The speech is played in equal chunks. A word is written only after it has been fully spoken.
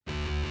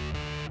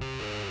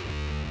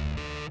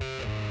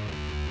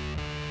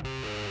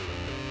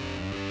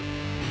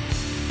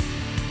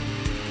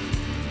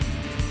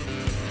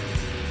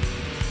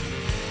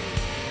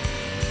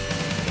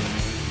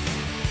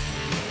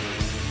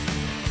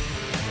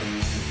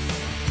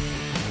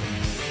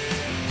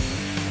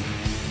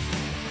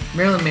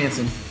Marilyn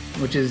Manson,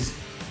 which is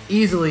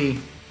easily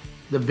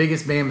the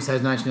biggest band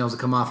besides Nine Inch Nails to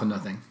come off of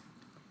nothing.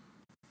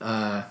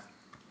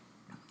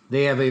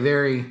 They have a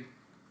very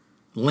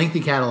lengthy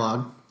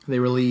catalog. They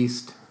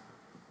released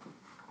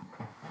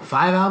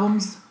 5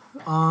 albums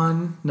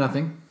on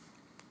Nothing,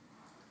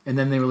 and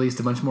then they released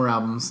a bunch more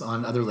albums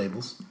on other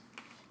labels.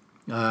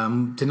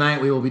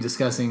 Tonight we will be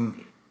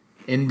discussing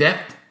In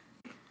Depth,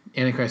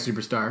 Antichrist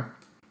Superstar,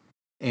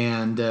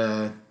 and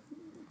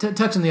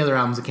touching the other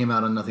albums that came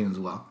out on Nothing as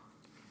well.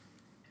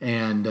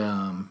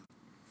 And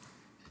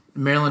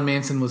Marilyn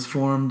Manson was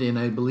formed in,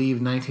 I believe,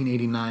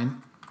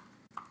 1989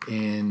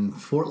 in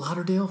Fort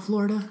Lauderdale,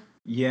 Florida.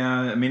 Yeah,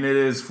 I mean it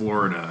is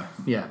Florida.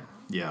 Yeah,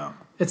 Yeah.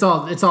 it's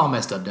all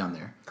messed up down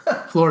there.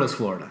 Florida's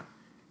Florida,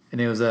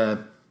 and it was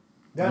a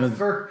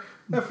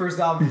That first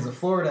album is a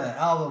Florida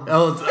album.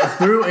 it's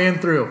through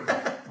and through.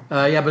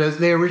 But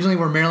they originally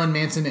were Marilyn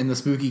Manson and the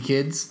Spooky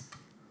Kids,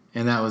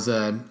 and that was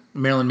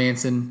Marilyn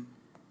Manson,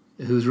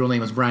 whose real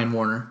name was Brian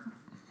Warner,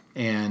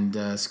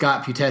 and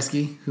Scott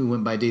Putesky, who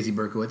went by Daisy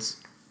Berkowitz,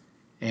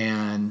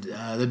 and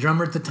the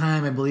drummer at the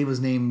time, I believe, was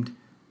named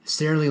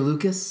Sarah Lee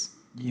Lucas.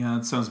 Yeah,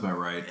 that sounds about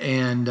right.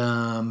 And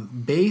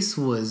bass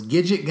was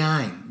Gidget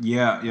Gein.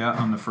 Yeah,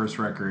 on the first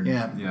record.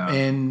 Yeah.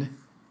 And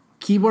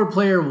keyboard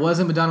player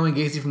wasn't Madonna Wayne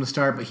Gacy from the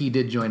start, but he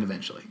did join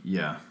eventually.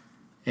 Yeah.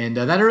 And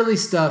that early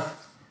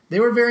stuff, they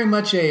were very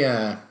much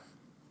they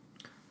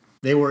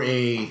were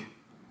a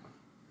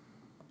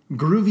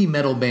groovy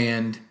metal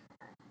band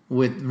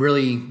with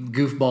really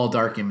goofball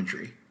dark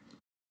imagery.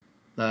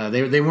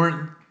 They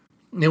weren't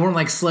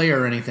like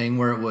Slayer or anything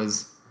where it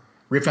was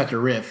riff after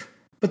riff,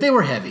 but they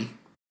were heavy.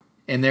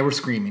 And they were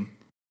screaming,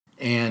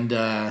 and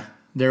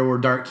there were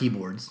dark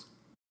keyboards,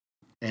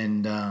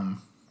 and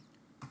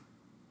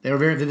they were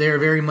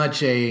very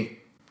much a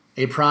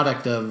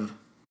product of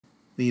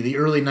the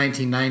early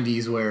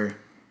 1990s, where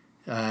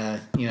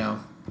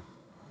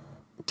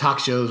talk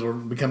shows were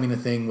becoming a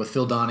thing with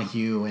Phil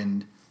Donahue,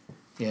 and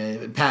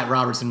Pat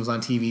Robertson was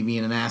on TV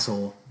being an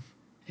asshole,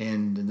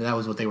 and that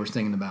was what they were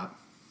singing about.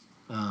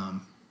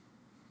 And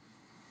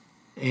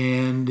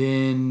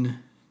in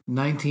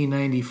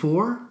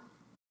 1994.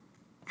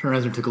 Trent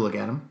Reznor took a look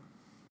at him,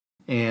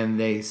 and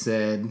they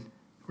said,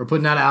 we're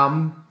putting out an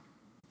album.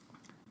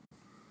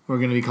 We're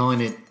going to be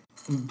calling it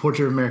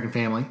Portrait of American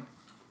Family,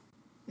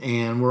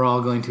 and we're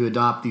all going to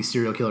adopt these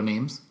serial killer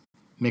names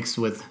mixed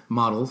with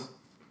models,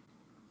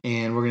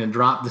 and we're going to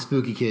drop the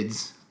Spooky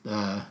Kids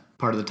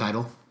part of the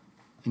title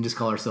and just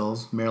call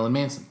ourselves Marilyn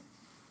Manson.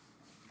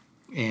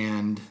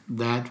 And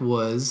that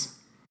was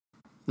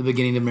the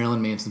beginning of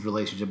Marilyn Manson's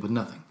relationship with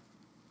Nothing.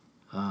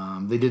 I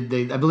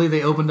believe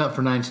they opened up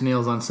for Nine Inch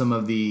Nails on some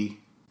of the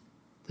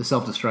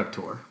Self-Destruct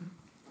tour.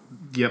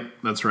 Yep,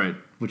 that's right.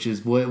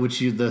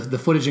 The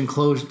footage in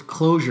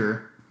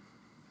Closure,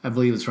 I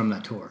believe, is from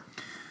that tour.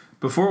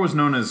 Before it was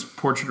known as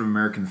Portrait of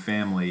American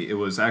Family, it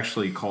was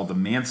actually called the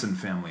Manson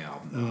Family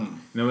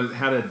album. It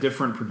had a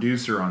different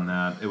producer on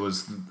that. It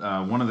was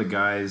one of the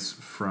guys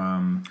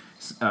from...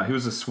 he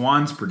was a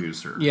Swans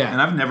producer. Yeah.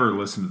 And I've never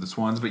listened to the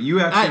Swans, but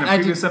you actually in a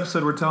previous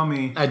episode were telling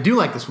me... I do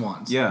like the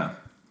Swans. Yeah.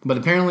 But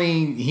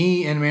apparently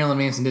he and Marilyn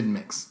Manson didn't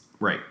mix.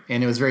 Right.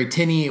 And it was very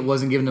tinny. It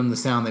wasn't giving them the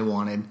sound they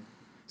wanted.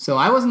 So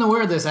I wasn't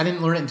aware of this. I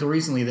didn't learn it until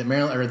recently that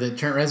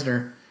Trent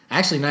Reznor,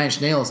 actually Nine Inch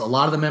Nails, a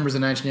lot of the members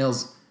of Nine Inch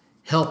Nails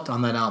helped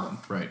on that album.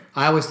 Right.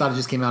 I always thought it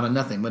just came out of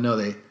nothing, but no,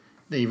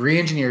 they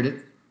re-engineered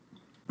it,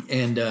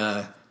 and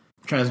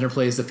Trent Reznor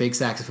plays the fake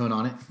saxophone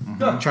on it.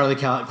 Mm-hmm. Charlie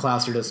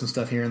Clouser does some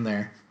stuff here and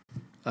there.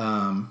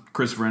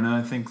 Chris Vrenna,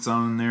 I think, is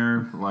on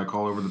there, like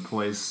all over the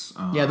place.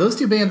 Yeah, those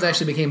two bands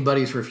actually became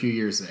buddies for a few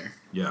years there.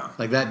 Yeah.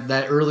 Like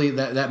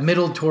that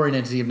middle touring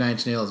entity of Nine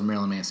Inch Nails and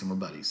Marilyn Manson were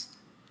buddies.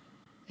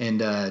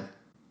 And the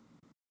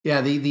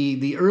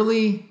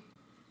early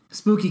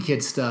Spooky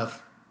Kid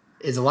stuff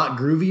is a lot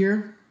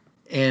groovier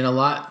and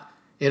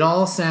it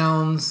all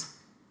sounds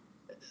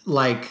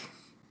like...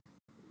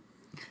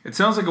 It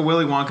sounds like a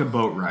Willy Wonka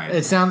boat ride.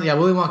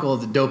 Willy Wonka, well,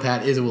 the Dope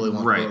Hat is a Willy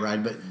Wonka boat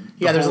ride, but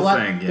yeah, there's a lot,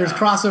 there's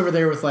crossover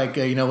there with like,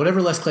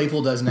 whatever Les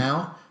Claypool does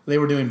now, they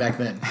were doing back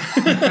then.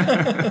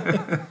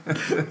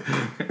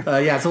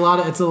 It's a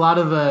lot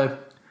of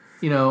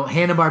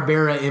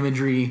Hanna-Barbera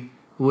imagery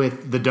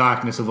with the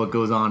darkness of what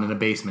goes on in a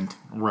basement.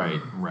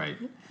 Right.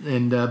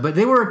 And but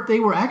they were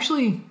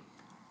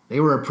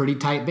a pretty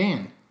tight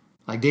band.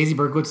 Like Daisy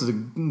Berkowitz is a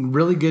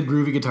really good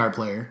groovy guitar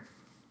player.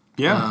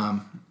 Yeah.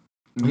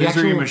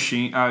 Misery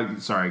Machine.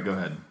 Sorry, go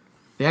ahead.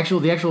 The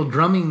actual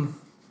drumming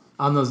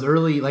on those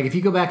early, like if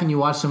you go back and you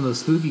watch some of those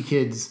Spooky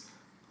Kids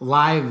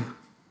live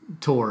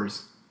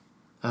tours,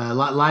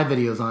 live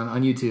videos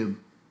on YouTube,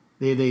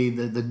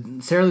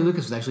 the Sarah Lee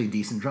Lucas was actually a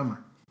decent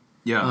drummer.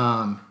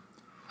 Yeah.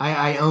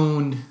 I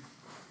owned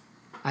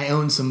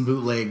some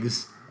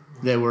bootlegs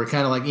that were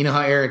kind of like, you know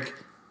how Eric,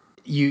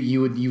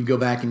 you would go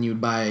back and you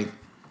would buy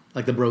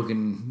like the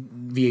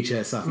broken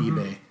VHS off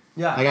eBay.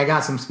 Yeah. Like I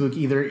got some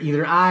spooky,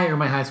 either I or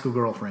my high school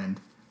girlfriend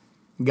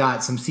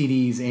got some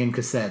CDs and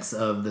cassettes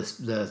of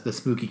the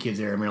Spooky Kids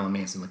era Marilyn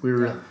Manson. Like we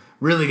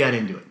really got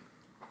into it.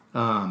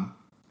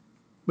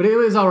 But it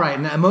was all right.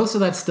 And most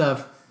of that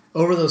stuff,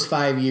 over those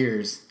 5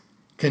 years,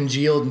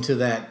 congealed into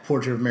that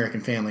Portrait of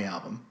American Family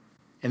album.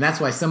 And that's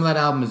why some of that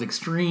album is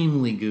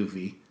extremely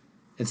goofy,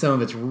 and some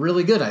of it's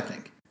really good, I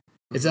think.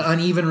 It's an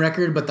uneven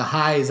record, but the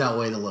highs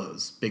outweigh the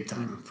lows, big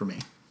time, for me.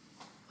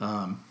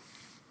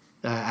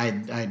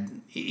 I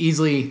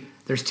easily...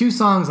 There's 2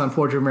 songs on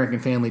Portrait of American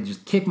Family that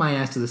just kick my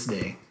ass to this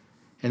day,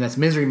 and that's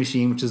Misery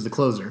Machine, which is the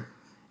closer.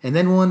 And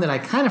then one that I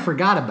kind of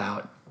forgot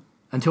about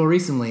until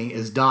recently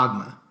is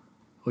Dogma,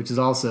 which is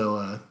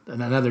also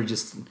another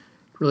just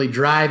really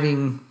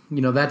driving,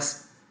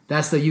 that's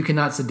the You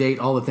Cannot Sedate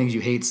All the Things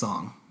You Hate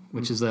song,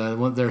 which is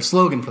their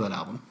slogan for that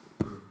album.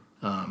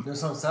 No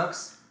song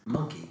sucks?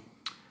 Monkey.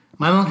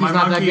 My Monkey's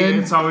not that good.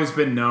 It's always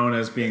been known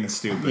as being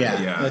stupid.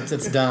 Yeah.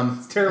 It's dumb.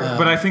 It's terrible.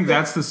 But I think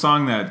that's the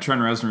song that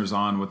Trent Reznor's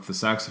on with the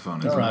saxophone,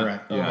 isn't it?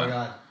 Right. Oh my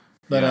god.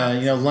 But,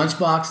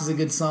 Lunchbox is a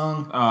good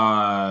song.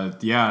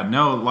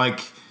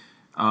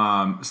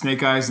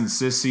 Snake Eyes and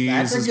Sissies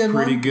That's a is good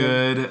pretty one.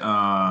 good.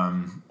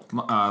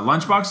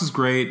 Lunchbox is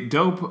great.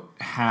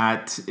 Dope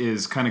Hat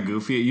is kind of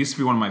goofy. It used to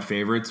be one of my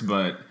favorites,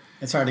 but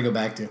It's hard to go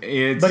back to.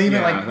 It's, but even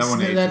yeah, that one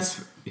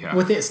that's yeah.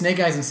 with it. Snake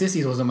Eyes and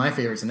Sissies was one of my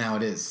favorites, and now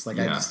it is. Like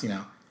I Yeah. just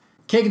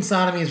Cake and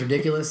Sodomy is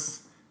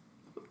ridiculous,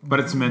 but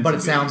it's meant. but to it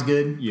be. sounds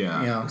good.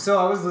 Yeah. So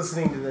I was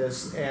listening to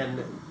this,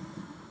 and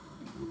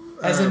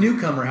As a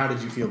newcomer, how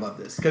did you feel about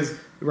this? Because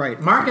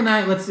right, Mark and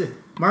I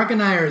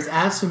are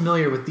as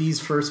familiar with these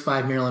first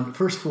four Marilyn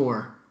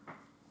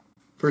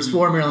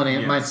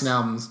Manson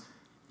albums.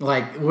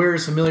 Like we're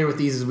as familiar with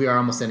these as we are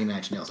almost any Nine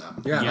Inch Nails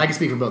album. Yeah. I can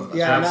speak for both of us.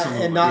 yeah,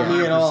 Absolutely. and not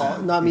me at all.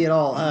 100%. Not me at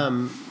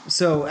all.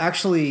 So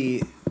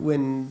actually,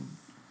 when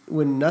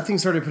Nothing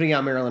started putting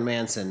out Marilyn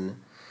Manson,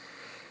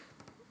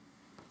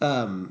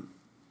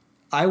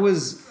 I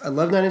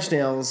love Nine Inch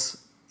Nails,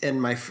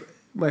 and my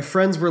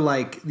friends were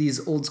like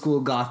these old school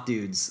goth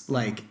dudes,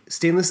 like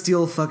stainless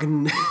steel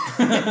fucking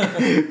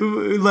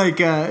like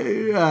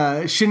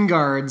shin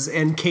guards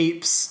and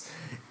capes,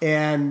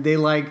 and they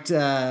liked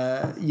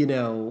Dead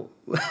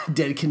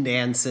Can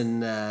Dance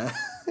and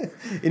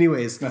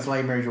anyways, That's why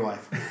you married your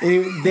wife.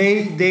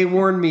 they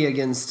warned me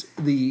against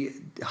the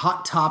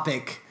Hot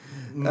Topic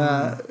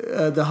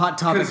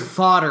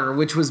fodder,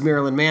 which was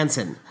Marilyn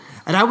Manson.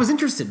 And I was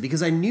interested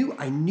because I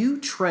knew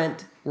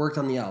Trent worked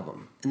on the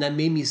album, and that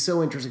made me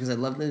so interested because I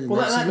loved it.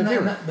 But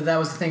that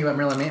was the thing about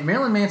Marilyn Manson.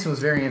 Marilyn Manson was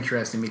very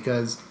interesting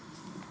because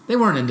they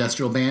weren't an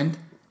industrial band.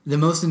 The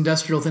most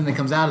industrial thing that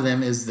comes out of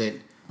them is that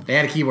they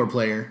had a keyboard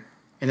player,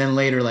 and then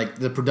later, like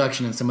the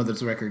production in some of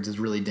those records is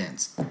really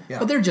dense. Yeah.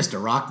 But they're just a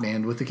rock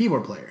band with a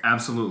keyboard player,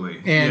 Absolutely.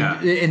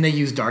 and they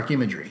use dark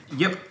imagery.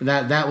 Yep.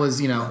 That was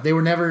they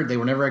were never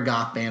a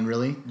goth band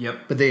really.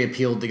 Yep. But they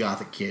appealed to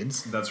gothic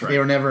kids. That's right. They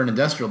were never an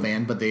industrial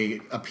band, but they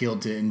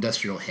appealed to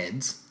industrial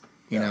heads.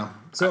 You know.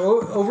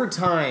 So over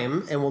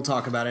time, and we'll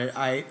talk about it,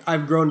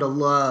 I've grown to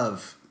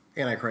love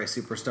Antichrist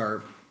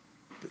Superstar,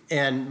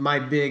 and my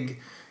big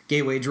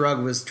gateway drug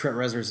was Trent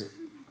Reznor's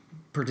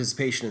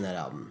participation in that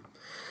album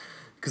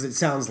because it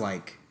sounds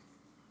like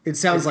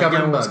It's like covered in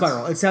Downward bugs.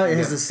 Spiral. It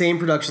has the same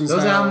production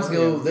Those style. albums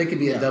go. They could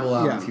be a double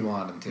album Yeah. if you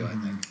wanted them to. I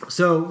think.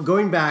 So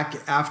going back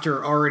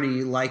after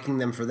already liking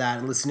them for that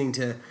and listening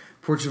to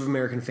Portrait of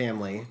American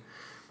Family,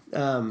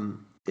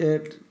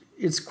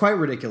 it's quite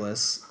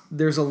ridiculous.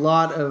 There's a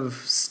lot of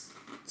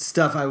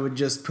stuff I would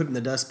just put in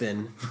the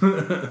dustbin,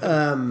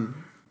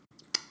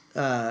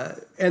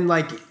 and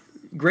like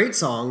great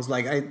songs.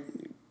 Like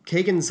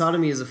Cake and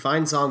Sodomy is a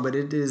fine song, but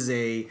it is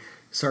a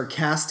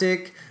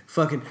sarcastic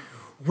fucking.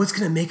 What's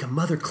gonna make a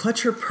mother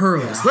clutch her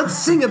pearls? Yeah. Let's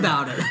sing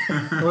about it.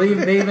 Well,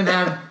 they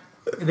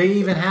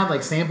even have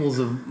like samples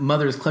of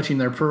mothers clutching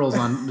their pearls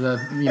on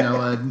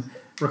the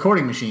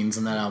recording machines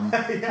in that album.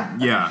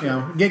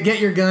 Yeah.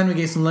 Get Your Gun. We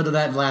gave some love to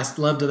that last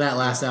album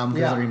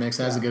because Yeah. the remix.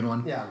 That's a good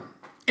one. Yeah.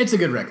 It's a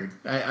good record.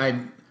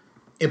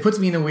 It puts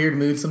me in a weird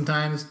mood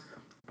sometimes.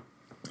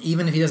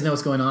 Even if he doesn't know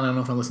what's going on, I don't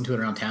know if I listen to it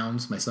around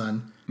towns. My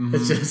son. Mm-hmm.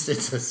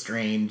 It's a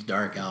strange,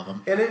 dark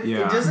album. And it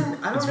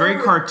doesn't. I don't It's know very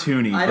if-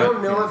 cartoony. I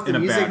don't know if in the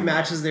a music bad-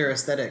 matches their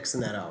aesthetics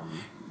in that album.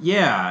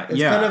 Yeah.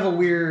 It's kind of a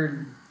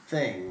weird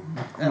thing.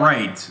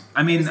 Right.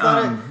 I mean, It's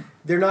not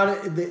they're not.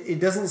 It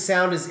doesn't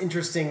sound as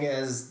interesting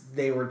as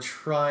they were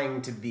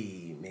trying to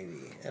be. Maybe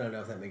I don't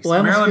know if that makes Well, sense.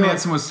 almost Marilyn feel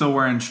Manson was still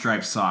wearing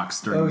striped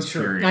socks during this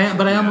sure. period.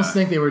 I almost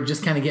think they were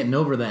just kind of getting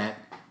over that,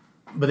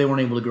 but they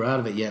weren't able to grow out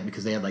of it yet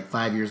because they had like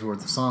 5 years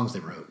worth of songs they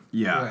wrote.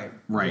 Yeah.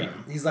 Right.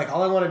 Yeah. He's like,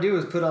 all I want to do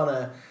is put on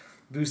a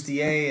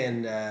bustier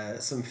and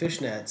some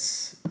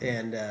fishnets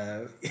and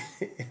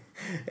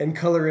and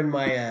color in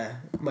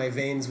my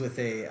veins with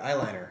a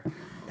eyeliner.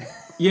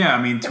 Yeah,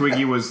 I mean,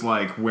 Twiggy was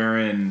like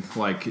wearing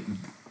like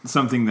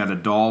something that a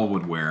doll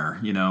would wear,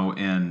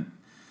 and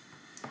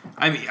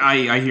I mean,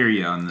 I hear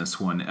you on this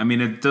one. I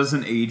mean, it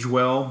doesn't age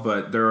well,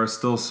 but there are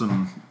still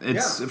some.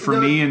 It's for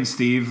me and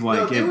Steve,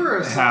 like they were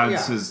it a-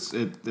 has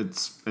yeah.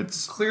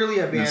 it's Clearly,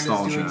 a band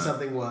nostalgia. is doing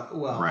something well.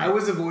 Right. I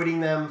was avoiding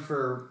them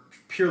for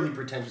purely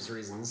pretentious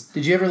reasons.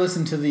 Did you ever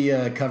listen to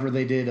the cover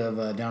they did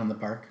of Down in the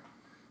Park?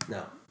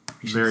 No.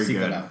 You should very seek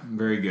good, that out.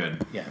 very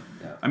good. Yeah.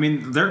 I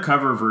mean, their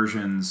cover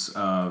versions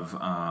of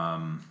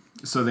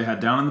So they had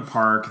Down in the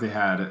Park. They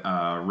had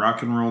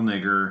Rock and Roll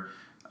Nigger.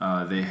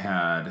 They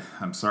had.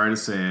 I'm sorry to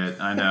say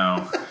it. I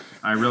know.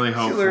 I really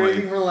hope.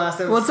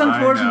 What's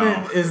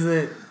unfortunate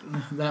is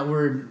that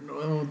word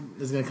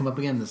is going to come up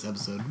again this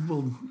episode.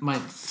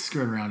 Might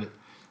skirt around it.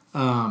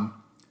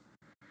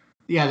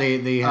 Yeah,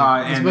 they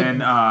had. And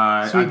then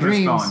I Sweet Put a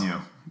Dreams. Spell on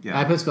You. Yeah.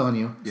 I Put a Spell on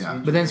You.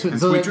 Yeah. But then And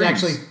so Sweet Dreams.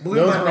 actually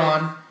those were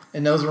on.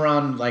 And those were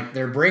on, like,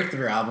 their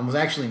breakthrough album was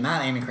actually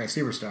not Antichrist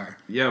Superstar.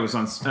 Yeah, it was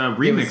on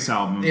remix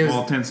album for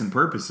all intents and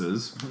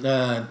purposes.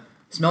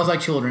 Smells Like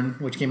Children,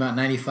 which came out in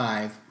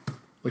 95,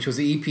 which was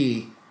the EP.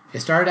 It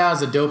started out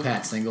as a Dope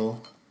Hat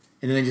single,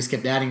 and then they just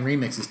kept adding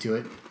remixes to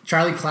it.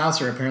 Charlie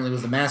Clouser apparently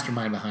was the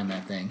mastermind behind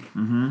that thing.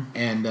 Mm-hmm.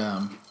 And,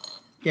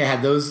 it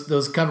had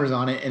those covers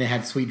on it, and it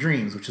had Sweet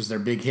Dreams, which was their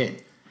big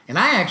hit. And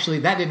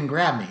that didn't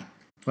grab me.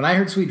 When I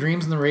heard Sweet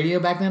Dreams on the radio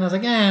back then, I was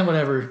like,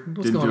 whatever.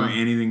 What's going on? Didn't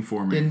do anything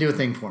for me. Didn't do a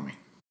thing for me.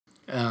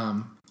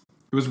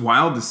 It was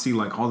wild to see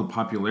like all the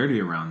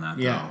popularity around that.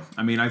 Yeah. Though.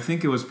 I mean, I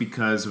think it was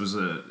because it was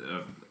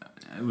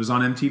it was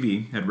on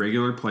MTV, had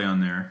regular play on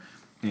there,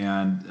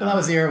 and that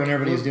was the era when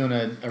everybody was doing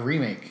a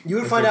remake. You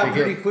would find out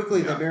pretty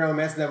quickly that Marilyn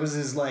Manson, that was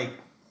his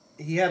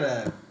he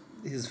had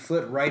his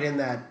foot right in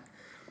that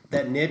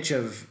niche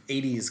of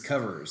 80s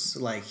covers,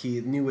 like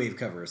new wave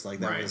covers, like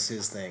that was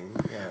his thing.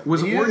 Yeah.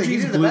 Was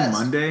Orgy's Blue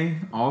Monday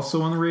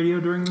also on the radio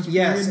during this period?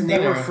 Yes, and they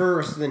were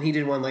first, then he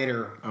did one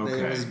later. Okay.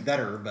 It was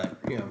better, but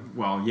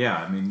Well,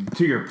 yeah, I mean,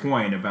 to your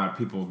point about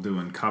people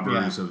doing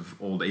covers of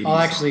old 80s. Oh,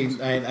 actually,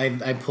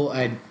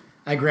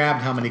 I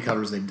grabbed how many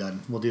covers they've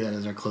done. We'll do that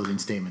as our closing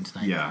statement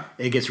tonight. Yeah.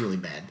 It gets really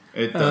bad.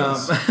 It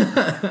does.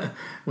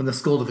 When the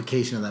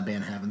scoldification of that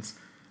band happens.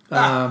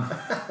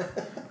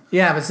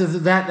 Yeah, but so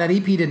that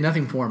EP did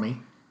nothing for me.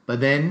 But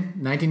then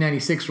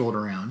 1996 rolled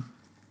around,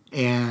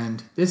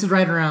 and this is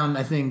right around,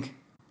 I think,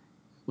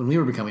 when we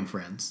were becoming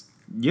friends.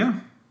 Yeah.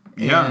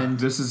 And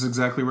this is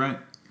exactly right.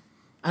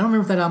 I don't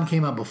remember if that album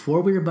came out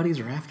before we were buddies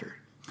or after.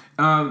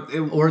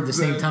 Or at the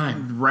same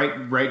time.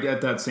 Right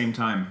at that same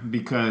time,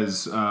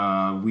 because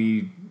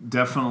we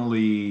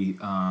definitely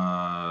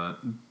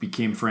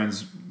became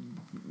friends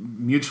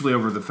mutually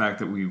over the fact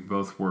that we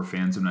both were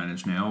fans of Nine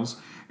Inch Nails.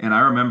 And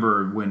I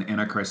remember when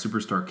Antichrist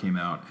Superstar came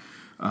out,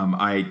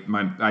 I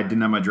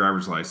didn't have my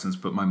driver's license,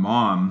 but my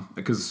mom,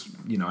 because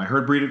I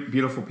heard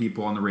Beautiful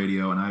People on the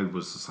radio, and I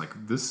was just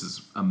like, this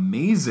is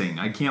amazing.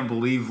 I can't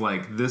believe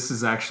this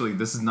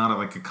is not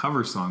like a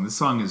cover song. This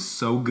song is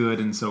so good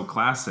and so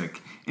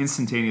classic.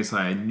 Instantaneously,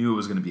 I knew it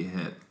was going to be a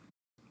hit.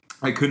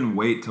 I couldn't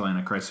wait till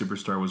Antichrist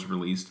Superstar was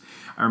released.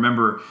 I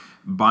remember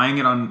buying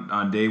it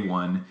on day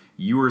one.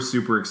 You were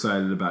super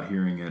excited about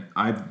hearing it.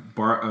 I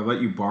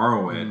let you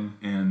borrow it,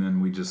 and then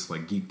we just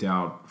geeked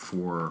out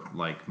for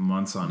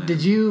months on it.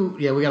 Did you?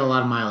 Yeah, we got a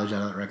lot of mileage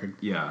out of that record.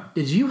 Yeah.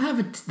 Did you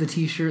have the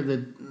T-shirt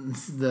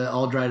the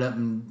all dried up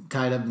and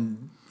tied up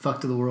and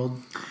fucked to the world?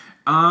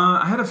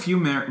 I had a few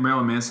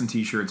Marilyn Manson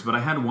T-shirts, but I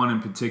had one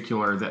in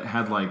particular that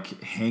had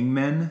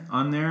hangmen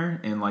on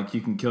there, and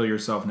you can kill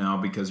yourself now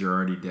because you're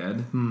already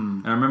dead.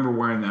 And I remember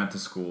wearing that to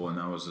school, and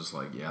I was just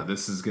like, yeah,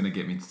 this is gonna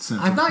get me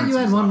sent to I thought you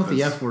had principal's one office. with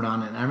the F word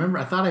on it.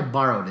 I thought I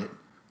borrowed it,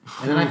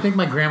 and then I think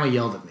my grandma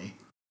yelled at me.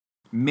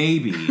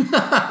 Maybe.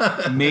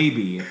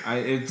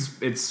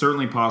 It's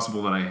certainly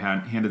possible that I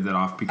had handed that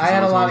off because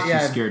I was too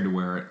scared to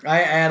wear it. I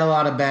had a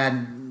lot of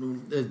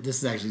bad. This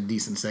is actually a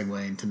decent segue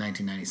into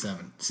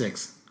 1997.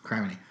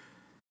 Criminy.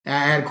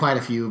 I had quite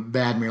a few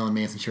bad Marilyn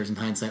Manson shirts in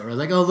hindsight where I was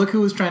like, oh, look who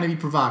was trying to be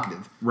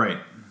provocative. Right.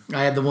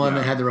 I had the one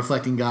that had the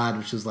reflecting God,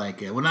 which was like,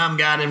 when I'm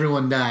God,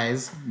 everyone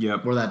dies.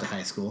 Yep. Wore that to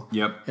high school.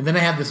 Yep. And then I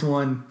had this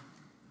one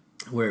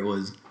where it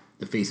was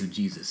the face of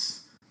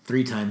Jesus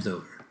 3 times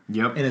over.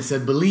 Yep. And it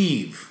said,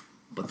 believe,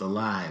 but the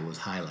lie was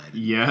highlighted.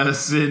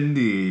 Yes,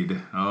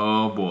 indeed.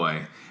 Oh,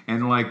 boy.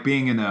 And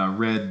being in a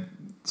red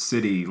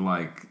city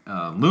like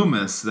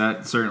Loomis,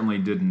 that certainly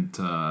didn't...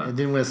 It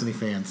didn't win us any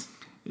fans.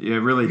 Yeah, it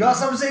really You got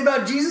something to say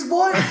about Jesus,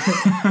 boy?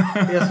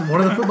 Yes, one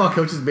of the football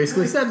coaches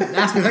basically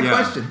asked me that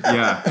question.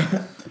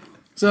 Yeah.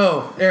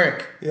 So,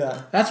 Eric.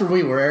 Yeah. That's where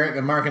we were. Eric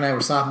and Mark and I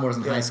were sophomores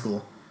in high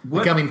school.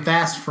 Becoming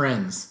fast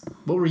friends.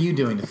 What were you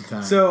doing at the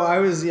time? So I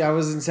was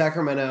in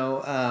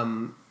Sacramento.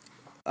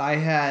 I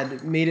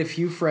had made a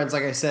few friends,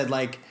 like I said,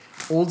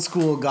 old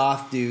school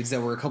goth dudes that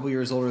were a couple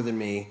years older than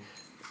me.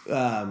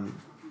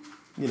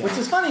 Which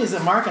is funny is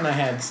that Mark and I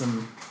had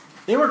some...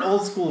 They weren't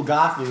old school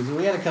goth dudes, but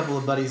we had a couple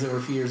of buddies that were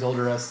a few years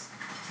older than us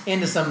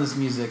into some of this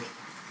music.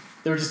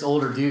 They were just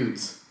older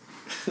dudes.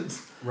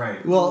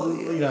 Right. Well,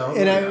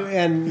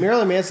 and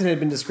Marilyn Manson had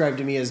been described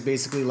to me as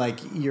basically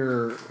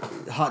your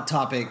Hot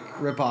Topic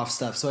ripoff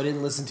stuff, so I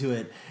didn't listen to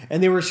it.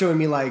 And they were showing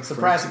me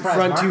surprise, Front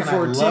Mark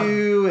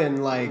 242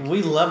 and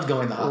we loved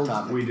going to Hot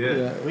Topic. We did.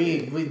 Yeah.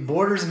 We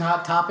Borders and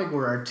Hot Topic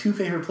were our 2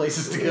 favorite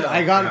places to go.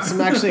 I got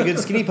actually a good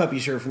Skinny Puppy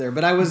shirt from there,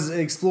 but I was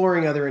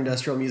exploring other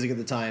industrial music at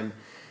the time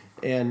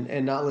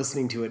and not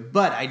listening to it.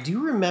 But I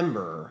do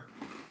remember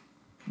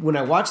when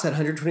I watched that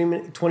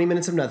 120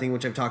 minutes of nothing,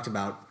 which I've talked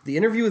about, the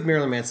interview with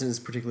Marilyn Manson is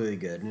particularly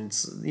good, and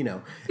it's he's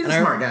a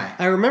smart guy.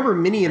 I remember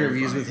many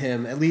interviews with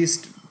him, at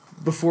least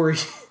before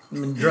I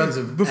mean, drugs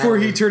have before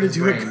he added turned his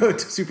into brain. a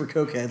super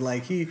cokehead.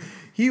 Like he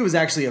was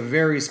actually a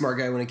very smart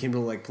guy when it came to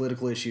like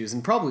political issues,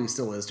 and probably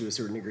still is to a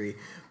certain degree.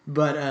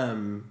 But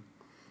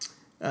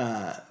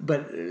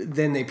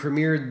then they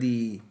premiered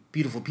the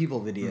Beautiful People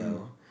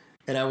video,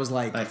 and I was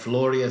like, By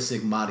Floria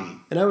Sigmati.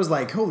 and I was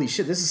like, holy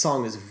shit, this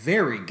song is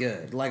very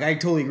good. Like, I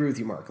totally agree with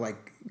you, Mark.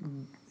 Like,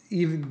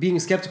 even being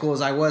skeptical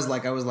as I was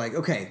like,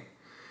 okay,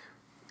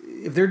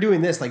 if they're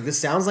doing this, like, this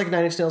sounds like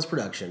Nine Inch Nails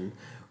production,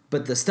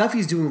 but the stuff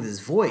he's doing with his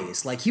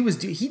voice, like, he's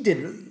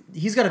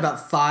got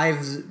about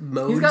 5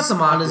 modes He's got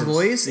some on his octaves.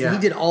 voice, Yeah. and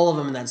he did all of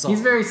them in that song.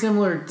 He's very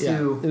similar to.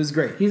 Yeah, it was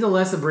great. He's a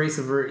less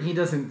abrasive. He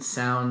doesn't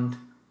sound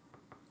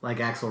like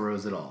Axl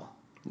Rose at all.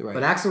 Right.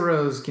 But Axl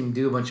Rose can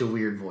do a bunch of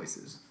weird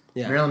voices.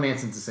 Yeah. Marilyn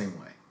Manson's the same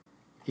way.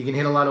 He can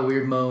hit a lot of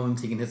weird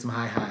moans. He can hit some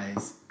high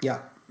highs. Yeah.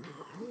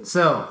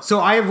 So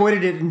I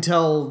avoided it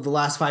until the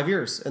last 5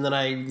 years, and then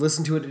I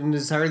listened to it in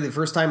its entirety the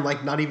first time,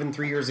 like, not even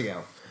 3 years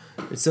ago.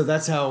 So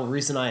that's how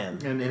recent I am.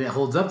 and it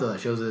holds up though. That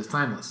shows that it's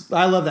timeless.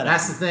 I love that.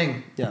 That's the album.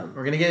 thing. Yeah.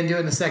 We're gonna get into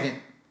it in a second.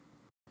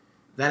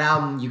 That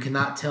album, you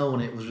cannot tell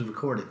when it was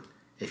recorded.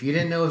 If you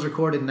didn't know it was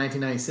recorded in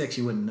 1996,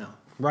 you wouldn't know.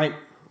 Right.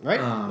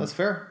 That's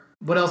fair.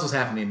 What else was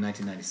happening in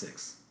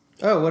 1996?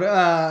 Oh, what?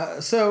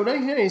 So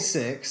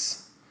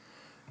 1996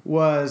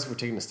 was, we're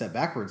taking a step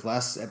backwards.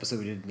 Last episode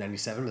we did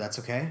 97, but that's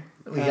okay.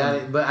 We got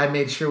it, but I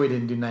made sure we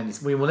didn't do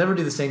 90s. We will never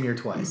do the same year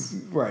twice.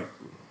 Right.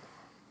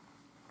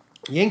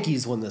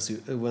 Yankees won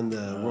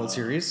the World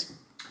Series.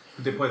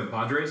 Did they play the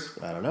Padres?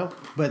 I don't know,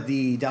 but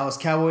the Dallas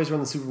Cowboys won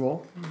the Super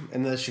Bowl,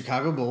 and the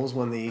Chicago Bulls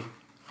won the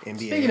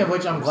NBA. Speaking of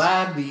which, I'm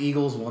glad the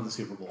Eagles won the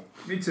Super Bowl.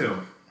 Me too.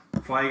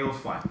 Fly Eagles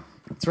fly.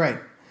 That's right.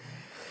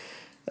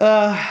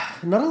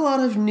 Not a lot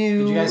of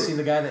new. Did you guys see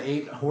the guy that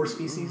ate horse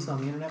feces on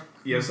the internet?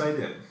 Yes, I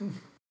did.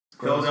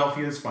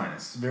 Philadelphia's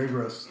finest. Very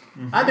gross.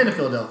 I've been to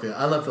Philadelphia.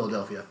 I love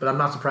Philadelphia, but I'm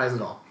not surprised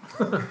at all.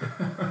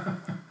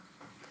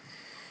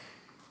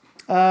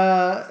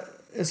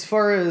 As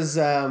far as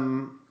a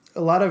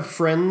lot of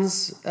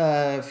Friends,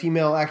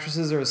 female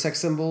actresses are sex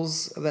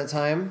symbols of that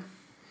time.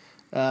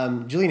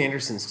 Gillian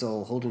Anderson's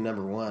still holding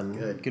number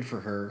 1. Good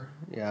for her.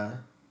 Yeah.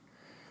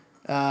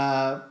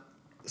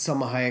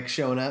 Selma Hayek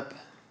showing up.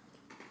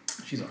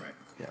 She's all right.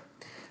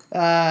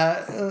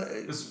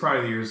 This is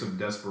probably the years of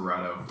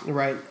Desperado.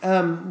 Right.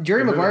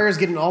 Jerry Maguire is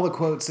getting all the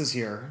quotes this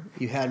year.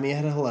 You had me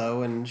at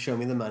hello and show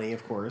me the money,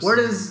 of course. Where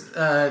does,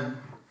 I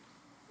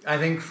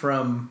think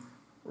from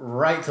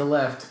right to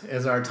left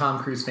as our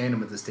Tom Cruise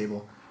fandom at this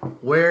table,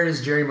 where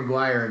is Jerry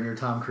Maguire in your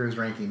Tom Cruise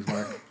rankings,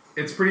 Mark?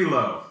 It's pretty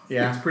low.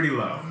 Yeah. It's pretty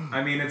low.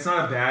 I mean, it's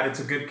not bad.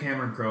 It's a good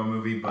Cameron Crowe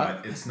movie,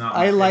 but it's not.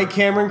 I my like favorite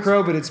Cameron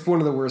performance. Crowe, but it's one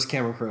of the worst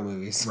Cameron Crowe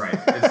movies. Right.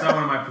 It's not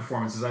one of my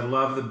performances. I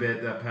love the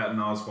bit that Patton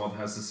Oswalt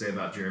has to say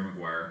about Jerry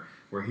Maguire,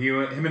 where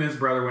him and his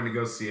brother went to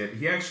go see it.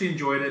 He actually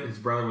enjoyed it. His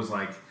brother was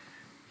like,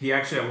 he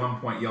actually at one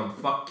point yelled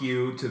 "fuck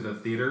you" to the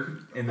theater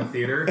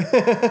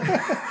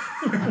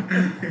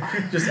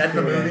Just at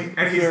the movie?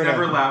 and he's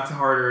never laughed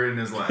harder in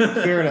his life.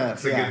 Fair enough.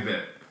 It's a good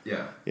bit.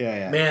 Yeah.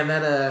 Yeah. Man,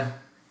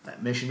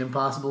 that Mission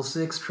Impossible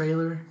 6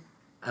 trailer,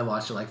 I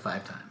watched it like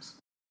 5 times.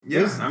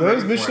 Yeah. Those I'm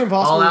ready for Mission it.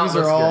 Impossible All Out movies are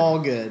looks all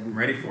good. I'm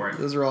ready for it.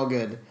 Those are all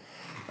good.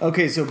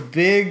 Okay, so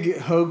big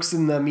hoax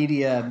in the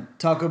media.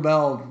 Taco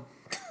Bell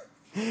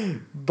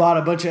bought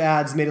a bunch of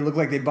ads, made it look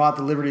like they bought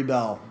the Liberty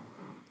Bell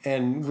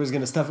and was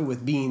going to stuff it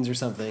with beans or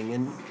something.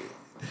 And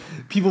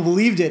people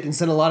believed it and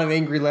sent a lot of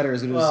angry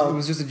letters. It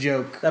was just a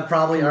joke. That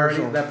probably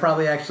Commercial.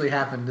 actually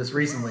happened just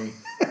recently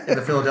in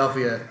the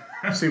Philadelphia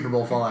Super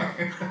Bowl fallout.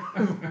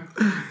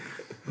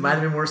 Might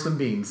have been worse than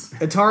beans.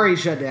 Atari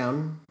shut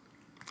down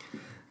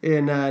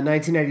in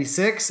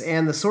 1996,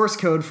 and the source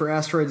code for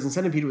Asteroids and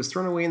Centipede was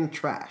thrown away in the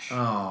trash.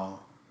 Oh.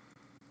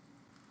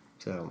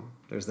 So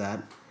there's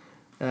that.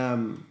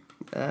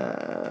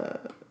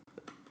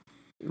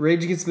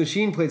 Rage Against the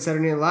Machine played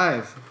Saturday Night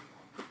Live,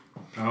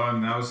 Oh,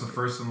 and that was the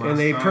first and last and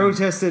they time.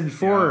 protested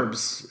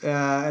Forbes,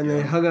 and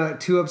they hung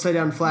out 2 upside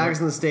down flags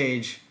on the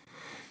stage,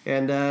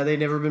 and they've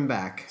never been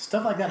back.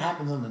 Stuff like that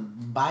happens on a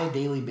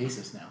bi-daily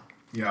basis now.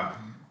 Yeah.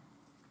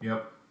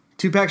 Yep.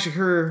 Tupac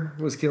Shakur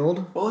was killed.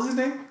 What was his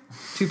name?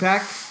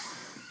 Tupac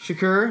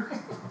Shakur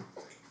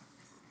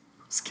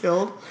was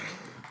killed.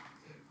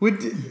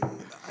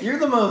 You're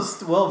the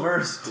most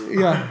well-versed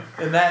Yeah.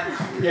 in that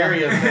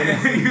area of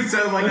things. You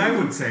sound like I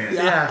would say it.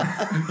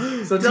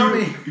 Yeah. So tell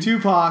me,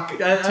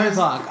 Tupac. I was-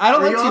 Tupac. I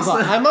don't were like you Tupac.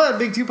 also- I'm not a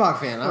big Tupac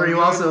fan. were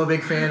you also a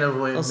big fan of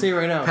when I'll say it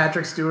right now.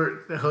 Patrick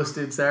Stewart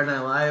hosted Saturday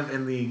Night Live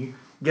and the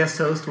guest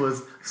host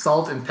was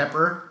Salt and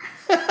Pepper?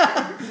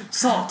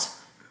 Salt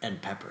and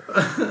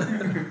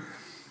pepper.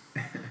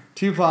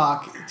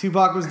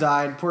 Tupac was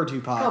died. Poor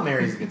Tupac. Hail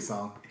Mary's a good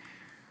song.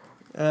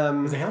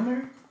 Is it Hail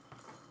Mary?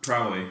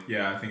 Probably.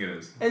 Yeah, I think it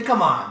is. Hey,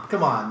 come on.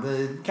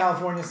 The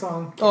California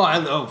song.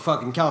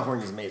 Fucking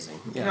California's amazing.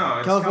 Yeah. No,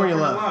 it's California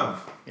Love.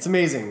 Love. It's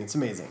amazing. It's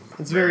amazing.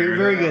 It's Very, very,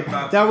 very very good.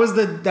 good.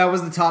 That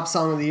was the top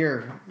song of the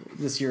year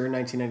this year in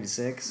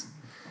 1996.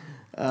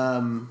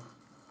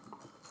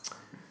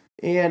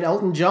 And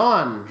Elton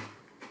John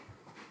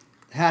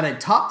had a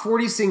top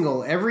 40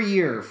 single every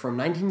year from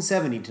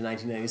 1970 to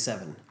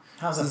 1997.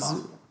 How's that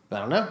possible? I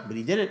don't know, but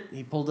he did it.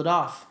 He pulled it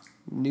off.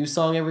 New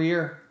song every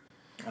year.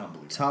 I don't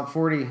believe it. Top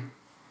 40.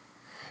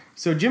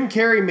 So Jim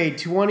Carrey made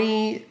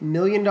 $20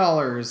 million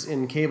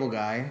in Cable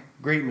Guy.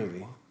 Great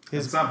movie.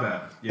 It's not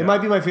bad. Yeah. It might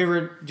be my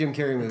favorite Jim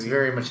Carrey movie. It's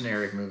very much an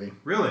Eric movie.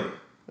 Really?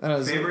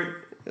 Favorite?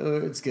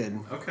 It's good.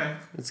 Okay.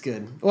 It's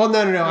good. Well, no.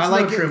 I It's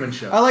like no Truman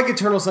Show. I like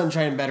Eternal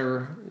Sunshine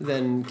better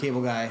than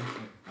Cable Guy.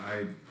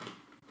 I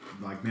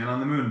like Man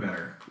on the Moon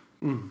better.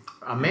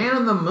 A Man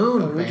on the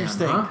Moon fan,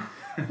 Interesting. huh?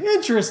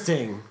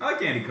 Interesting. I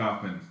like Andy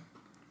Kaufman.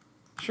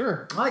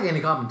 Sure. I like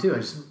Andy Kaufman too. I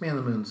just Man on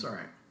the Moon's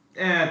alright.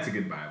 It's a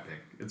good biopic.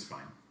 It's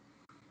fine.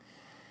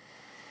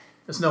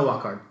 It's no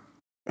walk hard.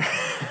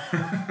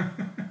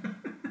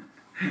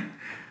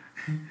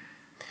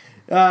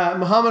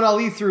 Muhammad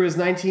Ali threw his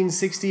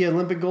 1960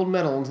 Olympic gold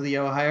medal into the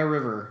Ohio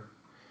River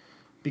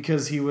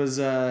because he was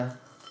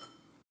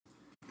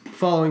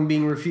following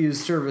being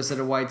refused service at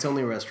a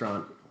whites-only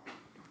restaurant.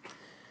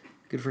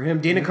 Good for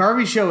him. Dana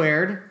Carvey's show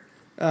aired.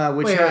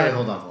 Wait,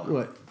 hold on.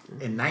 What?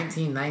 In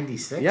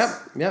 1996?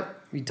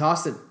 Yep. He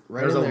tossed it right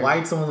There was in a there.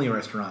 whites-only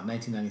restaurant in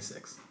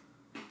 1996.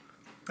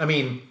 I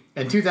mean,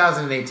 in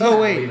 2018, Oh,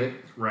 I wait. believe it.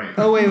 Right.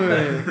 Oh,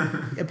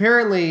 wait.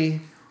 Apparently,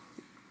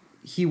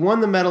 he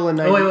won the medal in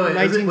Oh, wait.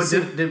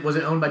 1960. Was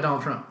it owned by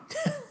Donald Trump?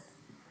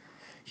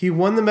 He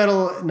won the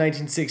medal in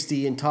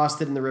 1960 and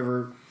tossed it in the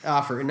river.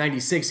 In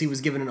 96, he was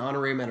given an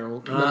honorary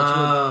medal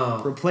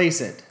to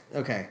replace it.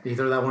 Okay. Did he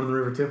throw that one in the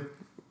river too?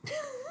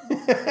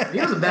 He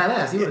was a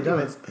badass. He would have done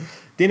it.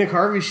 Dana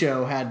Carvey's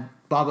show had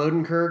Bob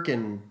Odenkirk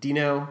and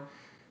Dino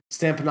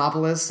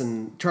Stampanopoulos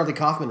and Charlie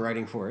Kaufman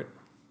writing for it.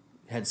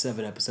 Had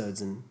 7 episodes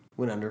and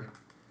went under.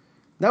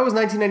 That was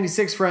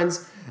 1996,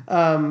 friends.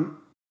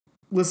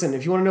 Listen,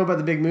 if you want to know about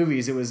the big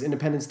movies, it was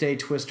Independence Day,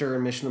 Twister,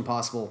 and Mission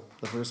Impossible,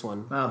 the first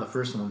one. Wow, the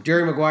first one.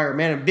 Jerry Maguire,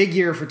 man, a big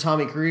year for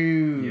Tommy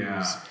Cruise.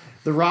 Yeah.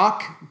 The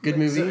Rock, good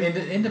movie. So,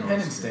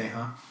 Independence Day,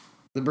 huh?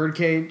 The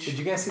Birdcage. Did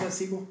you guys see that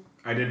sequel?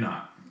 I did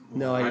not.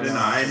 No, I did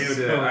not.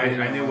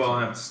 I knew well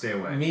enough to stay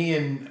away. Me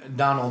and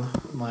Donald,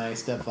 my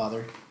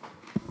stepfather,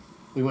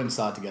 we went and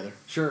saw it together.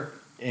 Sure.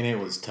 And it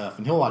was tough.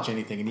 And he'll watch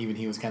anything. And even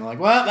he was kind of like,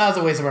 well, that was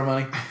a waste of our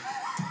money.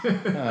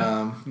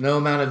 No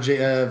amount of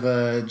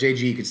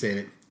JG could save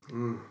it.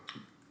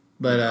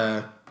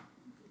 But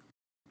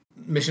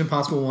Mission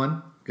Impossible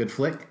 1, good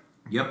flick.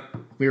 Yep.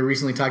 We were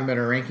recently talking about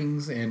our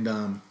rankings. And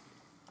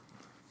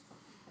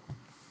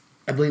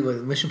I believe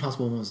Mission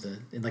Impossible 1 was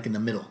in the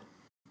middle.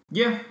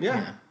 Yeah.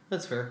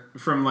 That's fair.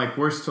 From like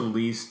worst to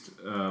least,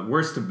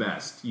 worst to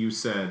best, you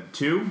said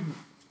 2,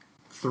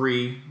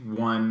 3,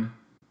 1,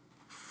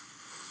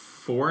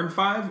 4, and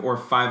 5, or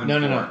 5 and 4?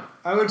 No.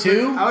 I would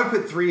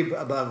put 3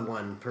 above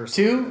 1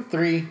 personally. 2,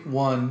 3,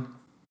 1,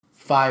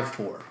 5,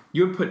 4.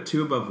 You would put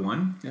 2 above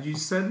 1, did you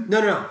said?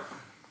 No.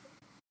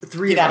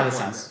 3 Get out above of this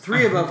 1. house.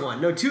 3 above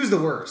 1. No, 2's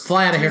the worst.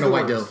 Fly out of here Two's to the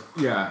White worst.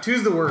 Dove. Yeah.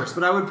 2's the worst,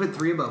 but I would put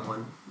 3 above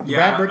 1.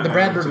 Yeah. The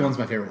Brad Bird too. one's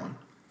my favorite one.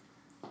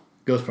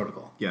 Ghost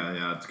Protocol.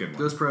 Yeah, it's a good one.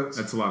 Those pros.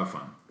 That's a lot of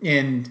fun.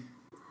 And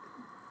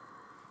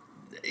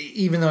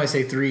even though I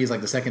say 3 is like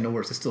the second to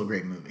worst, it's still a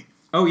great movie.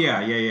 Oh,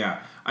 yeah.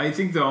 I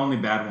think the only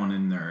bad one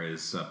in there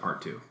is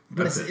part 2.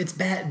 But That's it's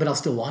bad, but I'll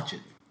still watch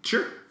it.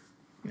 Sure.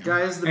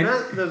 Guys,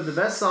 the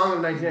best song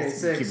of Keep the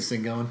 1996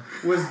 thing going.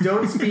 was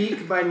Don't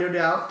Speak by No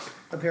Doubt,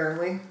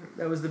 apparently.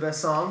 That was the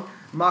best song.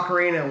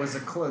 Macarena was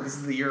this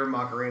is the year of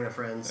Macarena,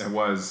 friends. It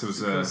was a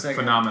Close second.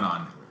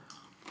 phenomenon.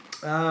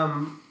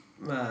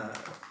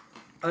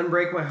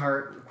 Unbreak My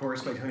Heart, of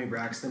course, by Tony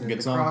Braxton. And Good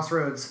The song.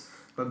 Crossroads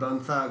by Bone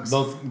Thugs.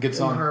 Both good In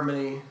song.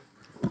 Harmony.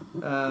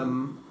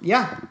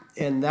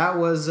 And that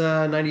was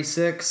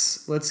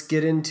 96. Let's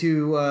get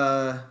into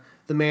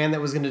the man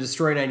that was going to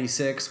destroy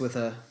 96 with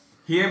a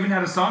He even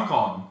had a song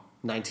called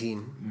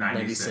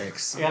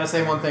 1996. I gotta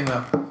say one thing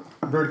though.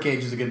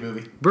 Birdcage is a good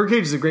movie.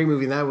 Birdcage is a great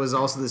movie, and that was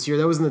also this year.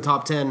 That was in the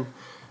top 10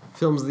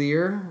 films of the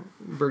year.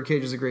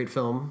 Birdcage is a great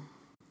film.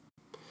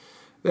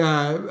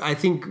 I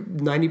think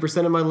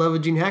 90% of my love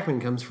of Gene Hackman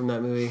comes from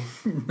that movie.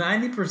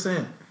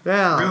 90%.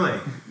 Yeah. Really?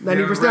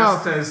 90%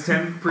 off. As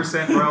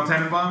 10% Royal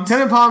Tenenbaums?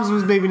 Tenenbaums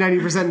was maybe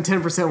 90%, and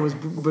 10% was You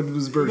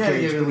gotta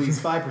Birdcage. give at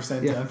least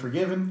 5% Yeah. to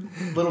Unforgiven.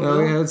 Little Oh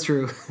Bill. yeah, that's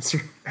true. That's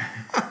true.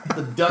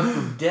 The Duck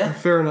of Death.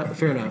 Fair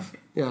enough.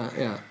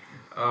 Yeah.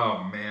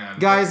 Oh, man.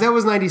 Guys, that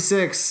was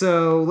 96,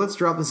 so let's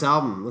drop this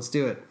album. Let's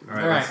do it. All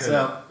right, All right, let's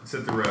so-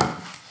 hit the road.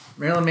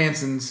 Marilyn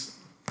Manson's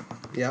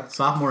Yep.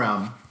 sophomore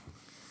album,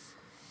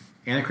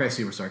 Antichrist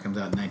Superstar, comes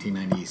out in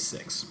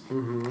 1996.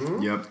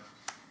 Yep.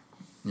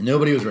 And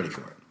nobody was ready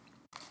for it.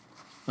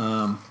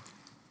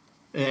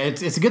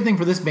 It's a good thing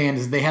for this band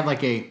is they had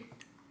like a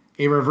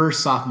reverse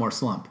sophomore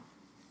slump.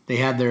 They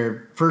had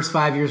their first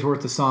 5 years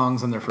worth of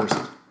songs on their first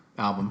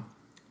album,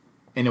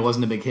 and it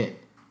wasn't a big hit.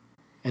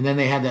 And then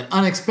they had that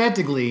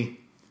unexpectedly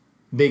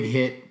big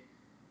hit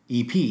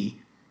EP.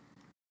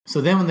 So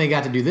then when they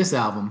got to do this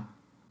album,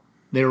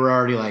 they were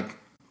already like,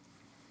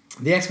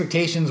 the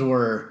expectations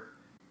were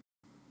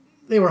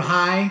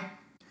high,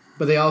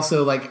 but they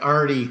also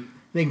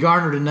they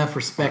garnered enough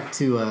respect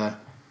to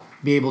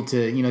be able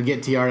to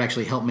get TR to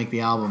actually help make the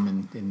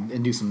album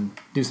and do some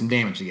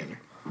damage together.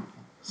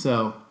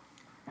 So,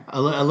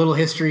 a little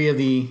history of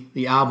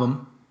the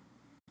album,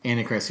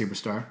 Antichrist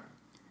Superstar.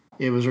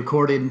 It was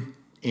recorded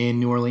in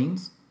New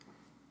Orleans,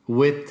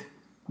 with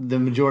the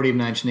majority of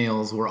Nine Inch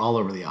Nails were all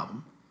over the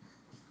album.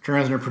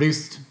 Trent Reznor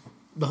produced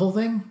the whole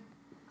thing,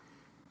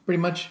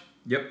 pretty much.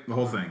 Yep, the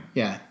whole thing.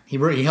 Yeah, he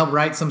helped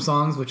write some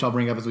songs, which I'll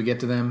bring up as we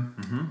get to them.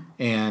 Mm-hmm.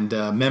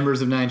 And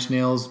members of Nine Inch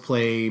Nails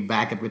play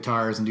backup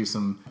guitars and do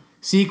some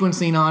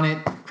sequencing on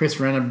it. Chris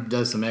Renna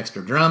does some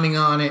extra drumming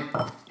on it.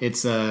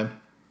 It's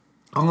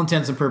all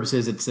intents and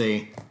purposes, it's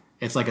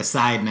like a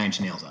side Nine Inch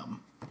Nails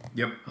album.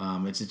 Yep.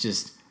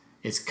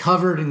 It's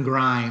covered in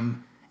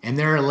grime, and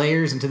there are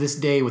layers. And to this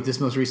day, with this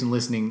most recent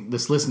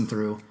listen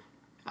through,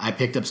 I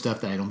picked up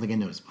stuff that I don't think I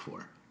noticed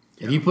before.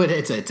 If you put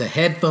it's a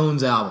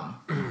headphones album.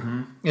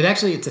 Mm-hmm.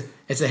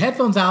 It's a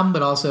headphones album,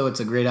 but also it's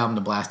a great album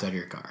to blast out of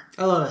your car.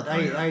 I love it.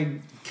 I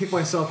kick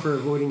myself for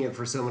avoiding it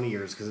for so many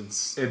years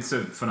because it's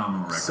a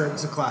phenomenal record.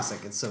 It's a classic.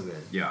 It's so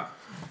good. Yeah.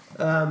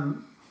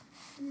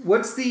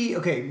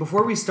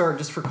 Before we start,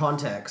 just for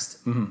context,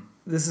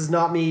 this is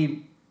not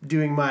me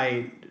doing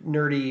my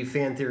nerdy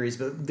fan theories,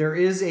 but there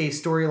is a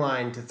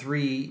storyline to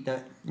 3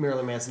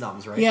 Marilyn Manson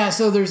albums, right? Yeah,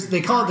 so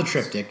they call it the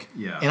triptych.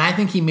 Yeah. And I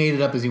think he made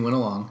it up as he went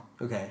along.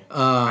 Okay.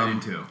 I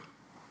do too.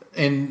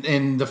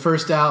 And the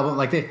first album,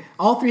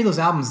 all 3 of those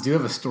albums do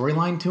have a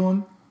storyline to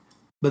them.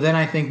 But then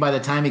I think by the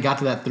time he got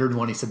to that third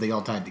one, he said they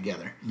all tied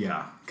together.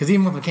 Yeah. Because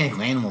even with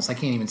Mechanical Animals, I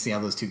can't even see how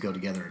those two go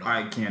together at all.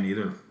 I can't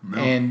either.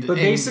 No. But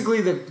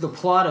basically, the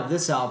plot of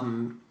this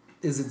album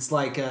is it's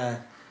like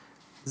a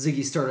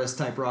Ziggy Stardust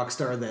type rock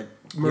star that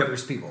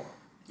murders people.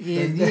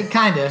 Yeah,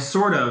 kind of.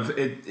 Sort of.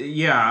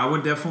 I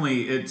would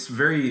definitely. It's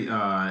very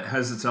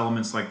has its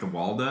elements like The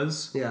Wall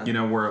does. Yeah.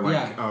 Where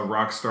a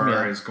rock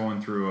star is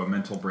going through a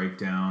mental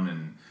breakdown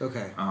and.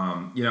 Okay.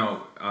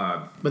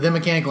 But then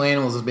Mechanical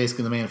Animals is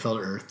basically the man who fell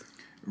to Earth.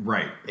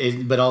 Right.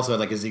 But also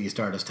like a Ziggy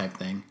Stardust type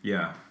thing.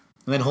 Yeah.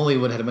 And then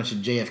Hollywood had a bunch of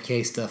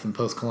JFK stuff and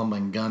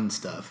post-Columbine gun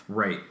stuff.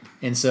 Right.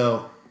 And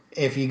so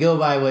if you go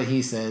by what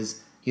he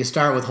says, you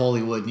start with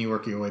Hollywood and you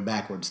work your way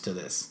backwards to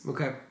this.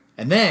 Okay.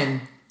 And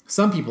then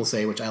some people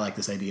say, which I like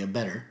this idea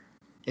better,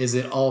 is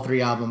that all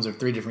 3 albums are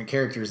 3 different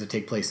characters that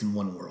take place in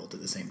one world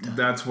at the same time.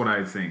 That's what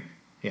I think.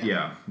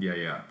 Yeah.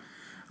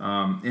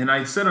 And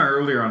I said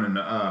earlier on in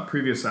a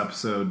previous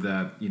episode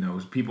that,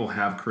 people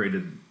have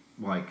created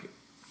like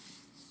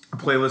a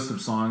playlist of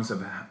songs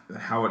of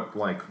how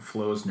it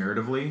flows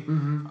narratively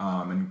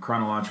in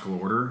chronological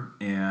order.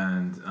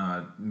 And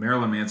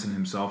Marilyn Manson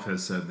himself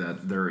has said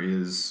that there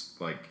is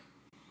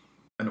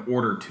an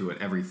order to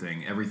it.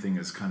 Everything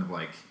is kind of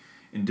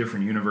in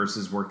different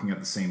universes working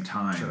at the same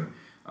time. Sure.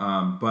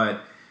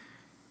 But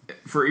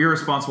for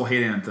Irresponsible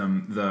Hate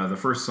Anthem, the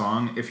first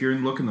song, if you're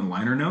looking at the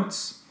liner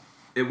notes,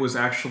 it was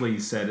actually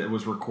said it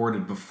was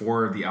recorded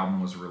before the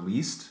album was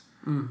released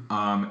in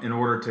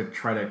order to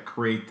try to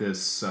create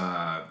this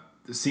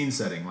scene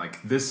setting.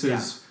 This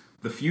is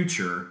the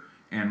future,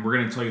 and we're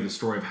going to tell you the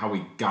story of how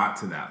we got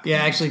to that point.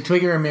 Yeah, actually,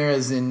 Twiggy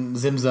Ramirez and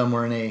Zim Zum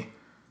were in a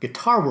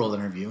Guitar World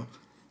interview,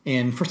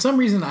 and for some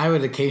reason, I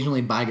would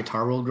occasionally buy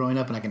Guitar World growing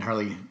up, and I can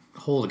hardly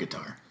hold a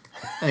guitar.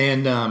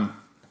 And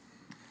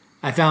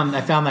I found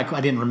that I found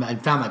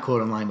that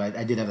quote online, but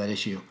I did have that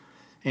issue.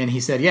 And he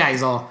said,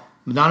 he's all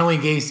Madonna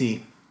Wayne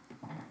Gacy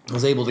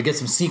was able to get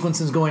some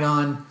sequences going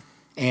on,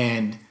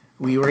 and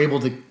we were able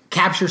to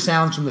capture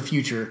sounds from the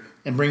future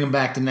and bring them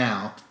back to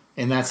now,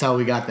 and that's how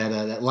we got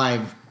that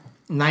live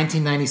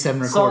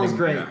 1997 recording. Song's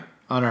great.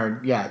 On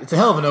our it's a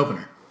hell of an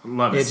opener.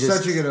 Love it. It's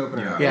such a good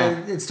opener. Yeah.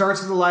 It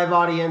starts with a live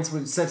audience,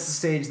 which sets the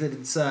stage that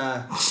it's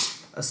a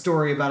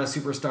story about a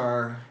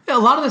superstar. Yeah, a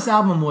lot of this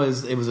album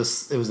was a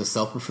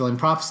self-fulfilling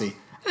prophecy.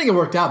 I think it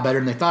worked out better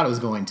than they thought it was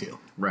going to.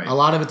 Right. A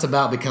lot of it's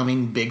about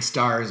becoming big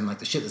stars and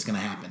the shit that's going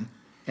to happen.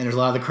 And there's a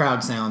lot of the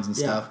crowd sounds and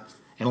stuff,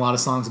 and a lot of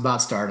songs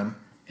about stardom,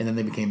 and then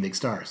they became big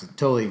stars. It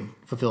totally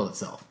fulfilled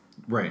itself.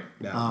 Right.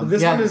 Yeah. But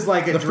this one is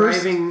like a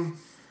driving.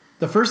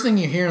 The first thing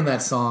you hear in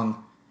that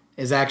song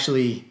is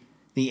actually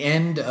the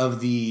end of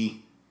the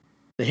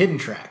hidden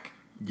track.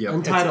 Yep.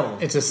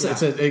 Untitled.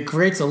 It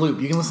creates a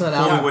loop. You can listen to that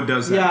album. Hollywood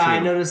does that too. Yeah, I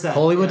noticed that.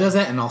 Hollywood does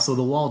that, and also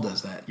The Wall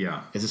does that.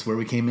 Yeah. Is this where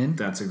we came in?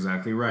 That's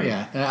exactly right.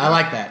 Yeah, I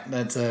like that.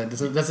 That's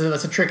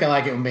a trick I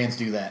like it when bands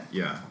do that.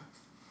 Yeah.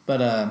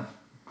 But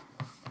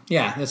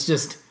that's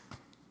just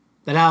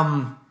that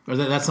album or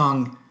that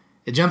song.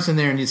 It jumps in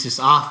there and it's just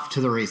off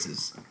to the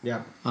races.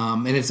 Yeah.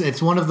 And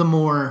it's one of the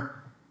more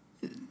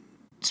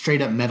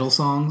straight up metal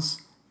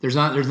songs. There's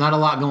not a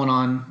lot going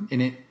on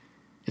in it.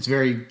 It's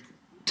very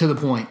to the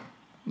point,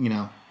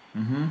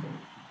 Mm-hmm.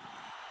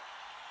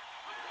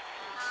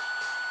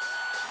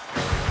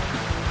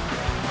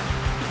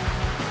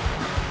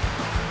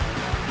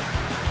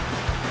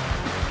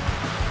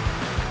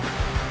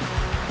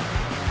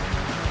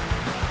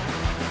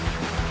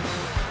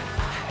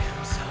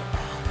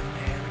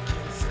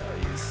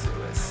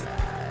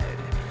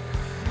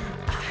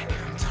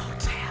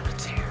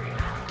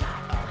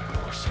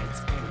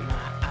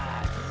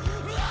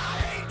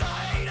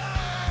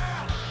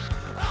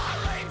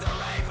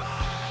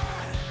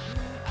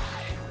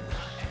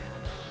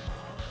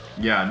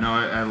 Yeah,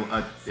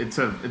 no, it's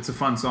a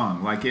fun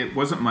song. Like, it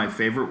wasn't my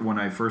favorite when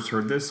I first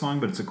heard this song,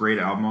 but it's a great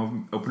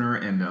album opener,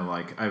 and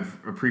like I've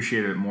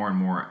appreciated it more and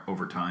more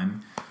over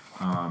time.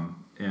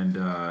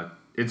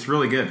 It's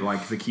really good.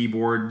 Like the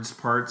keyboards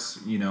parts,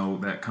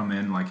 that come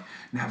in, like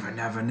never,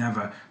 never,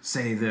 never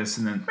say this,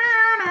 and then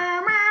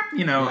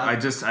I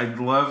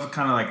love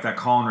kind of like that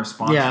call and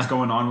response that's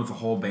going on with the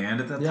whole band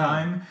at that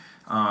time.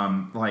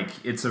 Like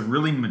it's a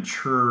really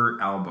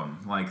mature album.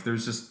 Like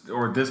this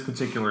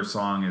particular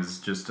song is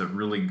just a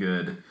really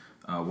good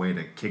way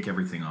to kick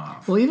everything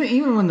off. Well,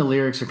 even when the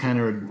lyrics are kind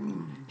of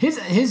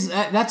his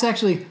that's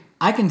actually,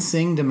 I can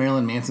sing to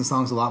Marilyn Manson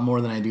songs a lot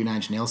more than I do Nine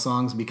Inch Nails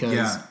songs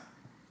because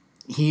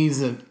he's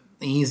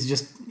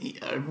just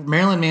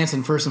Marilyn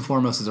Manson first and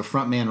foremost is a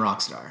frontman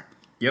rock star.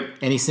 Yep.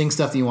 And he sings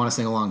stuff that you want to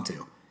sing along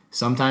to.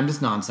 Sometimes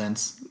it's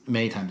nonsense.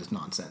 Many times it's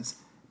nonsense.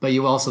 But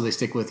they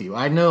stick with you.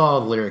 I know all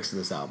the lyrics to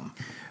this album.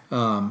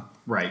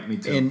 Right, me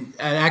too. And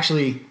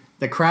actually,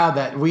 the crowd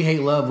that We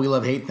Hate Love, We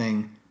Love Hate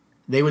thing,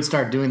 they would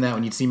start doing that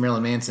when you'd see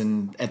Marilyn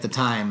Manson at the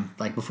time.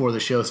 Like before the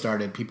show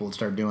started, people would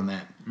start doing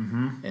that.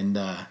 Mm-hmm. And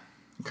the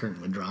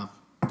curtain would drop.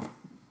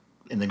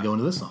 And then go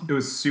into this song. It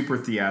was super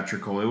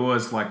theatrical. It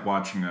was like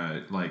watching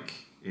a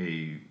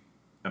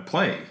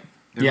play.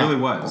 It really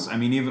was. I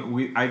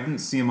mean, I didn't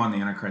see him on the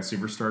Antichrist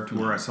Superstar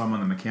tour. No. I saw him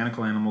on the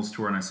Mechanical Animals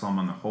tour, and I saw him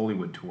on the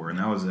Hollywood tour, and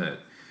that was it.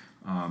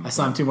 I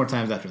saw him 2 more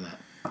times after that.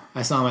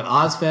 I saw him at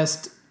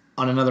Ozfest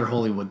on another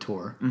Hollywood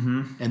tour,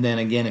 and then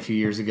again a few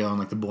years ago on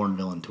like the Born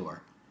Villain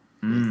tour.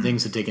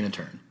 Things had taken a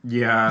turn.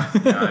 Yeah,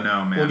 I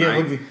know,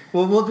 man.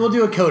 We'll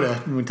do a coda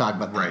when we talk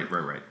about that.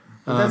 Right.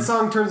 That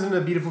song turns into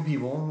Beautiful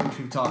People, which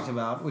we've talked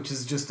about, which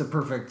is just a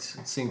perfect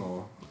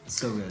single. It's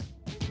so good.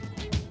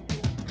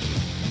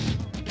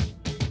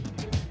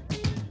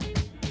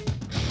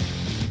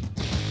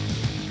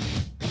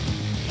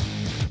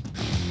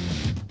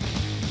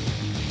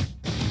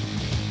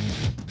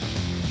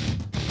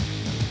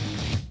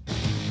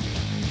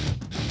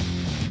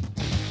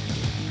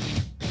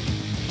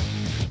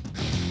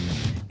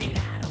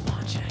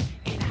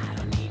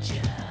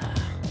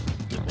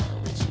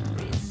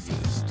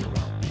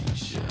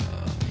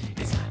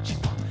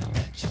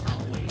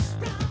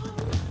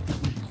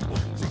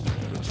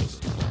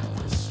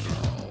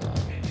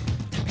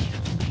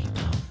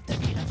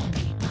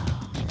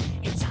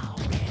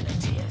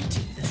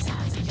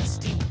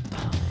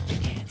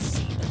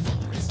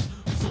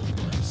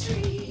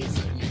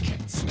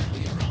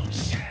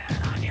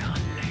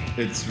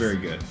 It's very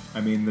good.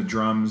 I mean, the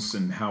drums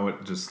and how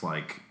it just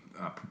like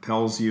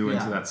propels you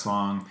into that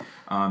song.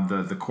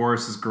 The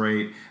chorus is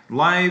great.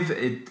 Live,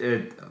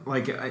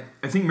 I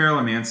think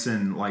Marilyn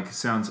Manson like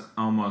sounds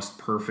almost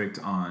perfect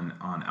on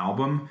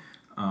album.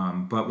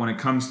 But when it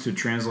comes to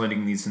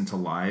translating these into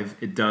live,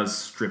 it does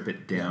strip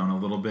it down a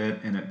little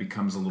bit, and it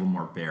becomes a little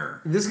more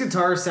bare. This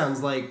guitar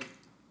sounds like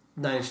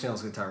Nine Inch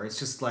Nails guitar. It's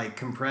just like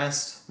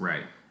compressed,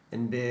 right,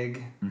 and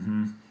big.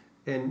 Mm-hmm.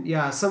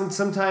 And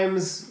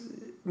sometimes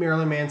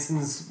Marilyn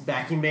Manson's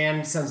backing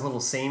band sounds a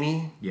little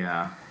samey.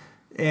 Yeah.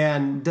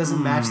 And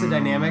doesn't match the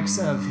dynamics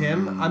of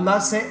him. I'm not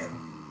saying...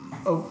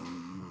 Oh.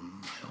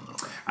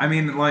 I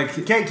mean, like...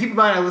 Okay, keep in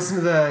mind, I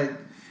listened to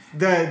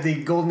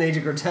the Golden Age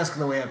of Grotesque on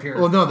the way up here.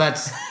 Well, no,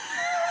 that's...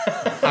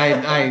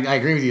 I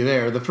agree with you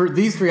there.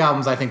 These 3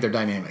 albums, I think they're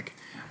dynamic.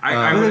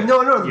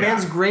 The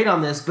band's great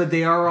on this, but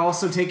they are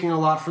also taking a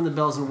lot from the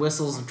bells and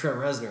whistles of Trent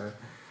Reznor.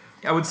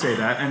 I would say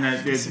that, and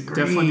that it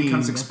definitely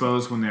becomes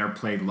exposed when they're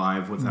played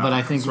live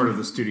without sort of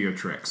the studio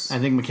tricks. I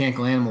think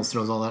Mechanical Animals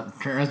throws all that.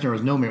 Trent Reznor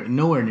was nowhere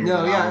near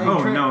that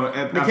album.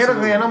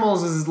 Mechanical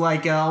Animals is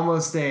like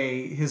almost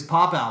his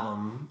pop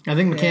album. I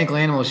think Mechanical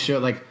Animals show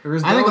like.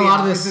 I think a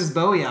lot of this is his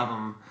Bowie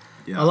album.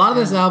 Yeah. A lot of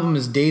this album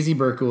is Daisy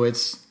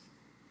Berkowitz,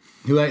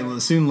 who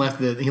soon left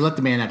he left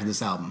the band after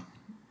this album,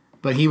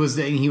 but it was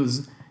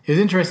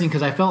interesting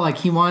because I felt like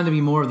he wanted to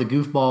be more of the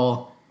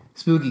goofball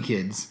Spooky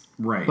Kids.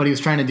 Right. But he was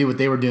trying to do what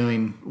they were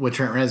doing with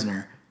Trent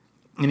Reznor.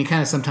 And he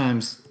kind of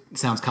sometimes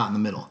sounds caught in the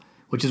middle,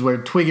 which is where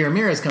Twiggy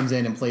Ramirez comes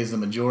in and plays the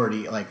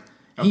majority. Like,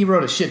 he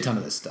wrote a shit ton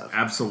of this stuff.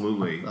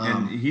 Absolutely.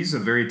 And he's a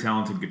very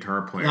talented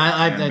guitar player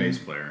and bass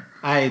player.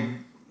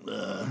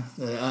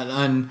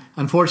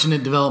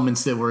 Unfortunate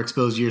developments that were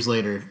exposed years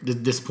later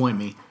disappoint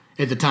me.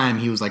 At the time,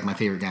 he was like my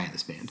favorite guy in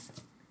this band.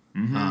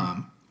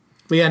 Mm-hmm.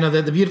 But yeah, no,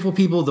 the Beautiful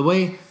People, the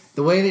way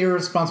the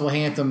Irresponsible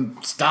Anthem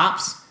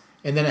stops...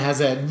 And then it has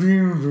that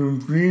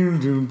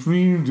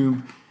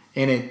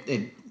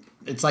and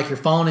it's like you're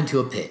falling into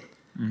a pit,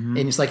 and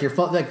it's like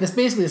this.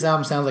 Basically, this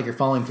album sounds like you're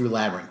falling through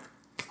Labyrinth,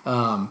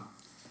 and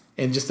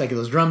just like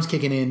those drums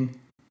kicking in,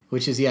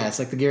 which is it's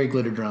like the Gary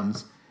Glitter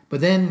drums.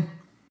 But then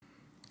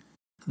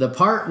the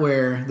part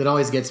that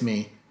always gets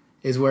me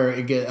is where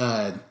it get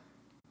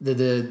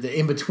the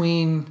in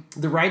between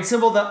the right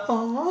cymbal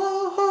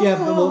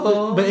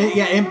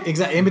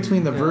in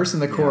between the verse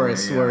and the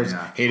chorus, where it's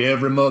hate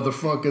every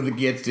motherfucker that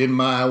gets in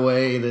my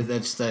way.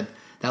 That's that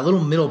little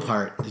middle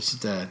part. It's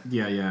just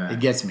it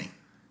gets me.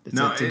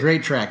 It's a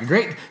great track,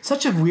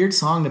 such a weird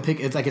song to pick.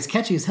 It's like it's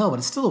catchy as hell, but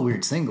it's still a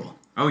weird single.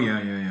 Oh yeah.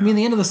 I mean,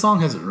 the end of the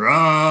song has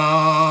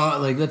rah,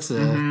 like that's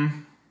a.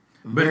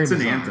 But it's an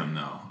bizarre. anthem,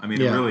 though. I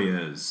mean, Yeah. it really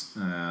is.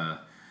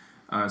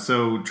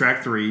 So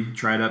track 3,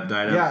 Tried Up,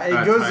 Died Up.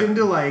 Yeah, it goes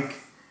into like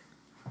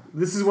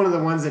this is one of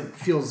the ones that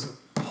feels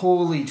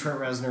wholly Trent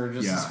Reznor,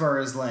 just Yeah. as far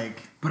as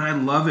like. But I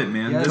love it,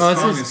 man. Yeah, This oh,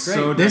 song it's is just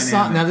so great. This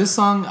song, dynamic. now this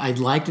song, I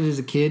liked it as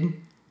a kid.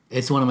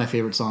 It's one of my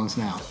favorite songs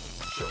now.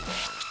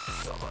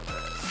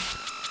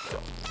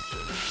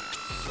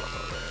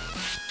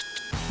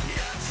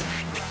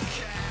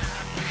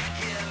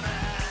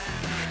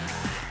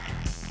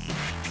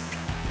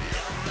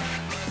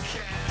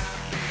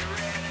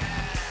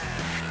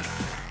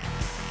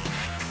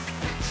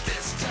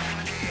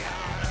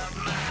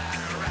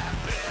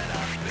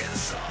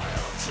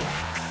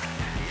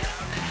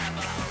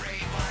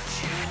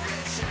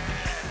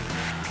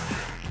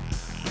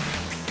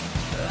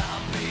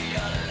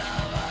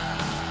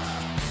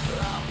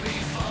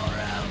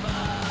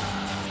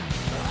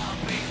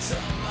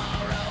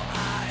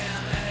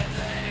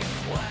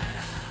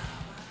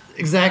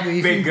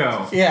 Exactly.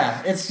 Bingo.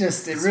 Yeah, it's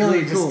just it really,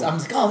 really just cool. I'm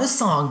like, oh, this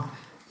song,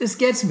 this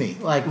gets me.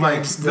 Like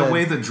just the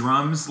way the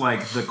drums,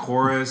 like the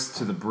chorus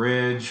to the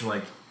bridge,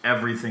 like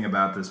everything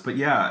about this. But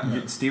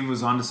yeah. Steve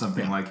was onto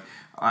something. Yeah. Like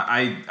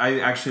I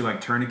actually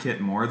like Tourniquet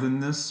more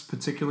than this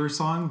particular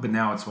song, but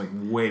now it's like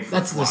way.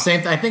 That's the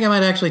same. I think I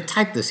might actually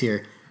type this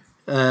here.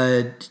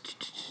 I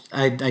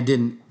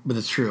didn't, but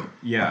it's true.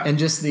 Yeah. And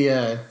just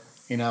the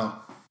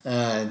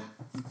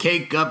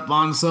cake up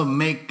on some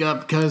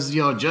makeup because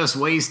you're just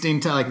wasting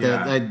time. Like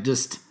that. Yeah. I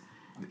just,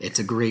 it's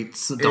a great.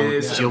 Don't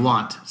is you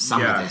want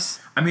some of this?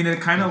 I mean, it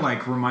kind of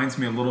like reminds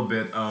me a little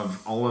bit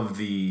of all of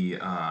the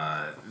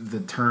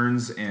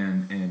turns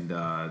and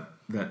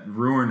that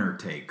Ruiner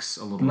takes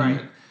a little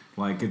bit.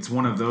 Like it's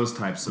one of those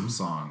types of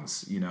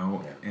songs, you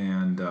know.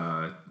 And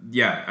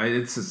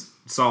it's a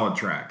solid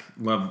track.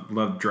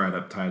 Love Dried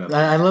Up, Tied Up.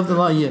 I love the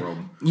line. world.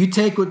 You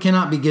take what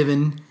cannot be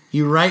given.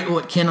 You write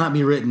what cannot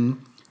be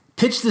written.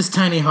 Pitch this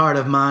tiny heart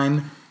of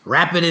mine.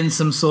 Wrap it in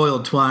some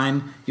soiled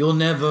twine. You'll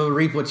never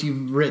reap what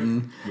you've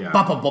written. Yeah.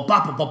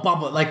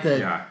 Ba-ba-ba-ba-ba-ba-ba, like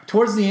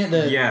towards the end,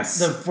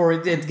 Yes. for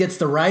it gets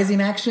the rising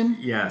action.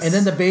 Yes. And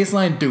then the bass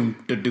line, doom,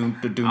 da doom,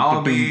 da doom,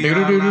 I'll da doom, be da your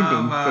doom, da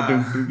doom, lover. da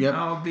doom. Yep.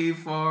 I'll be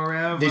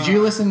forever. Did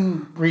you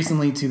listen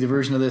recently to the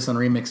version of this on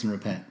Remix and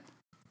Repent?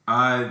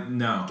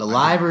 No. The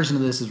live version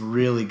of this is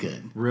really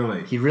good.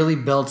 Really? He really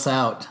belts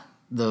out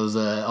those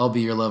 "I'll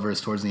Be Your Lovers"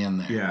 towards the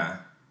end there. Yeah.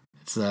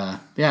 It's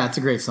it's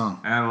a great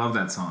song. I love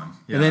that song.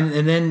 Yeah.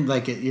 And then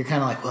like you're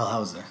kind of like, well, that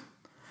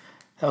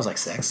was like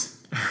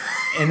sex.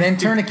 And then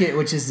Tourniquet,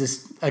 which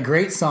is a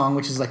great song,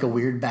 which is like a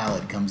weird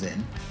ballad, comes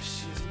in.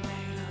 She's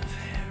made of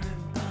hair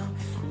and bone,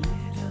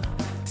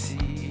 little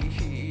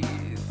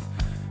teeth,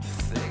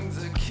 things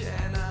I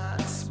cannot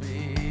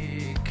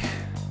speak.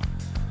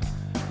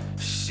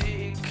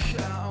 She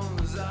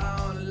comes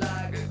out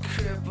like a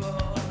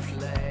crippled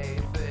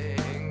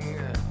plaything.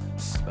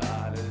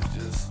 Spot is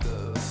just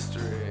a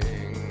string.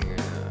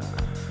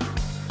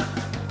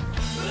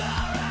 I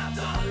wrapped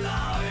all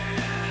love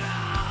in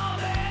all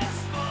this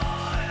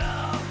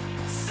foil.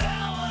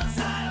 Someone's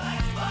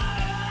highlights my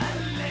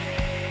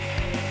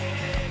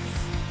legs.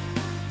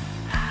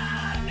 I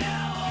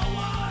never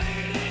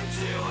wanted it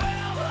to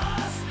ever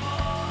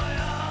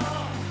spoil,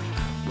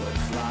 but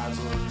flies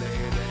will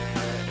lay their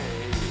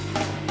eggs.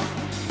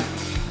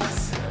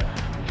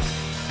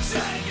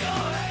 Take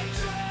your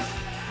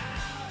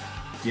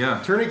hatred.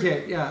 Yeah.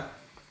 Tourniquet, yeah.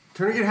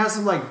 Tourniquet has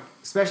some like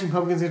Smashing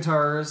Pumpkins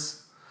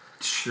guitars,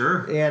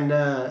 Sure. and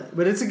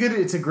but it's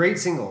a great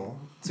single.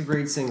 It's a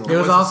great single. It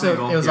was a also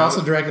single, it was yeah.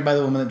 also directed by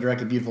the woman that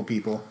directed Beautiful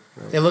People.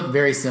 They look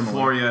very similar.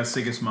 Gloria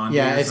Sigismondi.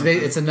 Yeah, or it's something.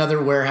 it's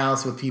another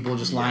warehouse with people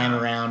just lying Yeah.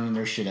 around and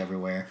there's shit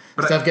everywhere.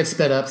 But Stuff gets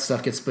sped up,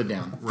 stuff gets put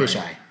down.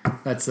 Fisheye.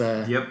 That's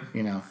Yep.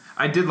 you know.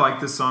 I did like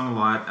this song a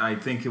lot. I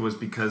think it was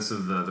because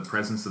of the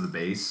presence of the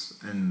bass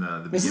and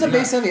the This is a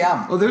beginning. bass heavy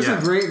album. Oh, there's Yeah.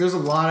 there's a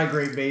lot of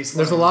great bass.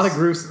 There's a lot of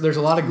grooves. There's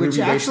a lot of groovy which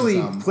bass actually in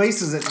this album.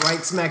 places it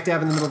right smack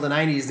dab in the middle of the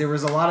 '90s. There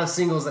was a lot of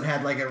singles that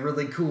had like a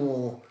really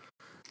cool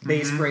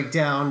bass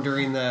breakdown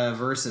during the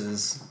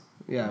verses.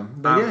 Yeah,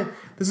 but yeah,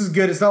 this is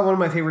good. It's not one of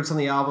my favorites on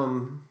the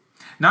album,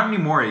 Not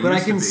anymore. It but I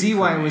used to can be see for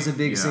why it me. was a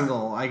big Yeah.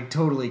 single. I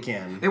totally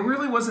can. It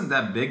really wasn't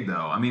that big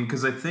though. I mean,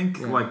 because I think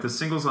like the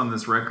singles on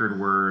this record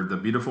were "The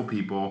Beautiful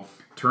People,"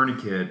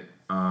 "Tourniquet,"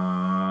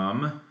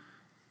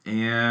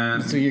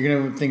 and So you're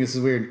gonna think this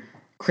is weird.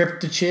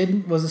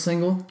 Cryptochid was a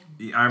single.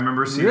 I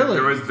remember seeing Really?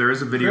 there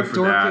is a video for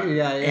Cryptorch- that.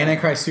 yeah, yeah.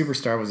 Antichrist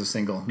Superstar was a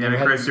single. Never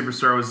had- Antichrist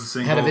Superstar was a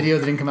single. had a video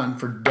that didn't come out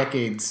for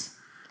decades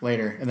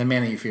later, and then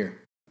Man That You Fear.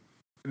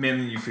 Man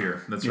That You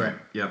Fear. That's Yeah. right.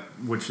 Yep.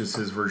 Which is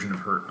his version of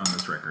Hurt on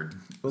this record.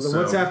 Well, then So,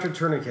 what's after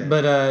Tourniquet?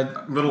 But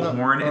Little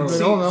Horn and but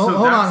see, hold so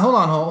on, that's-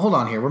 hold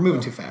on here. We're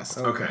moving too fast.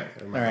 Okay.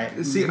 All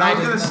right. See, I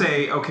was gonna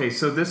say, okay,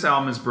 so this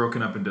album is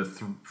broken up into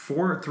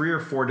three or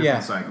four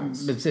different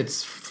cycles.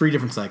 It's 3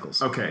 different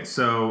cycles. Okay,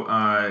 so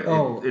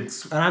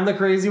it's and I'm the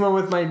crazy one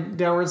with my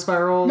downward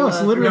spiral. No,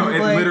 it's literally- no, it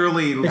play.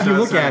 literally If does you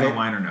look that at in it, the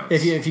liner notes.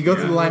 if you go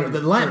through Yeah.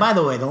 the line, by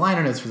the way, the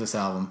liner notes for this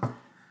album,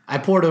 I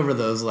poured over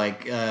those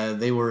like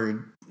they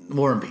were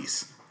War and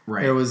Peace.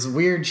 Right. There was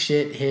weird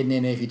shit hidden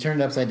in it. If you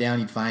turned it upside down,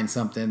 you'd find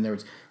something. There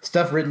was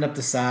stuff written up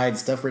the side,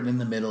 stuff written in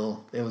the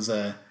middle. It was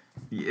a...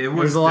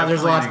 There's a lot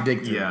to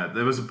dig through. Yeah,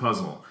 there was a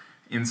puzzle.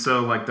 And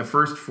so, like, the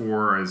first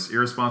four is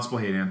Irresponsible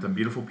Hate Anthem,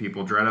 Beautiful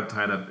People, Dried Up,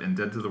 Tied Up, and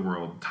Dead to the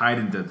World, Tied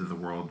and Dead to the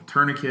World,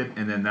 Tourniquet,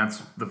 and then that's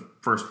the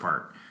first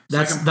part.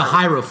 That's Second the part,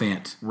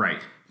 Hierophant.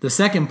 Right. The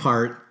second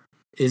part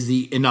is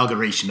the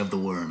Inauguration of the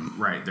Worm.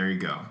 Right, there you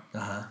go.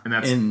 Uh-huh. And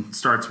that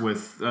starts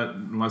with,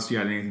 unless you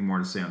had anything more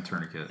to say on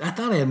Tourniquet. I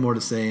thought I had more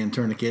to say on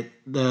Tourniquet.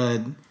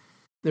 There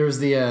was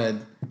the...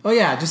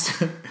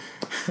 just...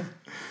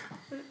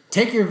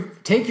 take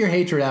your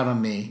hatred out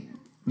on me.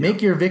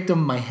 Make your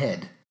victim my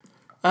head.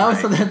 I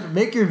always thought that,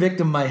 make your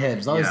victim my head.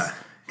 It's always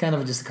kind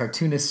of just a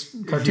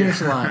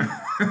cartoonish line.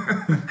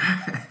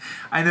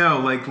 I know,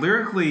 like,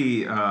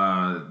 lyrically,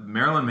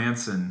 Marilyn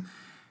Manson,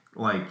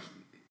 like,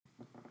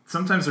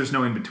 sometimes there's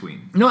no in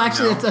between. No,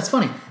 actually, you know? that's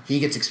funny.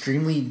 He gets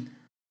extremely...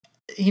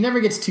 He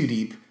never gets too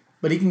deep,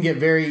 but he can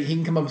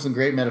come up with some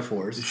great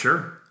metaphors.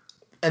 Sure.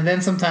 And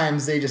then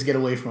sometimes they just get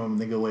away from him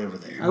and they go way over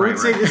there. I would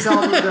say this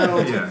album,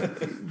 though, Yeah.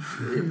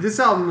 this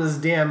album is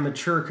damn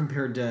mature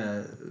compared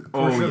to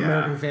Portrait of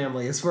American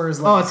Family. As far as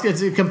like,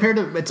 it's compared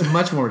to, it's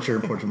much more mature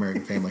than Portrait of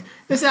American Family.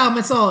 This album,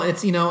 it's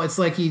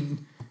like he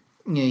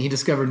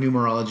discovered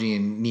numerology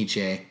and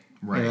Nietzsche.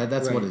 Right.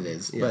 That's what it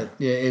is. Yeah.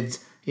 But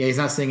he's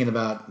not singing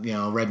about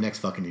rednecks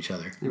fucking each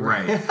other.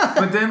 Right.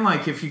 But then,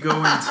 like, if you go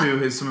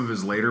into some of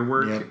his later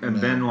work,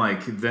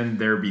 then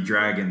there be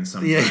dragons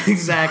sometimes. Yeah,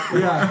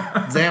 exactly.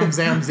 Yeah. Zam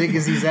zam zig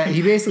is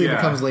he basically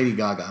becomes Lady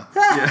Gaga.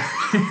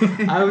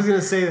 I was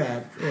gonna say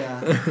that.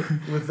 Yeah.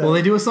 With Well,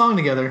 they do a song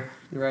together,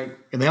 right.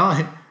 and they all,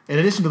 in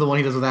addition to the one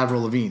he does with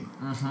Avril Lavigne.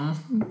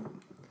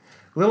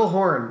 Little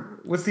Horn.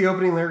 What's the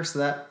opening lyrics to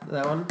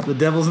that one? The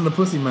devil's in the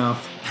pussy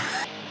mouth.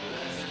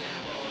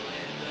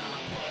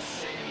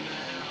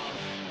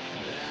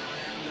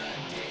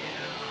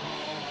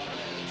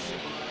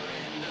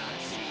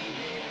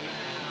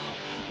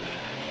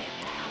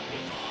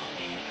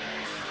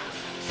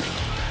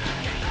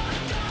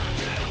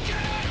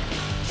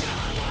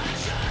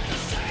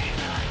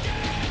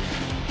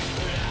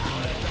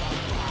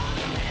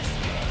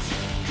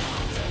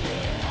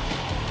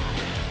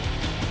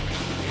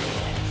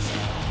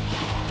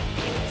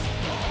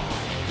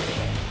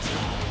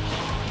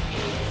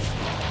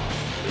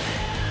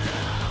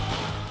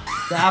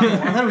 The apple.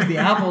 I thought it was the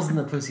apples in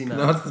the pussy mouth.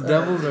 No, it's the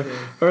devil's.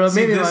 Or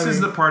See, maybe this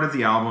is the part of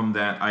the album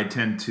that I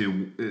tend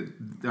to...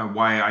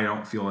 why I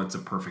don't feel it's a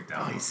perfect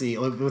album. I see.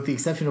 With the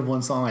exception of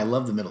one song, I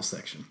love the middle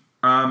section.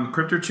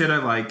 Cryptochit I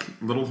like.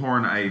 Little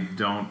Horn I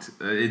don't.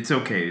 It's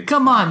okay.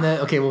 Come on.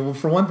 Okay, well,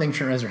 for one thing,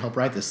 Trent Reznor helped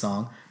write this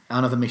song. I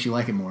don't know if that makes you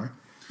like it more.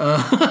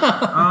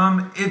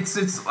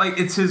 It's like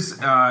it's his.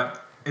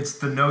 It's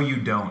the No You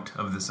Don't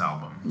of this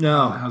album.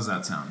 No. How's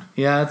that sound?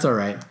 Yeah, that's all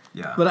right.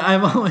 Yeah. But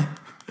I've only...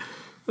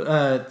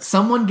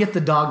 someone get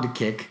the dog to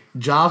kick.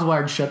 Jaws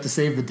wired shut to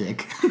save the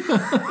dick.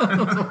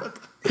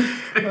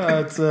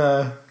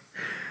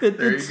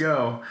 There you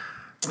go.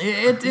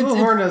 Little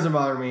Horn doesn't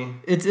bother me.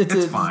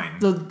 It's fine.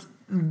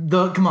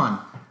 Come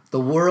on. The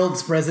world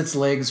spreads its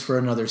legs for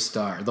another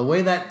star. The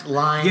way that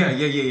line... Yeah.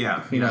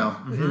 You know,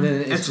 and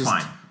then It's just,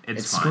 fine.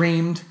 It's fine.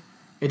 screamed.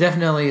 It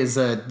definitely is.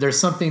 There's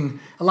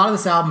something... A lot of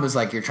this album is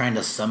like you're trying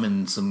to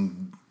summon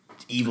some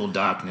evil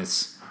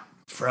darkness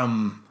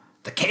from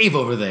the cave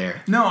over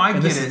there. No, I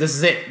and get it. This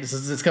is it.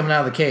 It's coming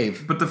out of the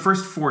cave. But the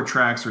first 4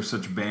 tracks are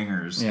such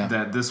bangers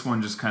that this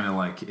one just kind of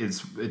like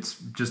it's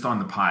just on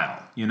the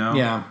pile, you know?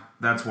 Yeah.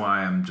 That's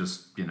why I'm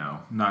just,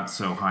 not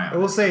so high on it. I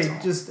will say,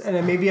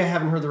 and maybe I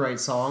haven't heard the right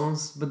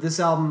songs, but this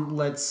album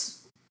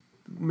lets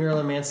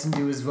Marilyn Manson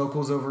do his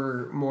vocals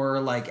over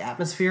more like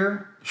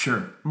atmosphere.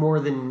 Sure.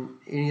 More than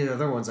any of the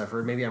other ones I've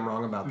heard. Maybe I'm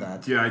wrong about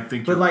that. Yeah, I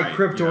think but you're like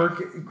right.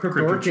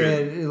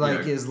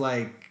 Cryptorchid is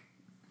like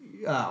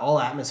all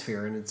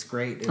atmosphere, and it's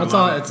great. That's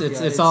all.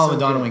 It's all a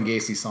Madonna and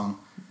Gacy song.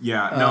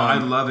 Yeah, no, I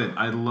love it.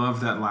 I love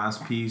that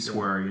last piece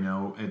where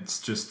it's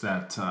just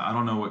that I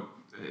don't know what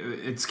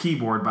it's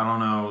keyboard, but I don't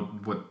know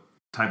what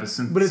type of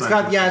synthesizer. But it's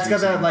got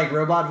that like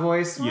robot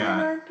voice.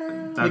 Yeah,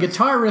 The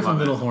guitar riff on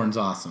Little Horn's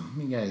awesome.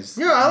 You guys.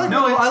 Yeah, I like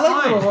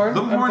Little Horn.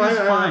 Little Horn is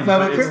fine, but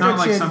but it's not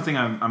like Cryptorchid- something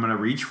I'm gonna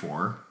reach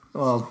for.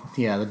 Well,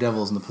 yeah, the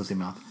devil's in the pussy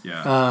mouth.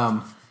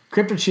 Yeah.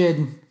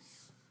 Cryptochid.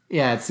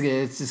 Yeah, it's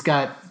just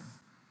got.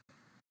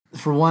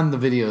 For one, the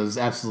video is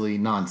absolutely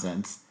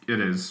nonsense. It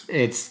is.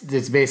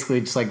 It's basically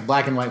just like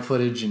black and white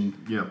footage and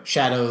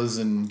shadows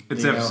and.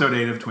 It's episode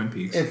 8 of Twin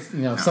Peaks. It's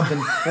something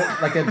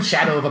like a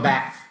shadow of a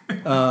bat.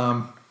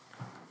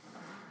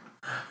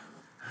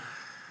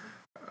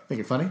 Think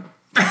you're funny?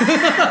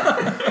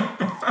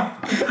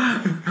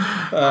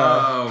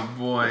 Oh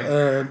boy.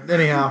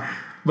 Anyhow,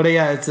 but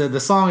yeah, it's the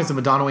song is a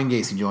Madonna and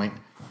Gacy joint,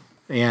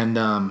 and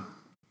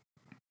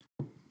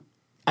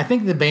I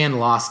think the band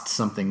lost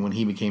something when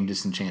he became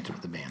disenchanted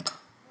with the band.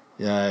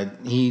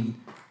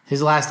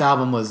 His last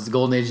album was The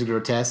Golden Age of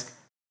Grotesque,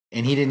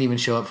 and he didn't even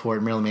show up for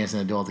it. Marilyn Manson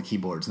had to do all the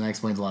keyboards, and that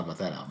explains a lot about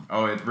that album.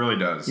 Oh, it really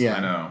does. Yeah. I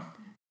know.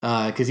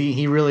 Because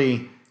he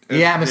really.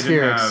 The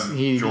atmospherics. They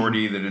didn't have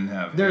Jordy. They didn't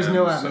have. There's him,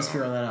 no so-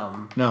 atmosphere on that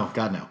album. No,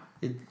 God no.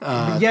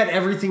 But yet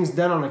everything's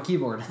done on a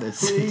keyboard.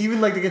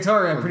 Even like the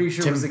guitar, I'm pretty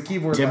sure was a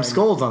keyboard. Tim line.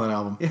 Scholes on that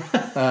album.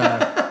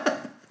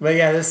 But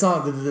yeah, this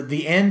song,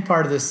 the end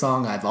part of this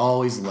song, I've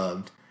always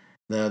loved.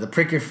 The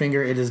prick your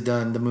finger, it is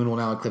done. The moon will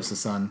now eclipse the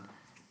sun.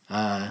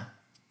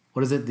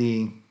 What is it?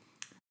 The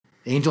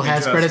angel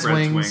has spread its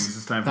wings.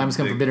 It's Time's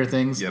come for bitter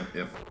things. Yep.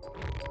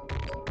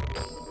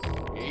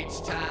 Each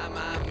time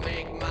I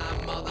make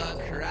my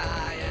mother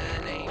cry,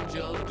 an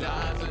angel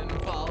dies and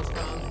falls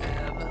from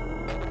heaven.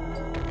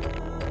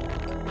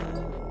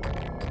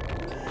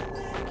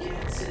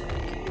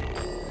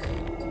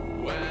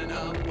 When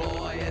a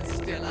boy is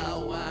still a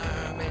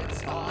worm,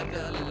 it's hard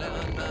to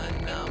learn the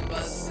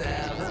number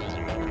 7.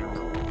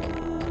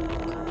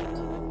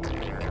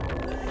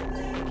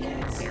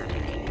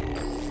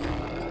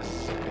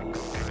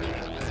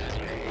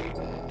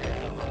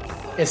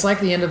 It's like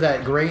the end of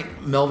that great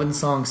Melvin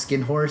song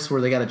 "Skin Horse,"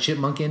 where they got a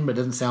chipmunk in, but it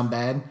doesn't sound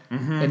bad.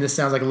 And this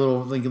sounds like a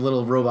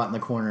little robot in the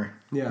corner.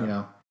 Yeah. You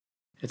know,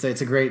 it's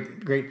a great,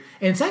 and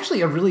it's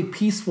actually a really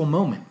peaceful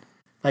moment.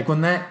 Like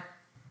when that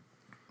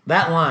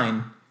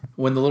line,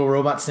 when the little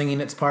robot's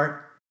singing its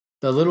part,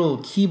 the little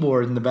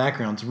keyboard in the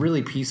background's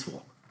really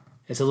peaceful.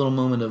 It's a little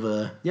moment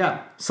of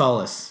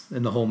solace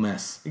in the whole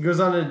mess. It goes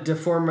on to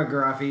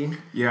Deformography.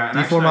 Yeah, and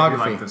actually I do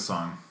Deformography. like this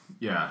song.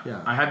 Yeah.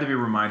 I had to be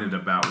reminded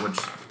about which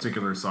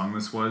particular song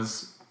this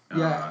was.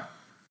 Yeah.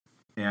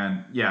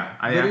 And yeah,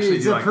 I But actually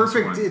it's do a like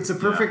perfect. this one. It's a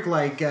perfect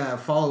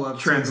follow up to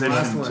the transition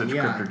last to one.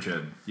 Yeah, Cryptor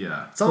Chid.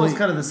 Yeah. it's almost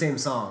kind of the same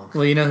song.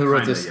 Well, you know who wrote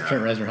Kinda, this? yeah.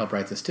 Trent Reznor helped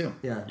write this too.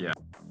 Yeah. Yeah.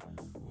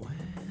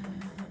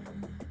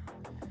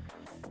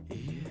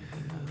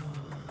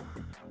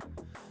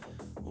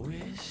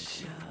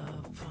 Wish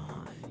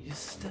upon your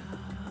star.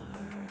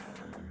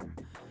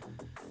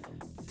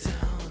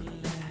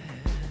 Don't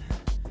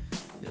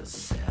let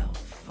yourself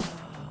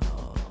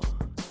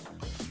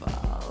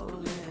fall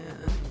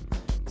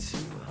in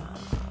too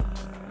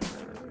hard.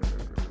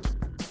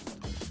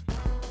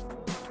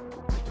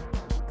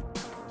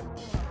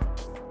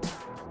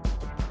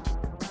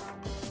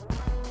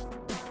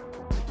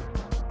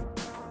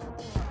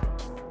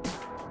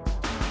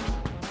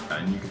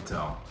 And you could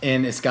tell.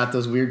 And it's got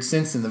those weird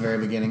synths in the very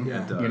beginning.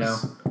 Yeah. It does. You know,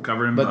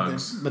 Covered in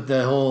bugs. but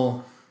the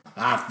whole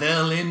 "I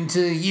fell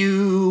into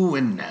you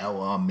and now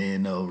I'm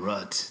in a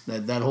rut."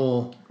 That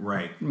whole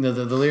Right. the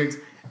lyrics,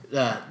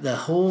 the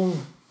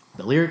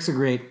lyrics are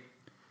great,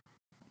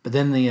 but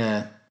then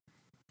the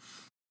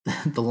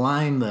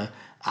line,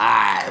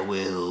 "I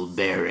will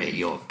bury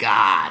your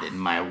God in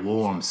my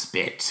warm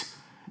spit.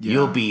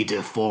 You'll be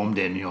deformed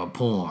in your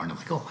porn." I'm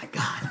like, oh my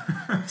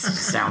God, this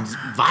just sounds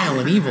vile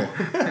and evil.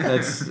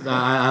 That's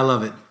I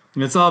love it.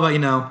 And it's all about,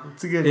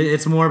 It's a good.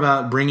 it's more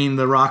about bringing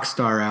the rock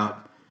star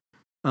out.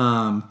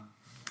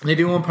 They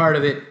do one part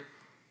of it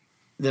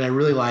that I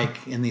really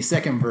like in the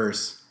second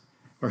verse,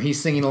 where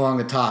he's singing along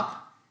the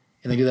top,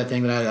 and they do that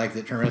thing that I like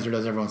that Trent Reznor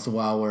does every once in a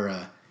while,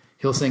 where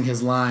he'll sing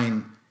his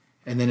line,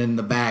 and then in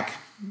the back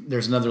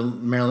there's another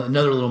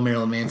little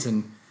Marilyn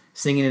Manson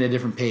singing at a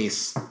different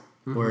pace,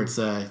 where it's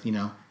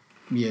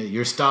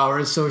your star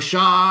is so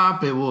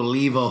sharp it will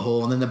leave a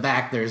hole, and then in the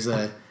back there's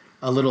a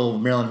little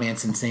Marilyn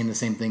Manson saying the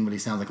same thing, but he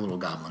sounds like a little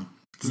goblin.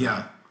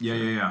 Yeah.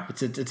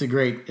 It's a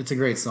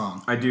great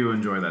song. I do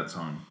enjoy that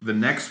song. The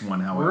next one,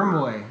 however,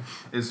 Wormboy.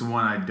 is the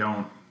one I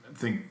don't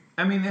think.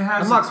 I mean, it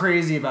has. I'm not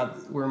crazy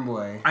about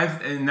Wormboy.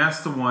 And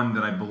that's the one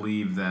that I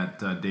believe that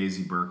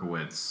Daisy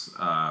Berkowitz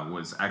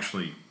was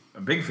actually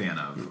a big fan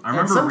of. I And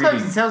remember sometimes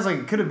reading. it sounds like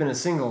it could have been a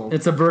single.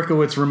 It's a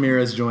Berkowitz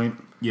Ramirez joint.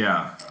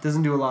 Yeah,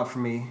 Doesn't do a lot for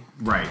me.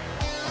 right.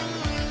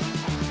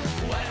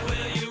 When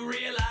will you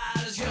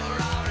realize you're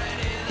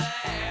already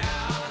there?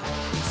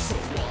 So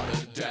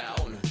watered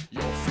down,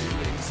 your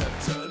feelings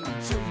have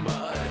turned to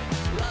mud.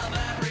 Love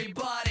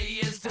everybody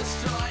is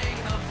destroying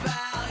the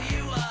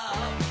value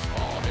of.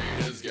 All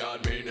hate has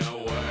got me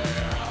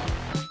nowhere.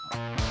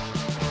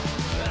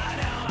 I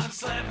know I'm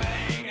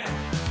slipping.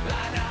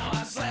 I know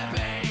I'm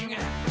slipping.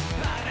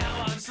 I know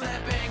I'm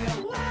slipping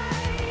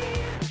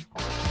away.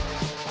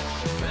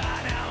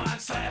 I know I'm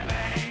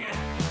slipping.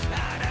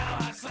 I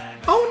know I'm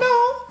slipping. Oh no,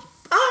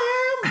 I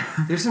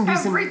am. There's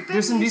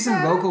some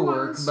decent vocal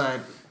work, but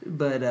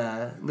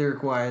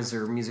lyric wise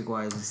or music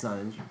wise, it's not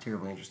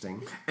terribly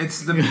interesting.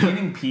 It's the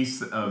beginning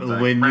piece of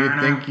like, When you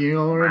think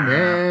you're in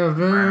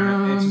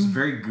heaven. It's just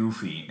very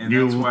goofy, and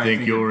You that's why I think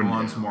think you're it in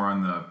belongs heaven. more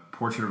on the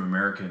Portrait of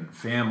American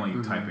Family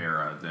type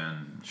era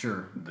than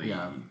Sure. the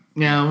Yeah.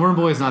 Yeah,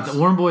 Wormboy's not.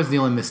 Wormboy's the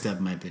only misstep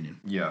in my opinion.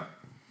 yeah.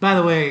 By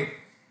the way,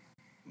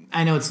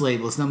 I know it's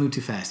late. Let's not move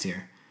too fast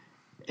here.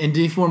 In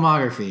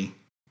Deformography,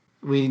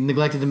 we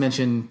neglected to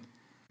mention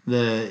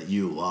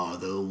 "You are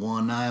the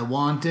one I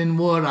want, and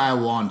what I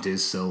want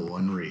is so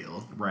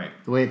unreal." Right.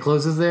 The way it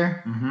closes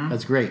there,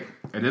 that's great.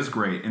 It is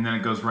great, and then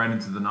it goes right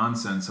into the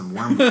nonsense of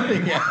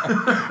Wormboy.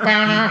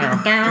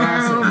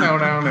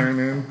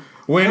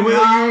 When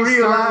will you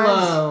realize?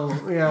 Low.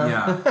 Yeah.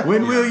 Yeah.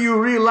 When Yeah. will you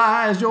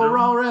realize you're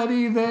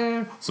already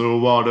there? So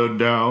watered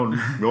down,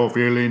 your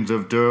feelings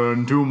have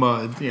turned to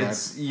mud. Yeah,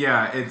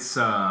 It's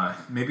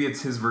maybe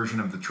it's his version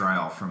of The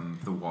Trial from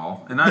The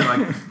Wall. And I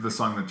like the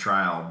song The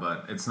Trial,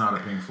 but it's not a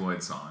Pink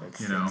Floyd song,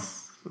 you know?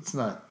 it's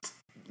not.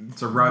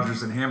 It's a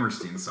Rodgers and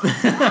Hammerstein song.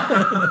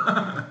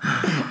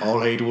 All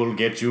hate will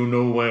get you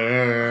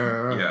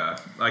nowhere. Yeah.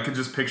 I could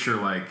just picture,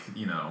 like,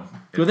 you know.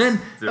 But then,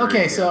 it's very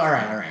okay, so good. all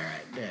right.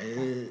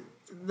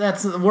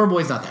 That's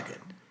Warboy's not that good.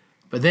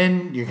 But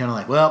then you're kind of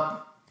like,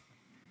 well,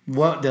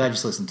 what did I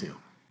just listen to?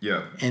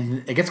 Yeah.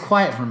 And it gets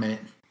quiet for a minute,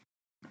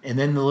 and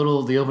then the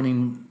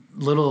opening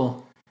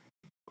little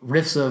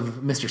riffs of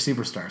Mr.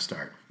 Superstar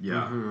start.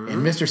 Yeah.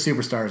 And Mr.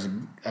 Superstar is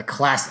a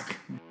classic.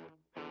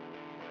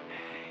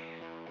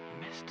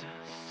 Mr.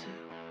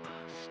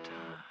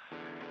 Superstar,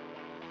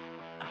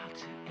 I'll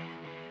do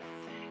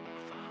anything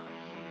for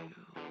you.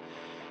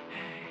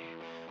 Hey,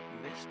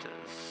 Mr.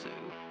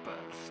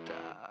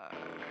 Superstar,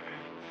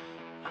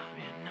 I'm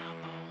your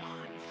number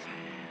one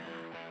fan.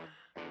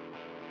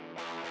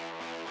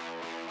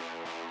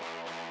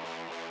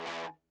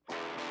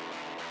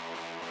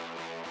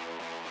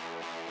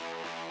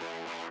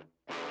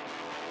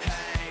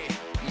 Hey,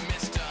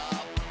 Mr.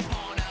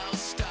 Porno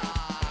Star.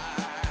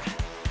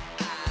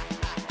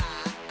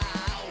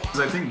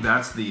 I think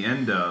that's the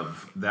end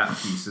of that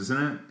piece,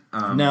 isn't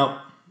it? No,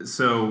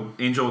 So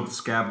Angel with the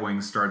Scab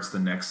Wings starts the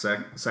next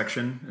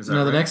section. Is that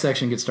the right? next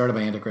section gets started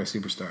by Antichrist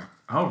Superstar.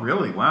 Oh,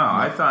 really? Wow.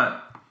 I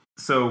thought...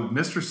 So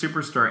Mr.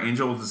 Superstar,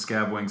 Angel with the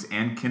Scab Wings,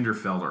 and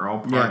Kinderfeld are all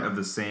part Yeah. of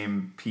the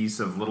same piece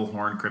of Little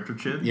Horn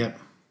Cryptochid? Yep,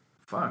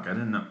 Fuck, I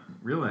didn't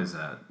realize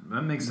that.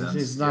 That makes sense.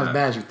 it's not as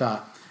bad as you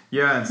thought.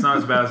 Yeah, it's not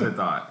as bad as I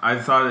thought. I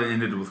thought it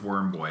ended with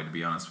Worm Boy, to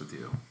be honest with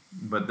you.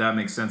 But that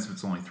makes sense if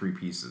it's only 3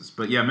 pieces.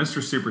 But yeah, Mr.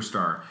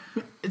 Superstar.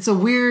 It's a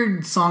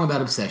weird song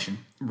about obsession.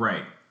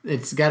 Right.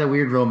 It's got a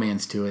weird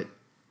romance to it.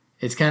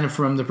 It's kind of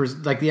from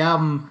the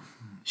album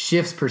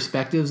shifts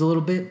perspectives a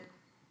little bit,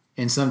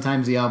 and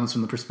sometimes the album's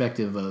from the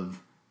perspective of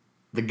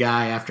the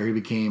guy after he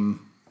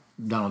became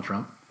Donald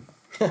Trump,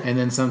 and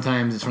then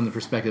sometimes it's from the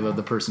perspective of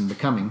the person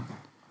becoming,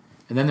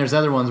 and then there's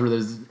other ones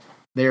where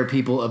there are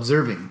people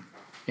observing,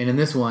 and in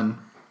this one,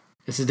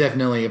 this is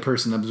definitely a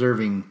person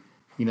observing.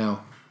 You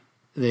know,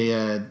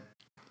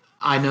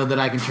 I know that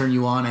I can turn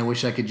you on. I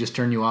wish I could just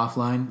turn you off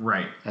line.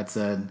 Right.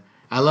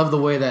 I love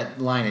the way that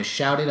line is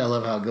shouted. I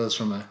love how it goes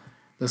from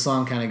the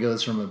song kind of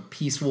goes from a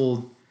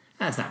peaceful.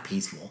 That's not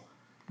peaceful,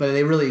 but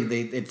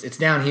it's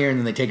down here and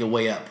then they take it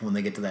way up when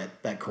they get to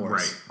that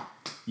chorus. Right.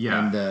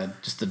 Yeah. And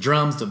just the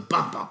drums, the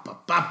bop bop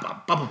bop bop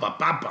bop bop bop bop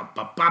bop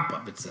bop bop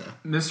bop. It's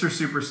Mr.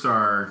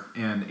 Superstar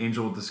and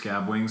Angel with the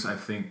Scab Wings, I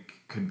think,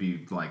 could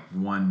be like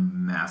one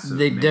massive.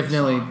 they mega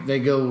definitely song. they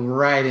go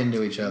right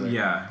into each other.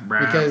 Yeah.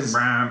 Because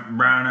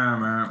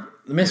Mr.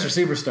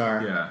 Mr.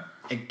 Superstar. Yeah.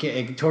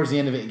 Towards the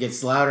end of it, it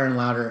gets louder and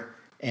louder,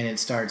 and it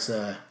starts.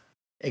 It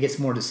gets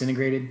more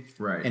disintegrated.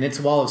 Right. And its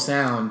wall of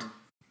sound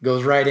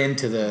goes right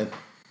into the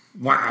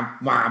wah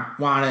wah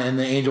wah, and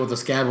the Angel with the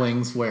Scab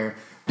Wings, where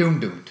doom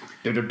doom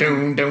doom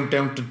doom doom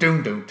doom doom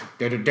doom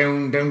doom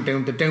doom doom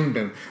doom doom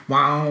doom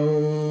wow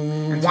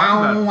And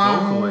wow talking about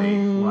wow vocally,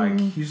 like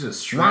he's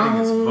just shredding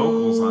his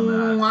vocals on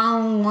that.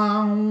 wow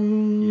wow.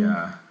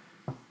 Yeah.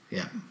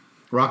 Yeah,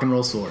 rock and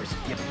roll soars.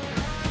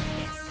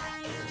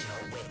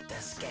 With the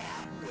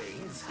scab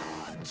wings,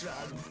 hard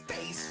drug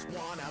face,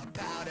 wanna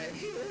powder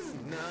his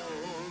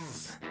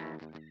nose.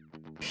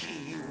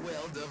 He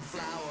will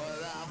deflower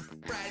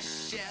the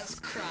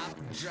freshest crop,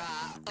 dry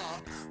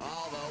up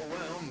all the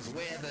wounds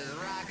with his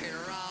rock and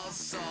roll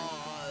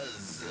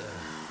saws.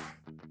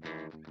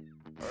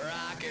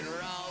 Rock and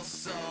roll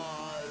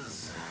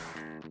saws.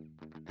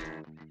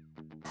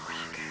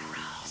 Rock and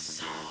roll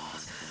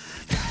saws.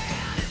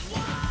 That is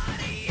what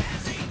he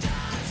is, he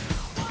does.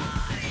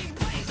 What he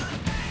plays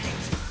with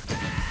things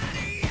that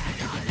he is.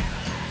 You're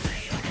never gonna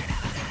see what you're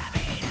never gonna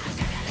be. Just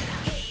get a little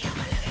key up a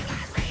looking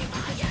glass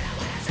rainbow. You don't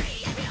wanna see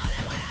if you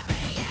only wanna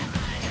be. If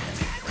I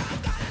just get wrong,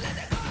 gonna let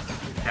it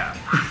go.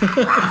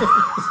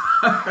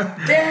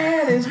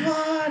 That is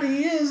what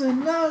he is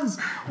and does.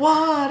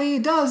 What he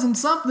does and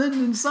something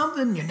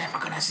you're never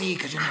gonna see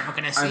because you're never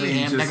gonna see mean,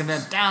 him. just-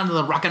 Like down to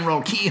the rock and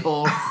roll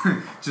keyhole.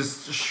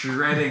 Just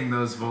shredding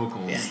those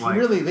vocals. Yeah, he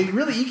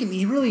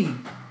really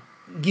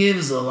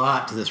gives a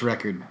lot to this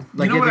record.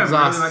 Like you know it what I'd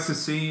exhausts. really like to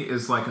see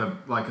is like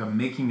a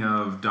making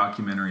of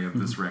documentary of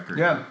this record.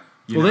 Yeah.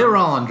 You well, they know? were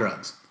all on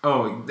drugs.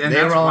 Oh, and They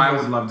that's were all why I on would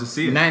drugs. love to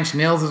see it. Nine Inch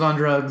Nails is on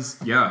drugs.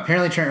 Yeah.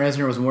 Apparently, Trent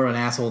Reznor was more of an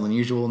asshole than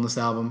usual in this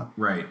album.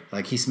 Right.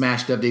 Like he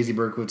smashed up Daisy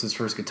Berkowitz's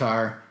first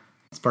guitar.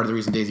 It's part of the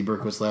reason Daisy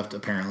Berkowitz left.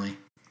 Apparently,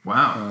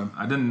 Wow.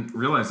 I didn't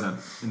realize that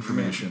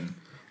information.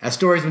 that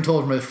story's been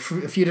told from a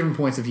few different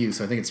points of view,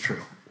 so I think it's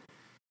true.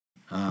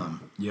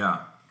 Yeah.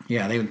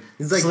 Yeah, they would.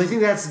 It's like, you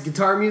think that's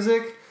guitar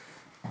music?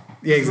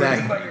 Yeah,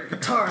 exactly. About your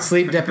guitar.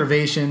 Sleep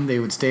deprivation. They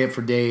would stay up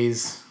for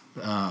days.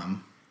 They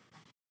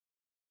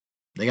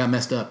got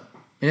messed up.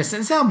 And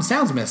this album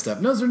sounds messed up.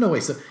 No, there's no way.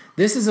 So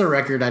this is a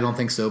record I don't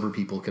think sober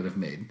people could have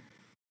made.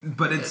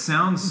 But it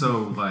sounds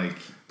so like.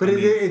 But I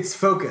mean, it's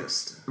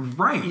focused.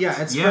 right. Yeah,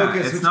 it's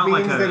focused, It's which not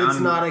means like that it's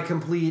not a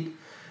complete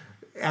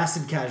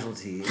acid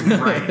casualty.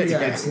 Right. Yeah,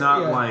 It's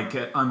not yeah. like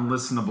an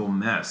unlistenable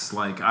mess.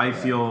 Like I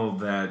feel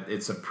that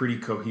it's a pretty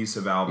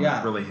cohesive album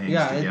that really hangs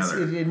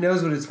together. It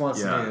knows what it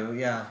wants Yeah. to do.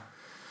 Yeah.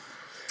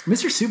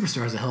 Mr.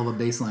 Superstar is a hell of a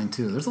bass line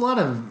too. There's a lot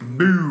of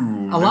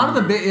Boo. some of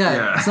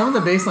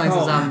the bass lines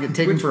this album get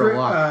taken which for a we're-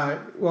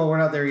 walk. Well, we're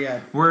not there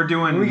yet. We're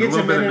doing When we a get to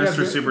little bit of minute Mr.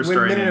 of Superstar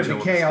and minute of Angel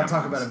Decay, I'll Discoveries.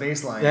 talk about a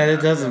bass line. Yeah,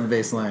 it does have a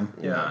bass line.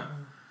 Yeah.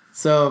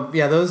 So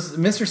yeah, those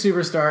Mr.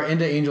 Superstar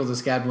into Angels of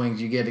Scab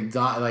Wings, you get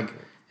like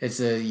it's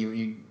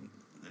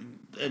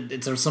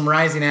some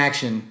rising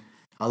action,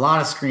 a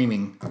lot of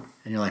screaming,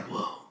 and you're like, whoa,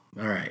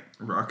 all right.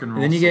 Rock and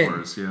roll then you get-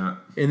 soars, yeah.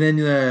 And then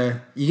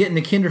you get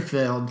into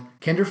Kinderfeld,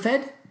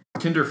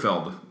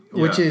 Kinderfeld.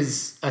 which yeah.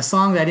 is a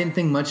song that I didn't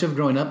think much of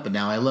growing up, but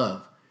now I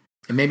love.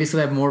 And maybe it's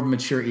because I have more of a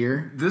mature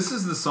ear. This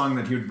is the song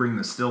that he would bring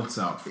the stilts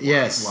out for.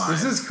 Yes. live.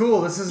 This is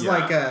cool. This is Yeah.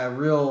 like a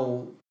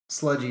real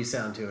sludgy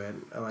sound to it.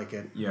 I like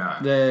it. Yeah.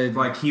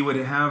 Like he would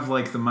have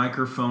like the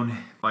microphone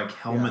like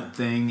helmet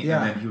thing,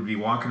 Yeah. and then he would be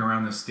walking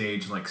around the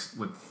stage like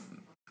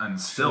on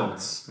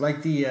stilts.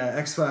 Like the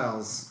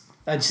X-Files.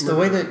 Just the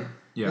way that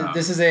Yeah.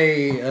 this is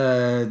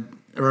a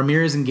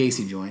Ramirez and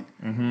Gacy joint,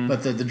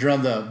 but the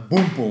drum, the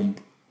boom boom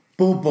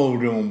boom boom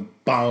boom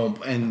boom,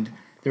 and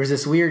there's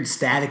this weird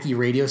staticky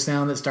radio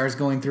sound that starts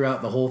going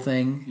throughout the whole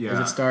thing as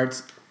Yeah. it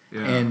starts,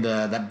 Yeah. and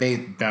that bass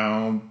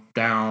down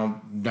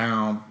down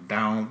down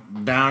down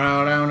down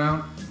down down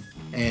down,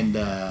 and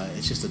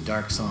it's just a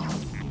dark song.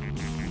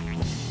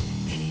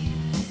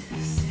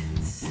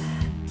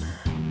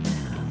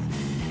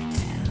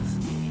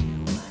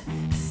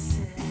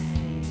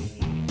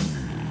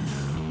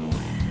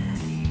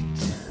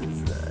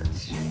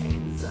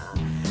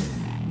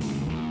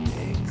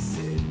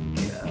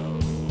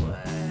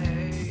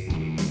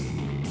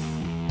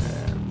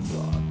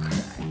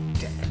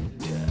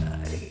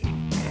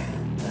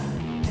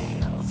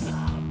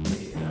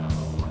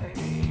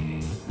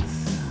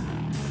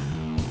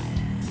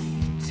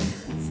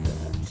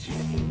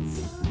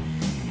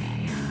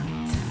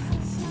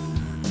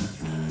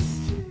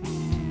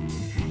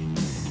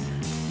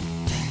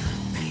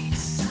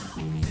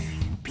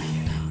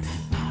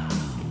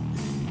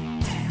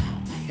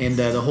 And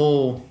the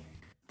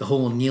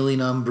whole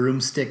kneeling on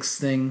broomsticks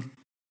thing.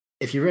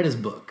 If you read his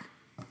book,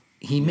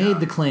 he made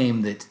the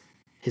claim that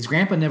his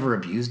grandpa never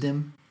abused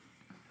him,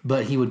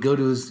 but he would go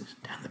to his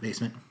down in the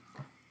basement,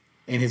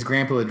 and his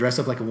grandpa would dress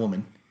up like a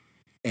woman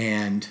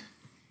and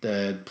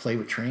play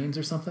with trains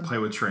or something, Play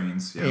with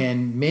trains. Yeah.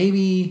 and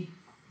maybe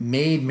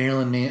made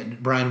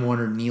Brian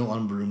Warner kneel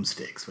on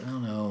broomsticks. But I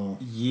don't know.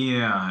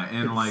 Yeah,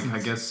 and like I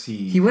guess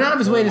he went out of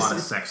his way to a lot of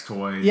say- sex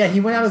toys. Yeah, he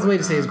went out of his things way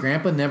like to say his that.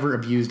 grandpa never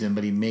abused him,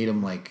 but he made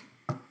him like.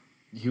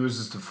 He was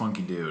just a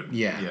funky dude.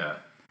 Yeah. Yeah.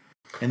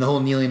 And the whole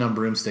kneeling on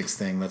broomsticks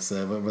thing, that's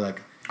what we're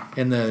like,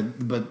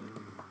 but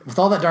with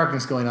all that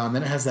darkness going on,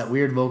 then it has that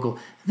weird vocal.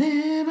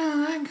 Then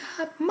I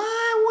got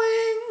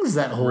my wings.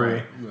 That whole,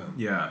 Right.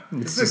 Yeah.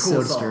 it's a just cool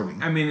so song.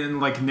 disturbing. I mean, and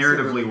like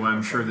narratively, really well,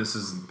 I'm cool sure this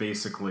is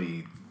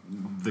basically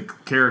the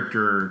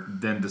character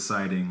then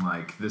deciding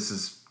like this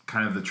is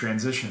kind of the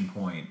transition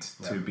point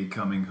to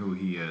becoming who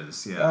he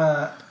is.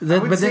 Yeah. I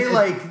would but say then-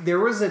 like there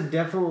was a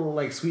definite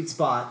like sweet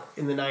spot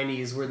in the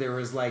 90s where there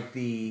was like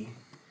the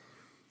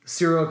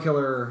serial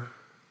killer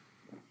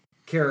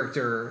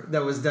character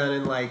that was done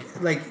in like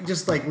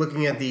just like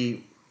looking at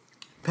the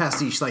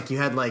pastiche, like you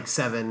had like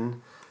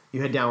Seven,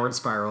 you had Downward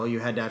Spiral, you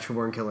had Natural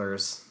Born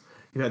Killers,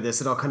 you had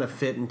this. It all kind of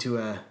fit into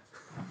a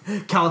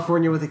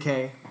California with a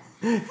K.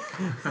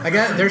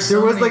 There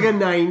Was like a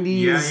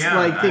 90s Yeah,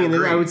 like thing, I and I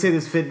agree. would say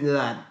this fit into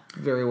that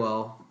very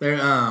well. There,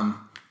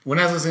 when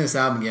I was listening to this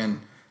album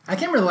again, I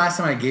can't remember the last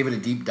time I gave it a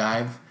deep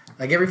dive.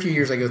 Like every few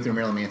years, I go through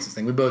Marilyn Manson's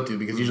thing. We both do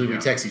because usually we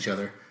text each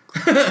other,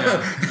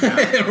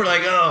 and we're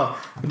like,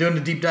 "Oh, I'm doing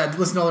the deep dive.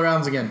 Listen to all the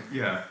albums again."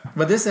 Yeah.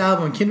 But this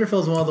album,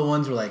 Kinderfeld's one of the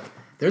ones where like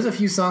there's a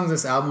few songs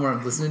this album where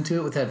I'm listening to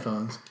it with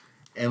headphones,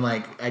 and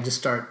like I just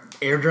start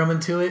air drumming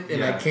to it,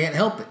 and I Yeah. can't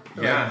help it.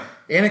 Yeah. Like,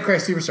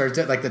 Antichrist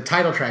Superstar, like the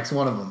title track's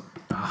one of them.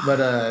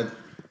 But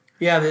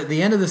yeah,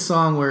 the end of the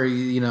song where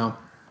you know,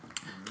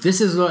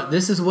 this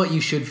is what you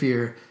should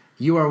fear.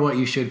 You are what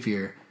you should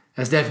fear.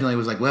 That's definitely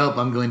was like, well,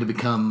 I'm going to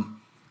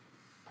become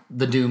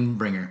the doom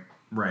bringer.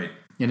 Right.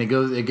 And it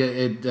goes,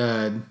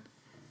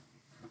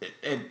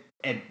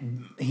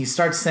 he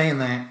starts saying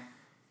that,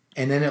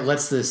 and then it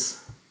lets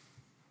this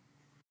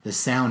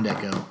sound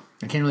echo.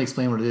 I can't really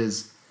explain what it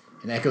is.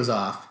 It echoes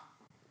off,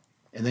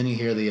 and then you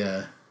hear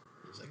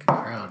it's like a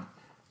crowd.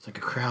 It's like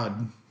a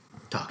crowd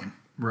talking,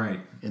 Right.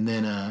 and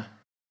then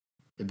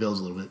it builds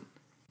a little bit,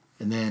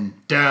 and then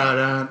da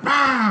da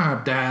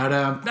da da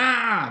da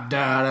da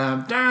da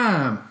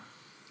da,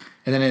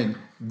 and then it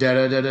da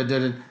da da da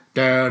da.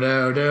 Da,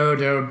 da, da,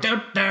 da, da,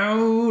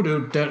 da, da,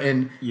 da,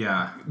 and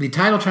Yeah. the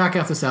title track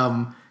off this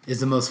album is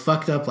the most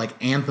fucked up like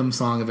anthem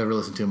song I've ever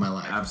listened to in my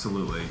life.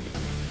 Absolutely.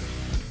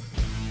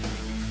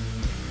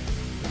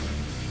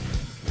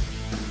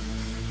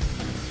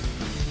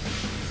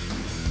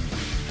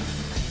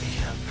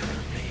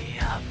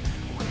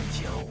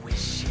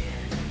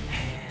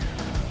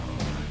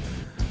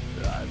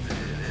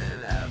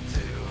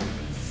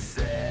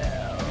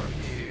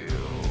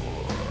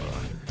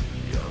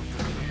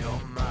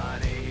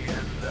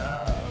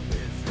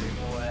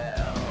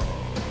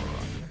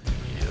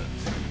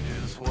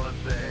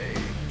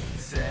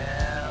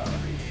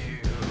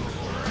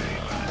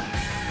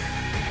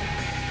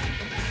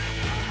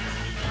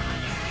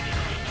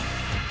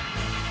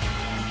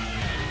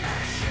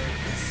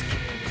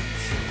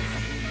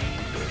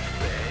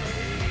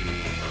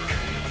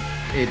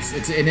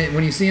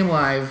 when you see him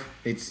live,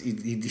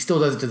 he still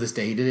does it to this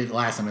day. He did it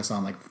last time I saw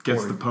him, like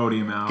Gets the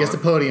podium out.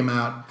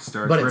 but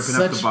Starts ripping it's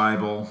up the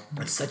Bible.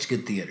 It's such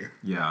good theater.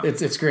 Yeah.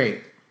 It's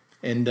great,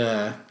 and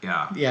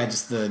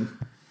just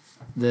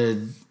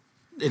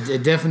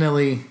it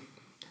definitely.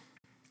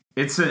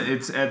 It's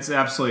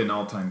absolutely an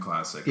all-time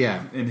classic.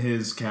 Yeah. In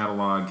his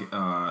catalog,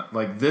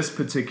 like this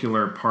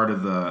particular part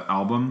of the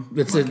album,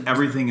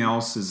 everything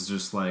else is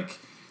just like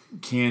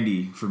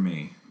candy for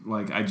me.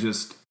 Like I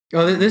just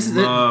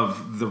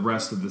love the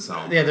rest of this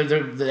album. Yeah,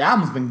 the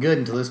album's been good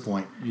until this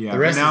point. Yeah, the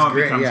rest now is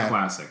great. It becomes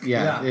classic.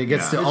 Yeah, it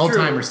gets to It's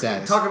all-timer true.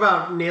 status. Talk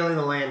about nailing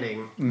the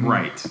landing.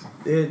 Right.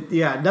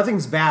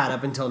 Nothing's bad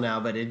up until now,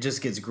 but it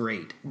just gets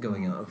great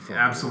going on.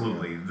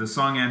 Absolutely. The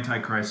song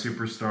Antichrist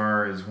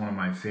Superstar is one of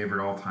my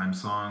favorite all-time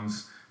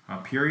songs,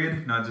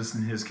 period. Not just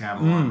in his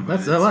catalog.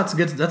 But That's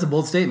good. That's a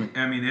bold statement.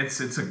 I mean,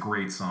 it's a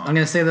great song. I'm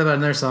gonna say that about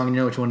another song, and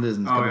you know which one it is.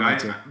 In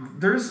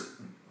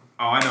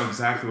I know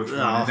exactly which one.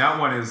 And that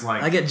one is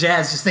like... I get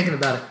jazzed just thinking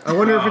about it. I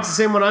wonder if it's the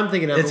same one I'm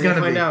thinking of. It's gonna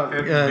find be. out.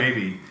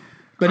 Maybe.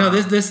 But no,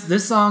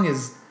 this song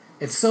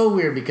it's so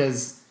weird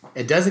because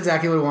it does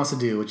exactly what it wants to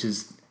do, which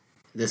is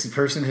this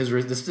person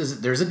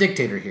there's a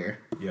dictator here.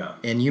 Yeah.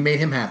 And you made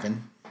him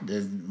happen. It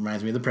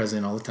reminds me of the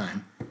president all the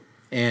time.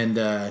 And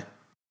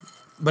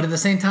but at the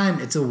same time,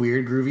 it's a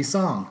weird, groovy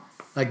song.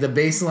 Like the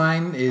bass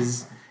line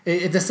is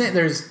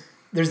there's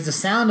the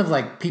sound of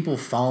like people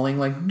falling,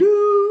 like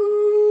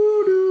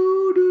doo doo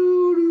doo doo.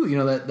 You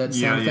know that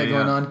sound effect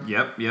going on.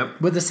 Yep.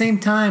 But at the same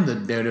time, the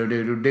do do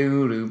do do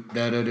do do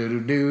do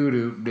do do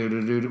do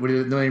do do. When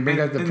you bring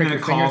back the and prick then your it finger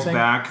calls thing,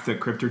 back the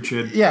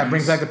cryptochid. yeah, it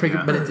brings back the prick.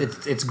 Yeah. But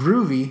it's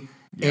groovy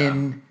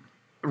and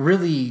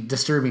really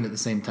disturbing at the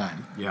same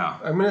time. Yeah.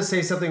 I'm going to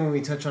say something when we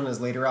touch on his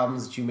later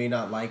albums that you may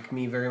not like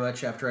me very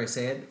much after I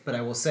say it, but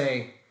I will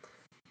say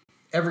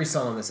every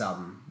song on this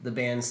album, the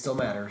band still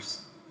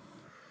matters.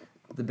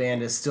 The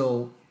band is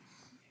still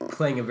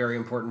playing a very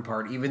important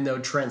part, even though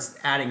Trent's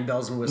adding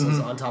bells and whistles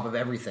on top of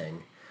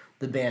everything.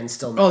 The band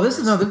still matters. Oh, this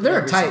is they're a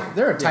Every tight song.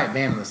 they're a tight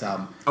band on this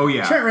album. Oh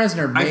yeah. Trent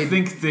Reznor made. I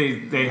think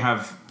they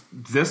have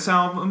this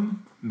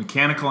album,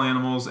 Mechanical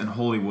Animals, and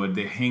Hollywood.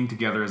 They hang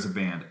together as a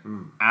band.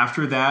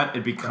 After that,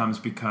 it becomes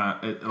it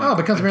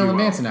becomes Marilyn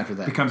Manson after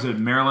that. Becomes a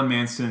Marilyn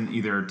Manson,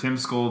 either Tim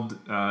Skold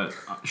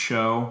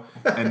show,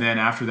 and then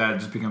after that, it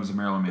just becomes a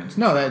Marilyn Manson.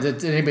 No,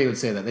 that anybody would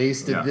say that. They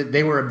used to.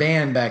 They were a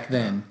band back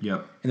then.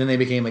 Yep. And then they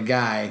became a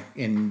guy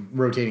in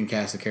rotating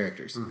cast of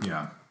characters.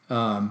 Yeah.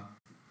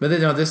 But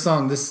then, this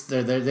song,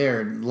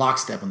 they're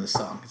lockstep on this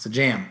song. It's a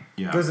jam.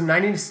 Yeah. It was in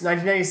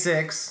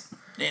 1996.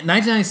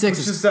 1996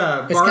 It's is just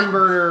a barn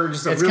burner,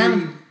 just a it's really...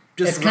 kind of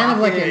just it's kind of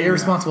like an rocking.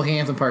 Irresponsible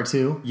Handsome Part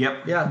 2.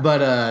 Yep. Yeah.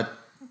 But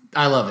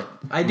I love it.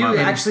 I do Love it.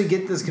 actually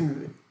get this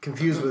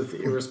confused with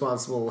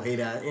Irresponsible Hate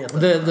Anthem.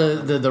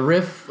 The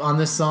riff on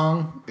this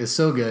song is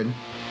so good.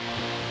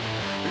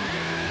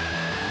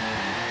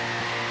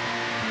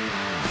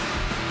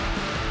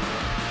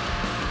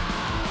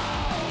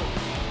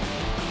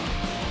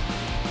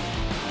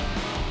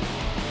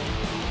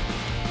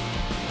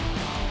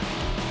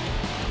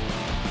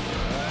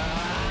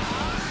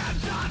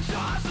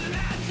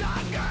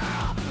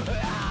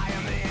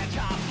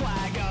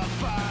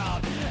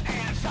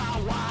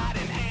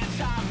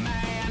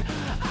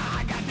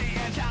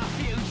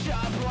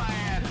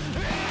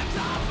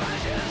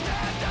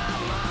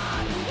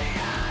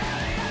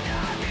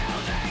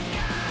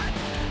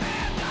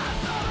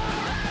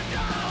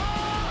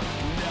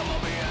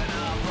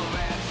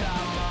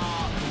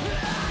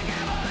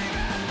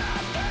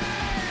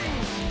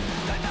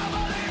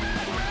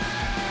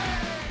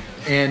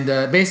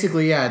 And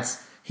basically,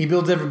 he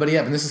builds everybody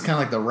up, and this is kind of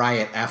like the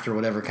riot after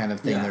whatever kind of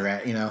thing they're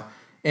at, you know.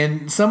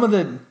 And some of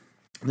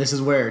this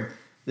is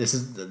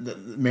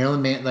the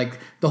Marilyn Man, like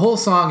the whole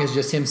song is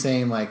just him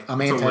saying like,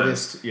 I'm anti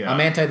this, I'm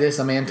anti this,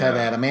 I'm anti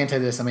that, I'm anti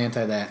this, I'm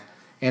anti that,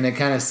 and it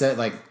kind of said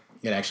like,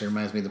 it actually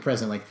reminds me of the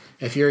president, like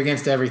if you're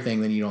against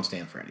everything, then you don't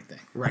stand for anything,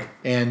 Right.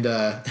 And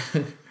the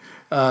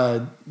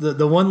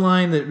one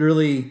line that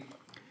really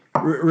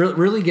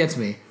gets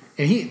me.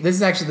 And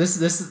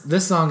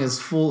this song is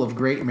full of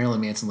great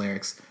Marilyn Manson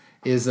lyrics.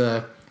 Is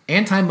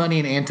anti-money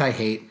and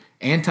anti-hate,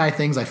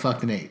 anti-things I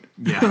fucked and ate.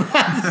 Yeah.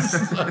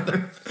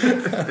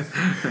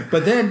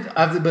 But then,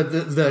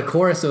 the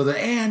chorus, so the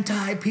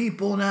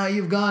anti-people, now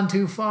you've gone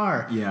too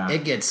far. Yeah.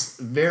 It gets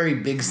very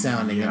big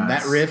sounding, and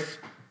that Yes. riff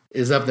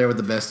is up there with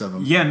the best of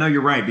them. Yeah, no,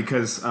 you're right,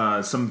 because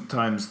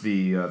sometimes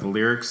the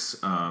lyrics,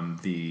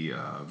 the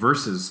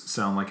verses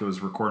sound like it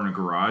was recorded in a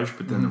garage,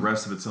 but then the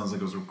rest of it sounds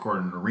like it was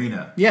recorded in an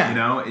arena. Yeah. You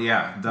know?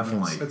 Yeah,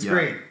 definitely. That's Yeah.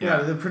 great.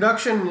 Yeah. The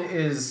production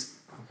is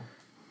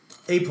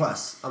A+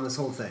 on this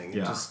whole thing.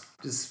 Yeah.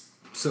 Just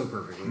so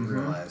perfectly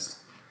realized.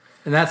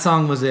 And that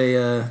song was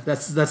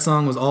that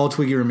song was all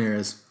Twiggy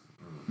Ramirez.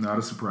 Not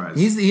a surprise.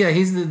 He's the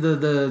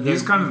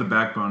He's kind of the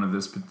backbone of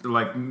this, but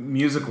like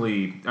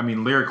musically, I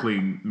mean,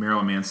 lyrically,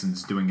 Marilyn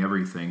Manson's doing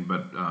everything,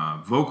 but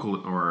vocal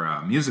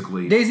or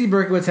musically, Daisy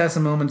Berkowitz has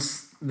some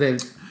moments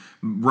that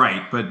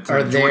right? But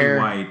are Jordy there.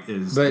 White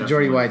is, but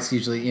Jordy definitely- White's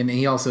usually, and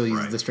he also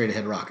uses Right. the straight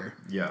ahead rocker.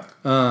 yeah,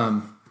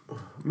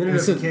 Minute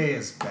It's of a- Decay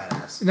is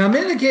badass. Now,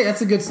 Minute Decay,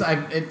 that's a good.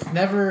 I've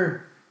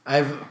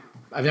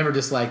never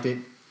disliked it.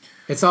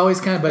 It's always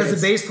kind of, but As a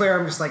it's, bass player,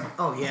 I'm just like,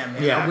 oh yeah,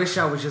 man. Yeah. I wish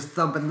I was just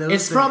thumping those.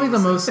 it's probably the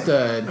things. most.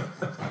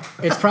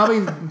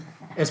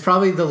 It's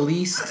probably the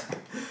least.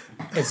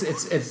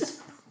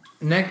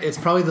 It's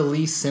probably the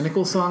least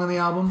cynical song on the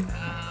album.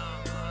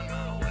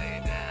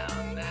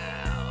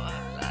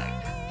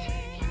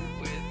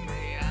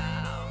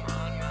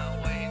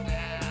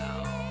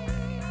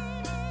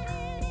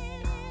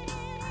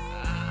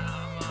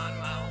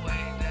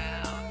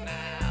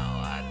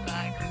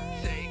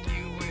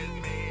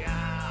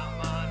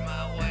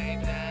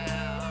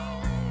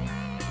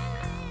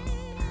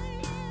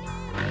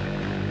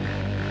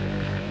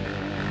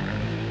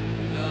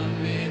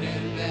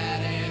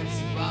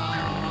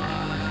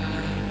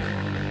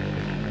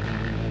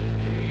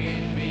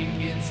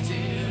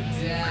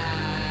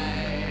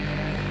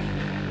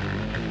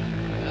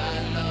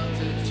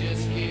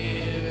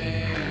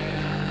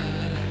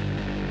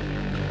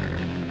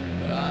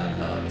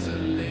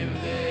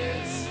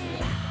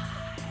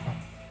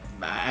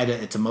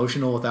 It's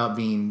emotional without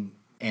being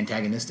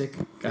antagonistic.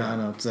 I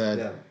don't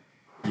know.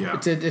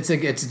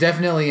 It's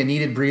definitely a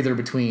needed breather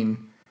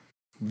between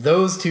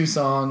those two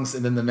songs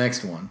and then the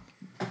next one.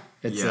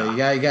 You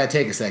gotta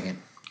take a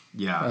second.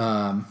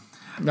 Yeah.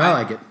 No, I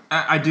like it.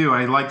 I do.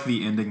 I like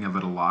the ending of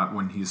it a lot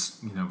when he's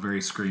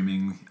very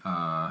screaming,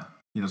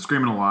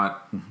 screaming a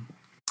lot.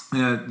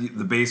 Yeah,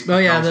 the bass. Oh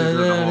yeah,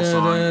 the whole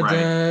song,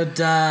 right?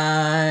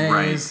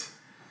 Dies.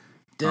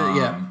 Right.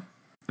 Yeah.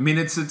 I mean,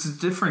 it's a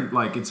different,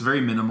 it's very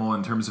minimal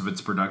in terms of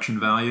its production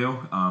value,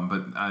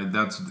 but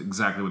that's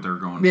exactly what they're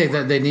going Yeah,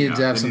 for. they needed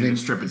to have they something. needed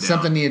to strip it down.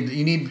 Something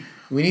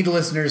we need the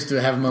listeners to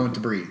have a moment to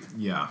breathe.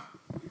 Yeah.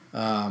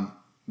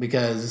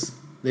 Because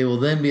they will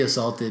then be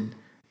assaulted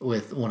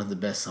with one of the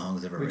best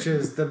songs ever Which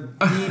written. is the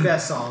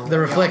best song. The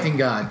Reflecting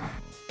God.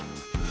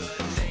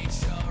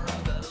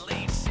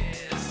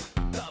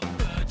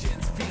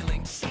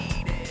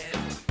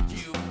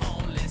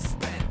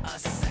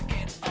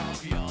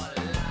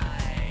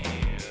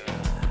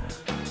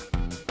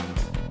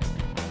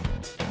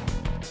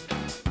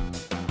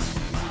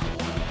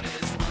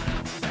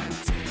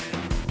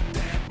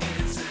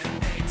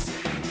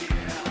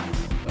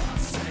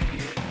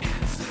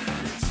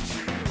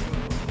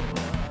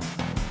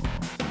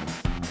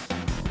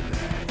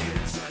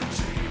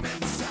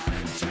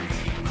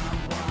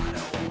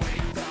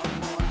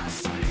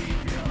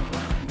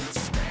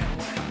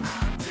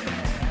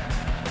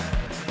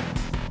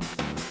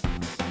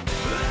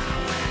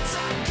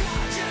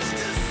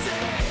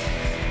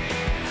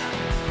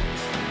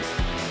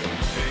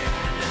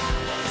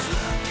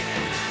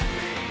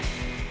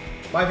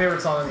 My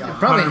favorite song on the album.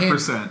 Probably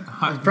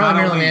 100%.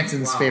 Probably Marilyn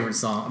Manson's favorite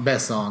song,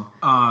 best song.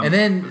 And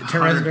then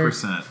Trent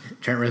 100%.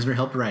 Reznor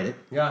helped write it.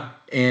 Yeah.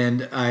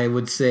 And I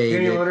would say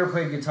Danny that, Lerner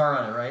played guitar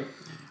on it, right?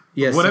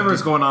 yes,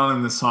 Whatever's going on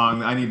in this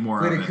song, I need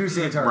more Played of it.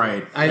 acoustic guitar.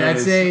 Right. I'd It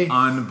is say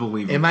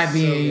unbelievable. it might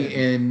be good.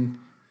 in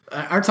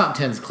our top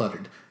 10 is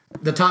cluttered.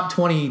 The top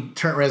 20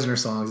 Trent Reznor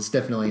songs is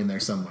definitely in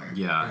there somewhere.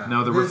 Yeah.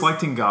 No, the This-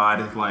 Reflecting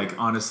God,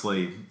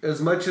 honestly, As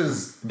much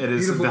as It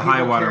is Beautiful the high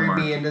People water carried mark.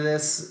 me into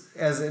this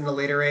as in a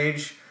later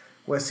age,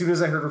 well, as soon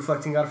as I heard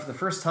Reflecting God for the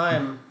first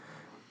time,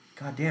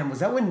 god damn, was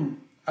that when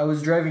I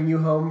was driving you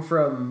home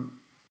from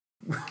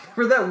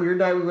for that weird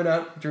night we went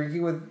out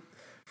drinking with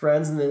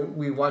friends and then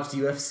we watched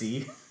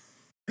UFC?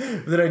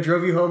 Then I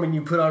drove you home and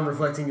you put on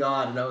Reflecting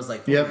God and I was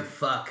like, holy Yep.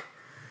 fuck.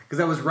 Because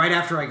that was right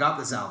after I got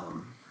this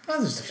album. That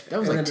was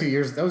And like then- 2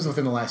 years. That was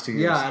within the last 2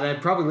 years. Yeah, and I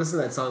probably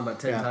listened to that song about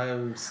 10 Yeah.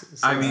 times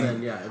since I mean-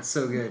 then. Yeah, it's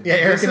so good. Yeah,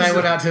 Eric This and I is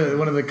went a- out to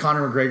one of the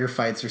Conor McGregor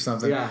fights or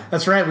something. Yeah.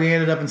 That's right. We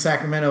ended up in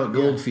Sacramento at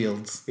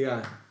Goldfields.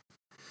 Yeah.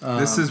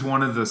 this is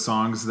one of the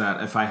songs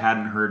that if I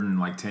hadn't heard in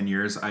 10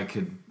 years, I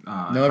could. If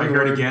I every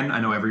heard it word. again, I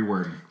know every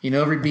word. You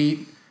know every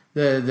beat.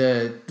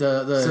 The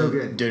So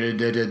good.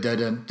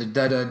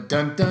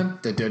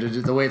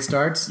 The way it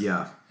starts.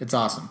 Yeah. It's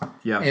awesome.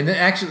 Yeah. And then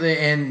actually,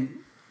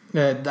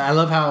 I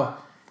love how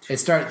it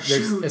starts.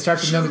 It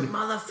starts with no.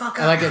 Motherfucker.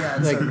 I like it. Yeah,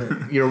 it's so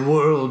good. Like your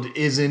world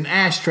is an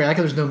ashtray. I like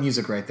how there's no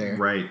music right there.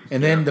 Right.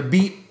 And then the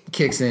beat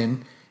kicks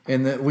in,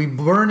 and we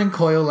burn and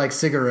coil like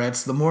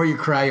cigarettes. The more you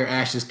cry, your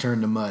ashes turn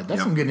to mud. That's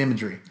Yep. some good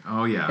imagery.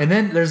 Oh, yeah. And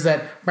then there's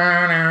that.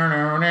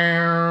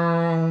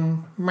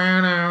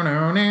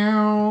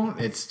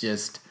 It's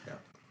just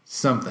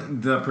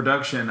something. The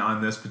production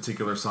on this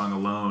particular song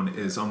alone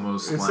is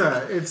almost It's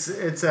like.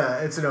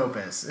 it's an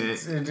opus.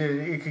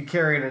 It could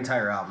carry an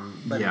entire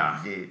album. But Yeah.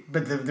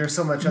 there's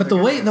so much. But the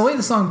way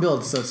the song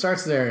builds, so it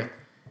starts there,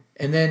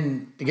 and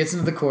then it gets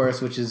into the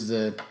chorus, which is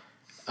the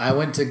 "I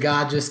went to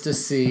God just to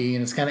see,"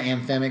 and it's kind of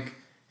anthemic.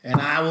 And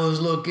I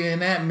was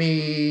looking at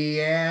me,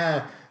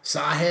 yeah,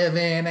 saw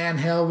heaven and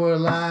hell were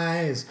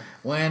lies.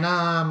 When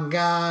I'm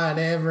God,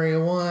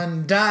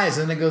 everyone dies,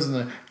 and it goes in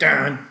the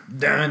dun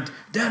dun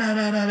dun dun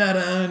dun dun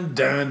dun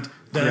dun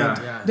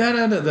dun Yeah.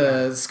 dun dun.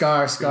 The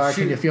scar.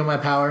 Can you feel my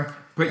power?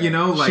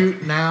 But like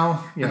Shoot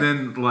Now. Yeah. And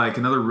then, like,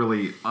 another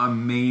really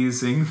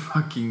amazing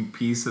fucking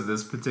piece of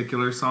this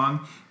particular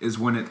song is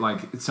when it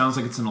sounds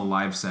like it's in a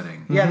live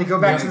setting. Yeah, they go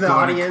back to the Go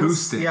on audience.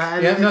 acoustic. Yeah,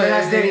 and Yeah, then no,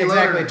 that's Danny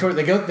exactly. Lerner.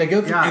 They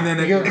go through, Yeah. And then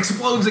you it go,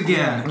 explodes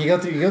again. you go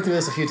through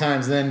this a few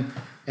times, and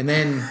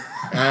then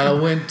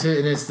went to,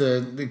 and it's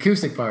the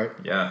acoustic part,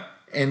 Yeah.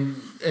 and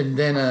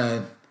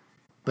then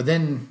but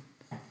then.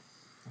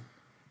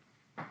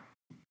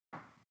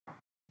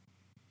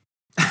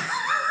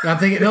 I'm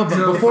thinking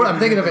but before I'm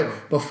thinking of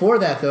it. Before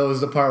that, though,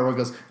 is the part where it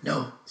goes,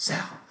 "No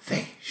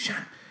salvation."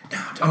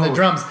 On the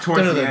drums,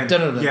 towards the end.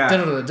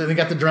 Yeah. They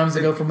got the drums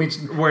that go from each.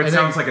 Where it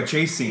sounds like a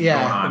chase scene going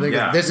on. they go,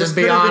 Yeah. this Just is put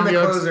it in beyond the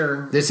your.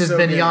 closer. This has So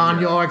been good, beyond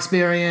yeah. your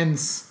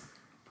experience.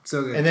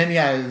 So good. And then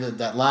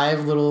that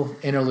live little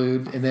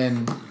interlude, and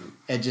then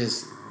it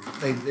just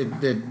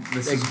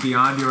This is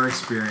beyond your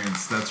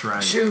experience. That's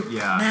right. shoot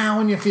Yeah. now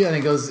when you feel it,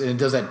 and it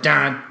does that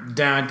dun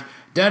dun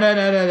dun dun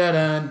dun dun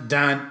dun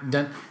dun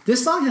dun.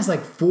 This song has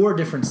like 4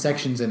 different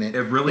sections in it.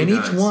 It really and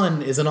does. each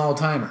one is an all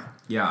timer.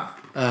 Yeah.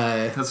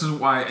 This is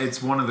why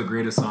it's one of the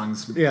greatest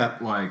songs. Yeah.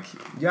 Like,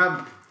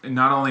 yeah,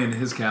 not only in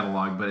his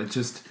catalog, but it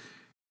just.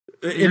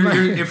 my-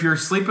 If you're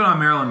sleeping on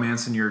Marilyn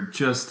Manson, you're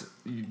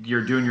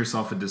doing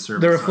yourself a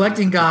disservice. The on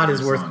Reflecting this God is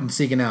particular worth song.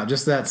 seeking out.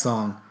 Just that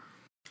song.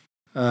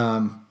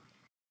 yeah.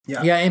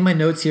 Yeah, in my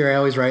notes here, I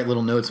always write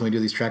little notes when we do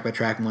these track by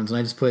track ones, and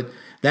I just put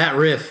that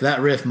riff,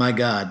 my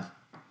God.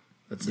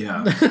 That's it.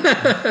 Yeah.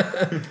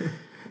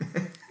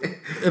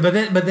 But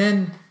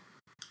then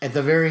at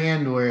the very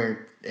end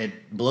where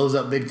it blows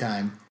up big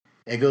time,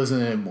 it goes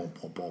in and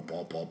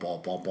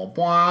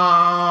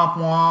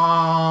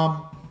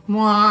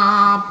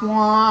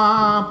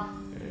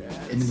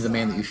into The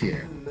Man That You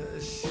Fear.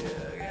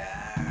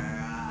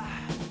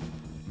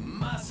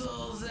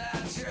 Muscles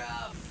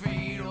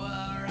atrophied were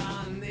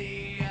on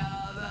the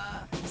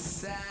other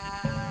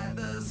side.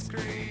 The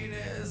screen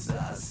is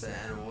us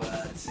and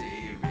we're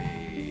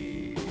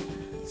TV.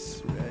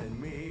 Spread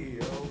me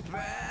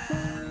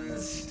open,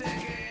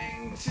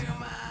 sticking to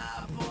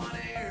my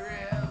pointy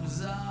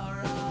ribs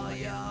are all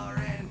your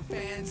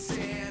infants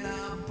in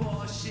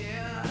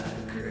abortion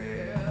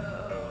cribs.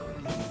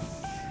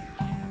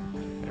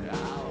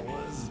 I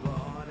was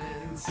born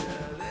into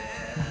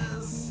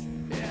this.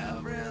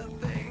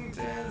 Everything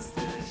turns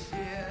to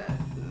shit.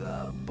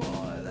 The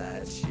boy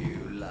that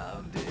you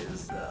loved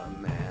is the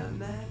man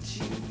that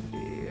you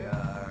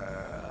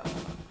fear.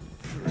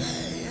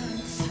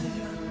 Praying to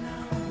Nona,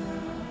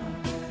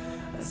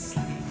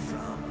 asleep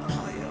from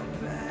all your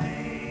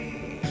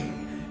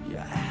pain. Your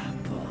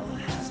apple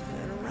has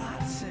been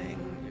rotting.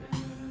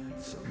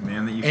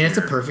 Man that you And it's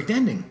a fear. perfect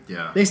ending.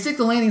 Yeah. They stick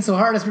the landing so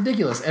hard, it's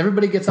ridiculous.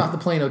 Everybody gets off the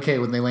plane okay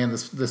when they land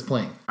this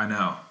plane. I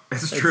know.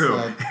 It's true.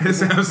 like-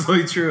 it's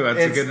absolutely true. That's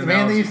a It's good The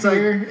Man That You analogy.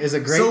 Fear is a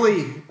great...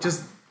 Sully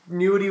just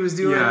knew what he was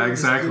doing. Yeah,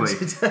 Just-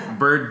 exactly.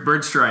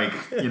 Bird strike.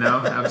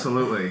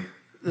 Absolutely.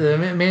 The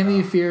Man That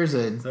You Fear is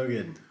So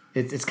good.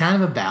 it's kind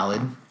of a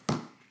ballad.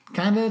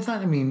 Kind of, it's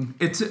not, I mean...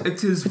 It's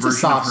his a version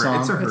soft of her.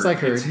 It's a song. her. It's like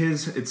her. It's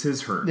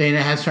his her. And it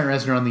has Trent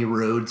Reznor on the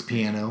Rhodes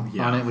piano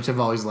Yeah. on it, which I've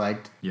always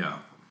liked. Yeah.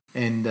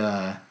 And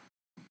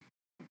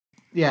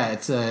yeah,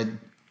 it's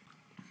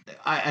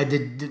I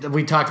did.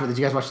 We talked about. Did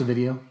you guys watch the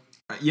video?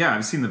 Yeah,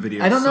 I've seen the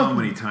video I don't know so if-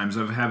 many times.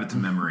 I have it to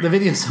memory. The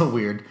video's so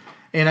weird,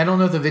 and I don't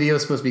know if the video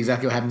is supposed to be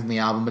exactly what happens in the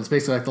album, but it's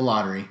basically like The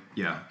Lottery,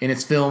 Yeah. and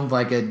it's filmed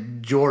like a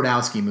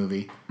Jordowski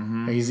movie.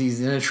 Mm-hmm. He's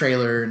in a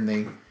trailer, and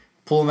they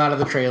pull him out of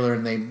the trailer,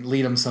 and they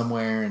lead him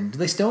somewhere. And do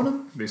they stone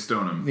him? They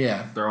stone him.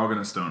 Yeah. They're all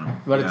gonna stone him.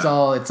 But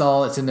Yeah.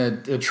 it's in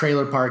a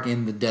trailer park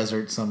in the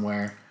desert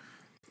somewhere.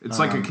 It's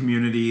like a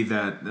community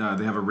that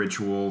they have a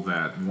ritual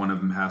that one of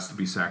them has to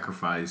be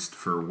sacrificed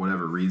for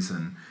whatever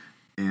reason,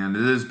 and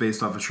it is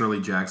based off of Shirley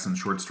Jackson's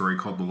short story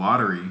called "The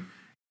Lottery."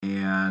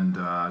 And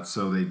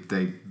so they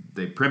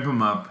primp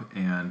him up,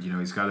 and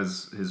he's got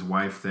his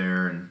wife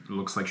there, and it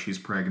looks like she's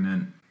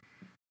pregnant.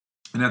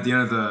 And at the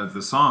end of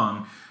the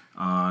song,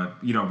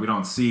 we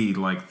don't see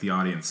like the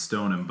audience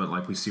stone him, but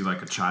like we see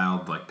like a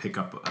child like pick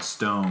up a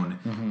stone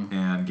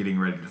and getting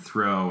ready to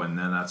throw, and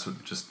then that's what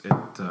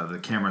the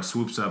camera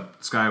swoops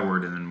up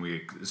skyward, and then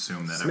we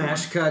assume that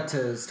Smash cut to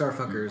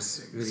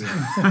Starfuckers video.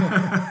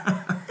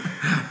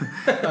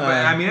 But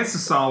I mean, it's a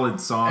solid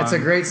song. It's a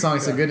great song.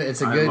 It's a good.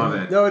 I love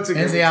it. No, it's a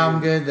Ends good the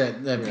album good.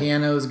 The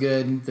piano's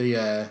good.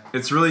 The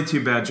It's really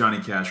too bad Johnny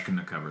Cash couldn't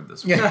have covered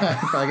this one. yeah,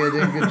 probably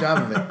did a good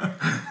job of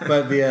it.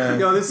 But the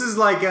No, this is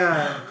like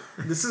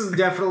this is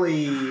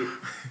definitely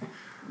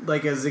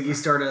like a Ziggy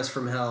Stardust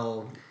from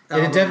Hell.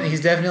 album.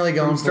 he's definitely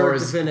going From for start to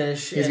his.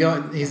 finish. He's and-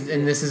 going.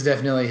 And this is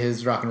definitely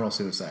his rock and roll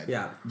suicide.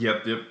 Yeah.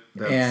 Yep.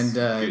 That's,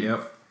 And,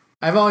 yep.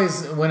 I've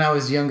always, when I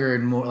was younger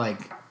and more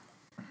like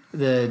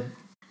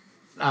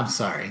I'm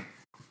sorry,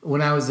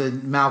 when I was a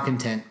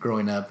malcontent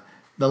growing up,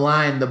 the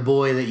line "the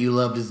boy that you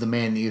loved is the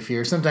man that you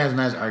fear." Sometimes when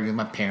I was arguing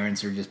with my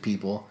parents or just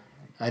people,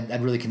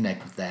 I'd really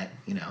connect with that.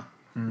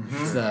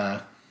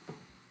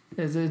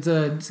 It's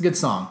a good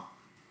song,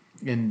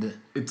 and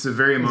It's a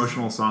very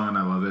emotional song, and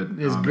I love it.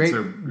 it's great.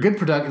 Good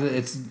production.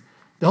 It's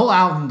the whole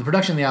album. The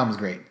production of the album is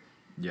great.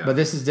 Yeah. But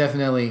this is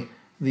definitely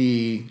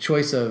the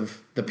choice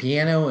of the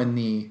piano and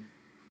the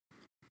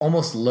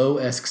almost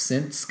low-esque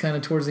synths kind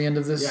of towards the end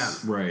of this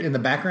Yeah. Right. in the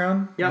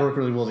background Yep. work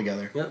really well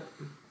together. Yep.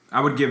 I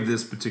would give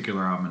this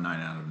particular album a 9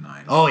 out of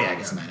 9. Oh, yeah, I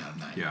guess 9 out of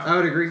 9. Yeah. I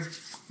would agree.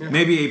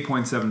 Maybe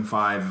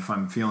 8.75 if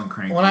I'm feeling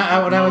cranky. When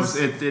I but was-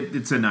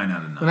 it's a 9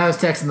 out of 9. When I was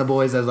texting the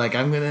boys, I was like,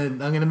 I'm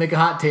gonna make a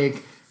hot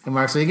take. And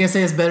Mark's like, you gonna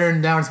say it's better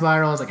than Downward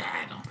Spiral? I was like, I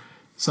don't know.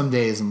 Some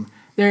days,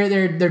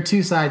 they're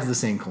two sides of the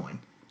same coin.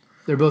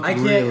 They're both I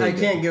really good.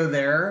 can't go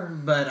there,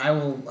 but I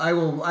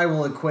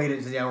will equate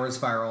it to Downward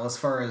Spiral as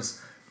far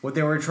as what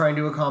they were trying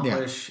to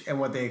accomplish and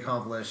what they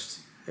accomplished.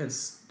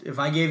 It's if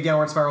I gave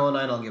Downward Spiral a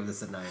 9, I'll give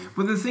this a 9.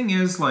 But the thing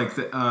is, like,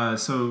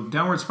 so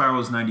Downward Spiral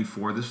was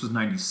 94, this was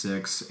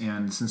 96,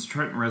 and since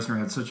Trent Reznor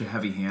had such a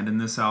heavy hand in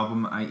this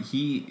album,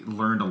 he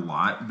learned a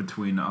lot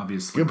between,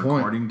 obviously, Good point.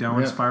 recording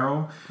Downward Yeah.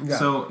 Spiral. Yeah.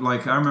 So,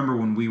 like, I remember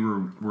when we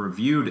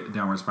reviewed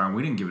Downward Spiral,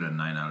 we didn't give it a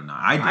 9 out of 9.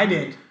 I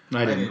did.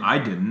 I didn't. I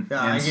didn't.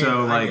 Yeah, and I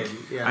so, did. like, I did,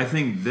 yeah. I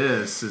think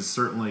this is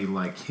certainly,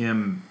 like,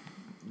 him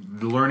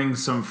learning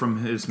some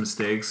from his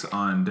mistakes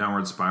on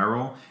Downward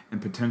Spiral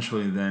and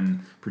potentially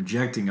then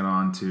projecting it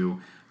onto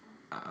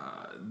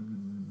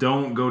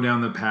don't go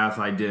down the path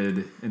I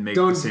did and make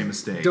the same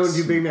mistakes. Don't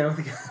do Big Man with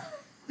the Gun.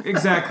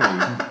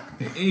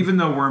 Exactly. Even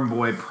though Worm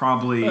Boy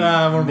probably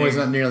Worm Boy's made-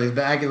 not nearly as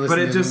bad. I can listen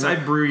but it to just him. I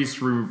breezed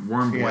through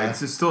Worm Boy. Yeah. It's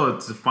just still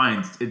it's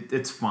fine.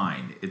 It's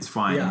fine. It's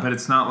fine. Yeah. But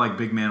it's not like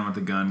Big Man with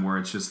the Gun where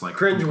it's just like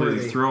completely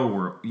Cringeworthy.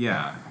 throw.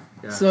 Yeah.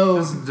 So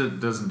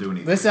Doesn't do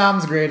anything. this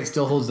album's great. It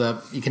still holds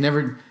up. You can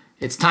never.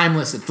 It's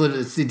timeless.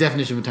 It's the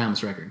definition of a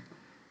timeless record.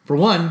 For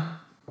one,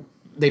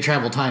 they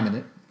travel time in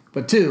it.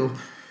 But two,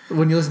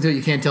 when you listen to it,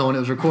 you can't tell when it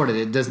was recorded.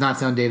 It does not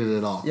sound dated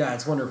at all. Yeah,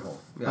 it's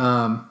wonderful.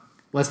 Yeah.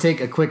 Let's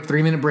take a quick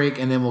 3-minute break,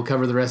 and then we'll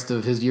cover the rest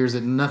of his years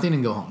at nothing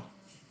and go home.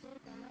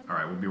 All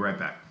right, we'll be right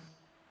back.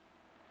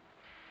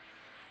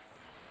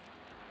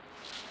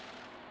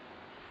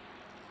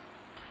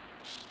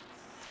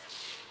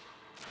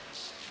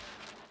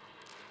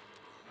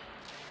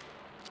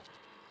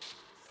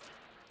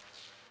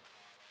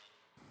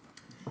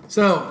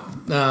 So,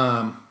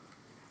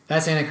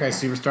 that's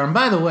Antichrist Superstar. And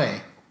by the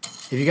way,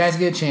 if you guys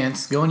get a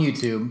chance, go on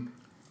YouTube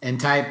and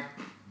type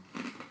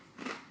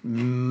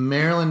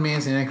Marilyn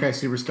Manson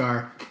Antichrist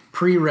Superstar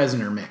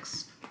pre-Reznor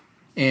mix.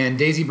 And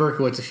Daisy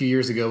Berkowitz, a few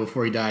years ago,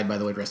 before he died, by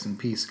the way, rest in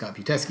peace, Scott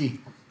Putesky,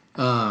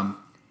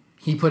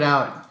 he put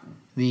out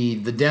the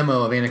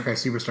demo of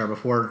Antichrist Superstar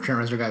before Trent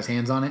Reznor got his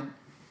hands on it.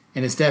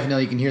 And it's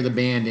definitely, you can hear the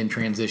band in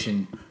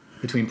transition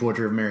between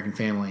Portrait of American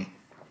Family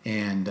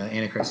and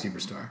Antichrist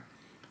Superstar.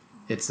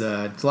 It's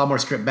a lot more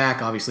stripped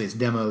back. Obviously, it's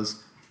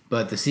demos,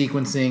 but the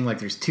sequencing, like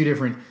there's two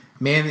different.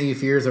 Man That You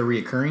Fear is a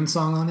reoccurring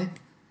song on it,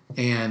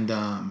 and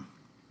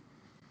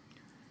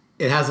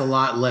it has a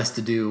lot less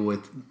to do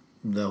with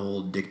the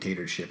whole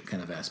dictatorship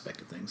kind of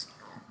aspect of things.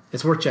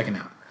 It's worth checking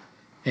out,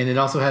 and it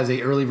also has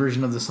a early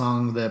version of the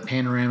song "The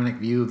Panoramic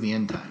View of the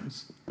End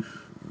Times,"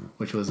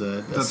 which was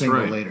a That's single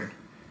right. later.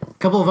 A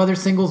couple of other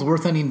singles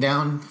worth hunting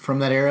down from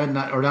that era,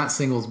 not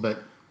singles,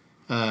 but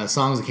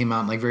songs that came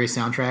out in like various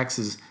soundtracks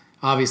is.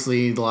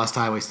 Obviously, the Lost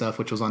Highway stuff,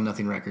 which was on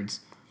Nothing Records,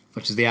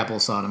 which is the Apple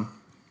of Sodom,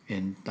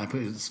 and I put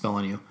a spell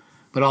on you.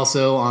 But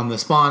also on the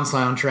Spawn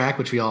soundtrack,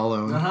 which we all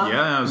own. Uh-huh. Yeah,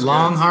 that was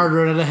Long, good. Hard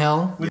Road to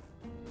Hell.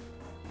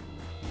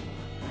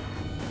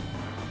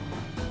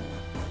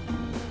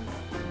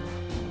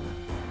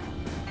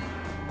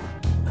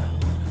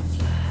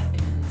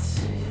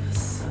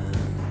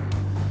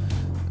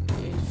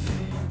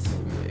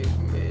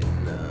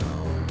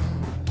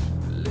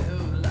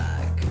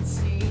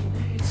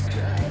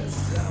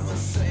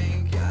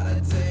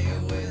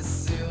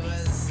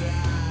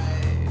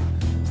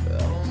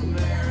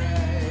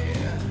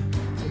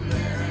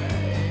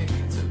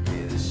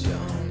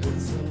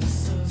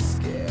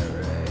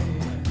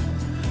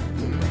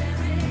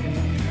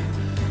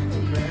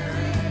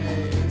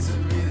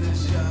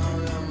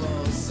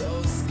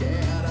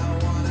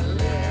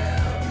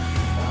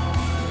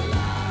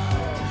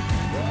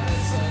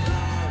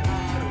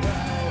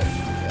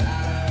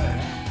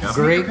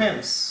 Great.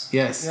 Pimps.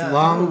 Yes, Yeah.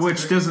 long.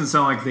 Which doesn't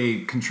sound like they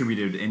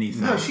contributed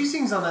anything. No, she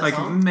sings on that like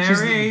song.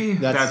 Mary.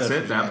 That's That's the-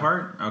 it. That yeah.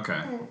 part. Okay,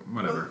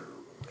 whatever.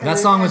 That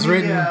song was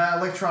written.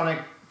 Electronic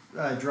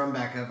drum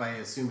backup, I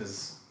assume,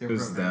 is their It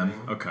was them.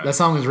 programming. Okay, That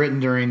song was written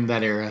during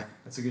that era.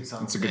 That's a good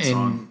song. it's a good And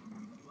song.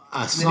 A the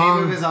name of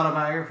song, his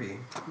autobiography.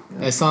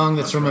 a song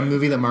that's from a right.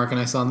 movie that Mark and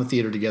I saw in the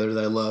theater together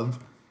that I love.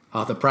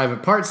 Off the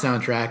Private Part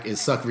soundtrack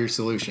is "Suck for Your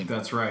Solution,"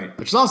 That's right.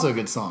 which is also a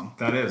good song.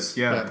 That is,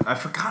 yeah. Yeah. I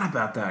forgot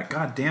about that.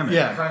 God damn it.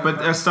 Yeah.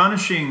 But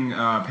Astonishing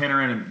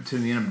Panorama to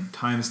the End of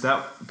Times,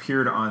 that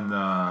appeared on the...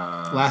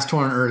 Last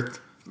Tour on Earth.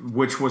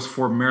 Which was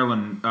for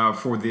Marilyn,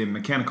 for the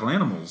Mechanical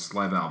Animals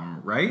live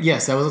album, right?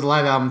 Yes, that was the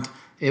live album.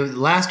 It was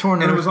Last Tour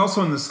on And Earth. it was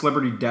also in the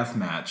Celebrity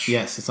Deathmatch.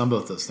 Yes, it's on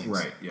both those things.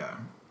 Right, yeah.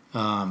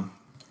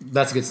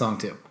 That's a good song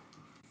too.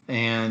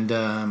 And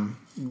in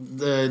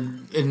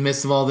the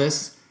midst of all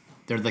this,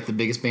 they're like the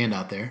biggest band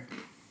out there,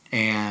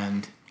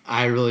 and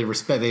I really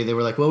respect. They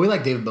were like, well, we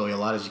like David Bowie a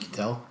lot, as you can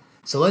tell,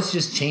 so let's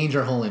just change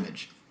our whole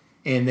image.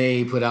 and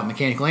they put out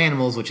Mechanical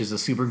Animals, which is a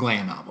super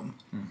glam album.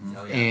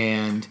 Oh, yeah.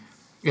 And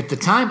at the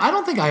time, I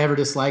don't think I ever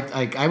disliked.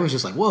 Like, I was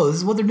just like, "Whoa, this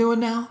is what they're doing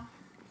now."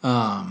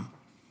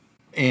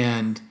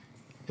 And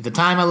at the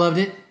time, I loved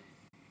it.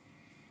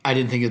 I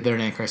didn't think it was better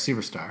than Antichrist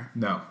Superstar.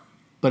 No.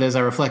 But as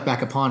I reflect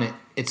back upon it,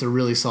 it's a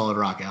really solid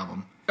rock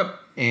album. Yep.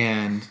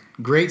 And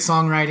great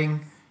songwriting,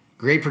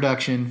 great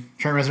production.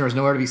 Trent Reznor was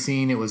nowhere to be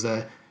seen. It was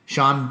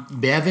Sean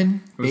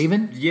Bevan,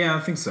 Yeah, I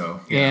think so.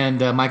 Yeah.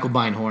 and Michael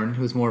Beinhorn,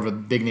 who's more of a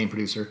big name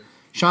producer.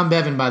 Sean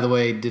Bevan, by the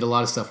way, did a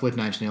lot of stuff with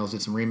Nine Inch Nails,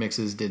 did some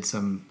remixes, did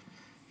some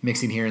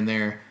mixing here and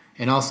there.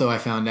 And also I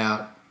found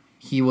out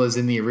he was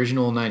in the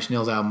original Nine Inch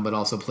Nails album, but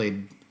also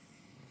played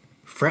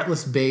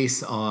fretless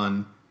bass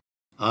on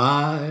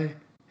I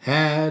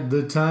Had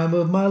the Time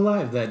of My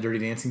Life, that Dirty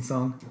Dancing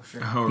song.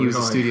 Oh, He was a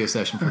really? studio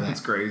session for that.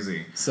 That's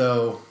crazy.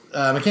 So,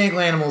 Mechanical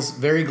Animals,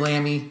 very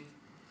glammy.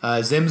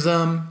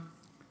 Zimzum,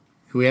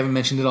 who we haven't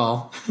mentioned at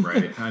all.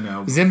 Right, I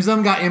know.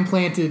 Zimzum got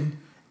implanted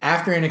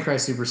after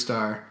Antichrist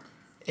Superstar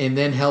and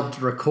then helped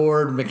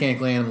record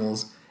Mechanical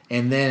Animals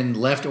and then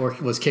left or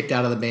was kicked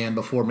out of the band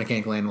before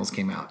Mechanical Animals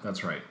came out.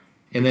 That's right.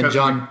 And then Because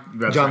John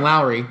that's John right.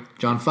 Lowry,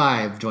 John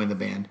Five, joined the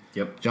band.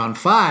 Yep. John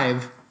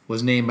Five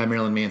was named by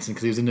Marilyn Manson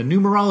because he was into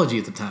numerology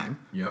at the time.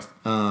 Yep.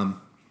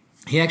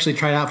 He actually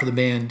tried out for the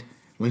band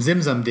when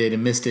Zimzum did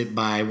and missed it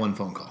by one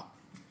phone call.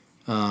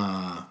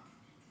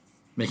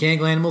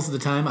 Mechanical Animals at the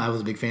time, I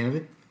was a big fan of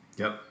it.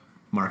 Yep.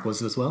 Mark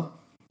was as well.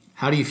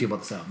 How do you feel about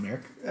this album,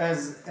 Eric?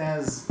 As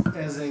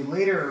a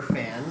later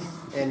fan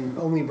and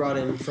only brought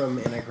in from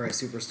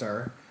Antichrist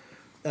Superstar,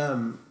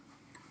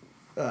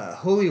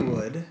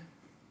 Hollywood,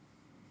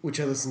 which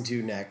I listened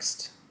to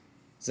next.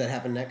 Does that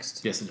happen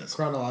next? Yes, it does.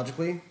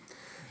 Chronologically,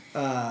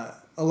 a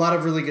lot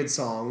of really good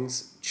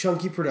songs,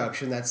 chunky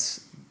production.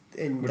 That's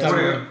in. We're that's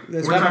talking where- about-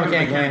 that's we're where- talking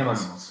Mechanical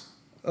Animals.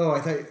 Oh,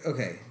 I thought.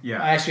 Okay.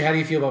 Yeah. I asked you, how do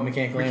you feel about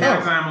Mechanical Animals?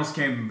 Mechanical Animals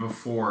came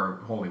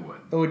before Hollywood.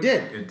 Oh, it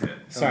did. It did.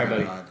 Sorry, Oh, my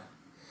buddy. God.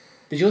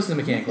 Did you listen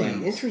to Mechanical Really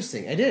Animals?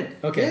 interesting. I did.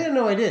 Okay. Yeah,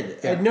 no, I did.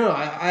 Yeah. No,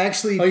 I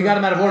actually. Oh, you got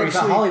him out of order. You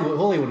thought actually-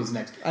 Hollywood was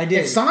next. I did.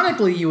 If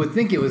sonically, you would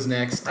think it was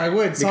next. I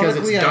would. because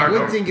it's Sonically, I darker.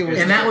 would think it was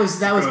and that next. was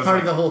Because, part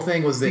of like- the whole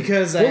thing was that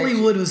Because I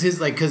Hollywood was his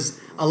because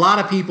a lot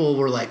of people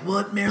were like,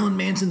 "What? Marilyn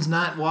Manson's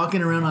not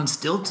walking around on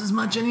stilts as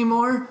much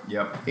anymore."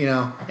 Yep. You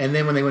know, and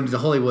then when they went to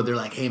Hollywood, they're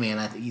like, "Hey, man,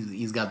 I think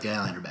he's got the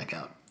eyeliner back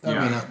out."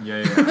 Yeah. You know?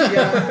 Yeah.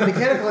 Yeah,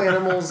 Mechanical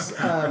Animals.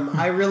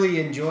 I really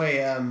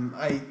enjoy.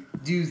 I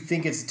do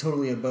think it's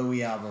totally a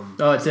Bowie album.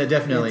 Oh, it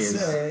definitely It's,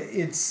 is.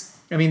 it's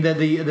I mean,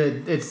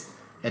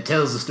 it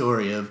tells the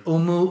story of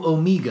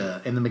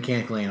Omega and the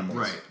Mechanical Animals.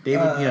 Right.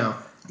 David, he would-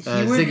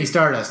 Ziggy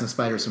Stardust and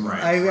Spider Samurai.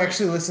 I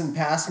actually listened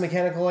past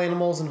Mechanical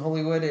Animals in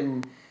Hollywood,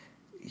 and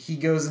he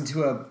goes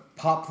into a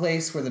pop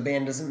place where the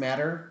band doesn't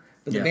matter,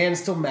 but Yeah. the band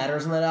still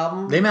matters on that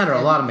album. They matter a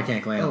And- lot of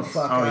Mechanical Oh Animals.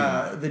 fuck! Oh,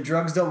 yeah. The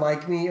drugs don't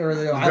like me, or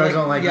the drugs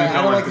don't like me. Yeah,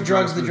 I don't like the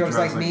drugs. the The drugs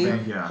drugs like me. me.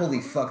 Yeah.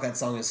 Holy fuck! That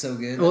song is so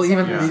good. Well, That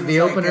even song Yeah. is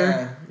the like,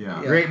 opener,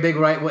 Yeah. Great Big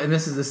White, and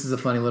this is a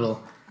funny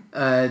little.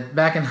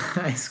 Back in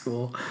high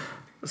school,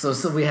 so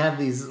we had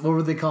these. What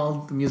were they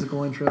called? The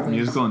musical intro things?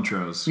 Musical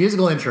intros.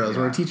 Musical intros,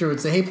 where a Yeah. teacher would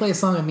say, "Hey, play a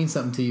song that means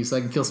something to you, so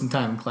I can kill some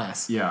time in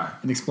class." Yeah.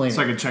 and explain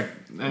So it. I could check.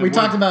 We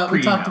talked about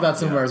pre-email.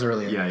 some of ours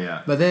earlier.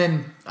 Yeah. But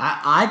then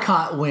I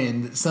caught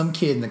wind that some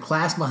kid in the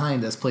class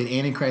behind us played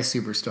Antichrist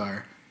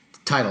Superstar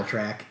title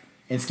track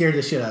and scared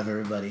the shit out of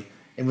everybody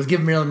and was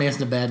giving Marilyn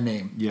Manson a bad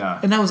name. Yeah.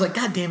 And I was like,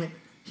 God damn it,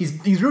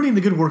 he's ruining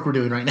the good work we're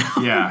doing right now.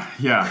 Yeah.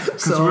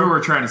 Because So- we were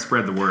trying to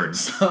spread the word.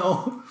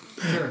 So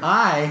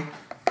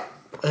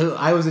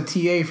I was a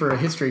TA for a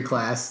history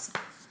class.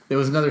 There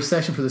was another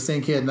session for the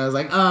same kid, and I was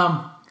like,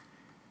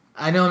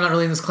 I know I'm not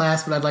really in this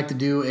class, but I'd like to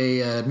do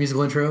a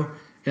musical intro.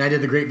 And I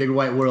did The Great Big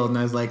White World, and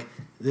I was like,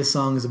 this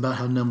song is about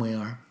how numb we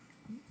are.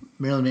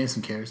 Marilyn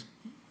Manson cares.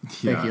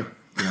 Thank you.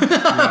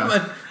 Yeah.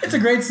 But it's a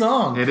great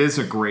song. It is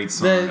a great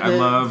song. The- I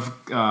love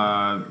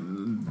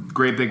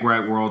Great Big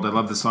White World. I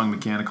love the song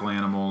Mechanical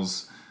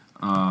Animals.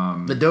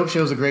 The Dope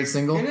Show is a great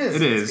single. It is.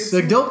 It is.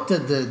 The Dope,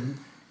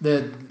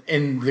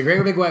 in The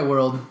Great Big White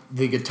World,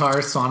 the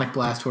guitar sonic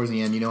blast towards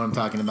the end, you know what I'm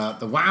talking about.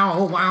 The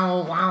wow,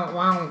 wow, wow,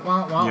 wow,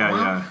 wow, wow, Yeah, wow.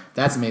 yeah.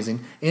 That's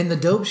amazing. In The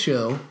Dope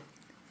Show,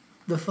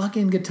 the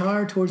fucking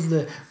guitar towards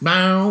the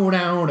bow,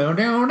 down, down,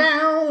 down,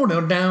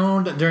 down,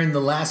 down, during the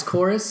last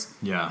chorus.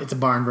 Yeah. It's a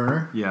barn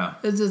burner. Yeah.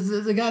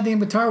 The goddamn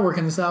guitar work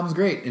in this album's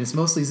great, and it's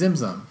mostly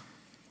Zimzum.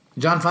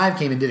 John Five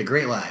came and did it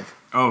great live.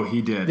 Oh,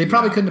 he did. They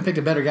probably yeah. couldn't have picked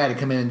a better guy to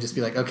come in and just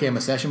be like, okay, I'm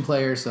a session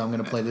player, so I'm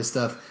going to play this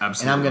stuff. And I'm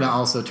Absolutely. going to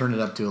also turn it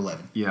up to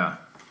 11. Yeah.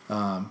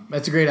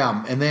 That's a great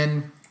album. And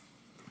then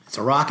it's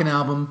a rockin'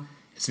 album.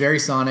 It's very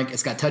sonic.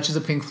 It's got touches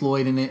of Pink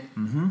Floyd in it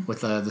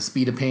with the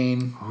Speed of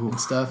Pain and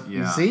stuff.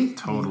 yeah, See?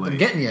 totally. I'm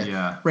getting you.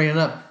 Yeah. Bringing it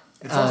up.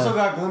 It's also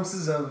got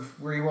glimpses of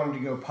where he wanted to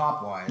go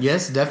pop wise.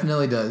 Yes,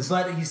 definitely does.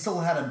 But he still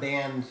had a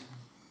band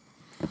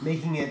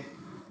making it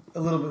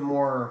a little bit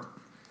more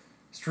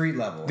street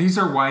level. These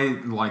are why,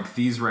 like,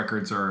 these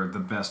records are the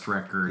best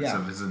records Yeah.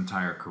 of his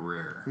entire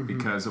career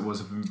because it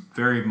was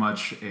very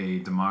much a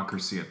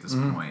democracy at this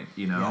point,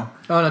 you know?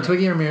 Oh no,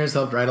 Twiggy Ramirez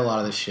helped write a lot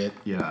of this shit.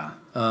 Yeah.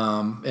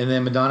 And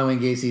then Madonna and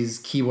Gacy's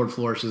keyboard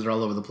flourishes are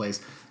all over the place.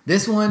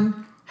 This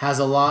one has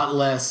a lot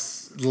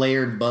less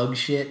layered bug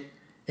shit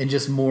and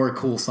just more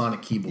cool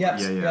sonic keyboards. Yep.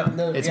 Yeah, yeah. Yep,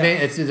 no, It's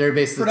yeah. they're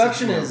basically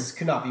Production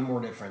could not be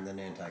more different than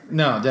Anti-Gravity.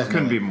 no, definitely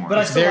Couldn't be more. But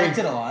I It's still very- liked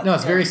it a lot. No,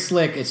 it's Yeah. very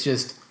slick. It's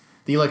just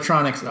the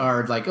electronics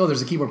are like, oh,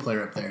 there's a keyboard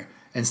player up there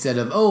instead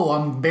of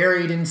I'm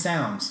buried in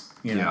sounds.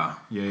 You know?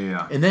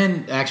 Yeah. And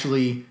then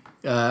actually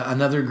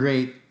another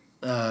great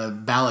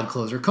ballad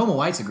closer. Coma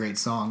White's a great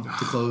song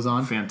to close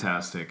on.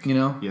 Fantastic. You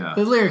know, Yeah.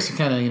 the lyrics are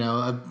kind of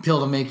a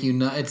pill to make you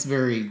nut. It's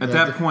very At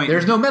that point-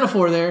 There's no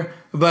metaphor there,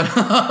 but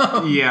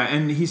Yeah,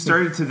 and he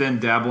started to then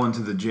dabble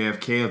into the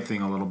JFK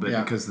thing a little bit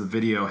Yeah. because the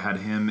video had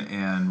him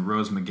and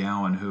Rose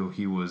McGowan, who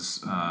he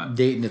was.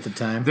 dating at the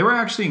time. They were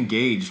actually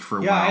engaged for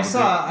a Yeah, while. I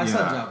saw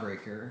Yeah.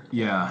 Jawbreaker.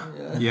 Yeah.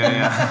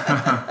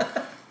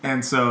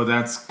 And so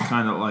that's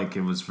kind of like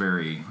it was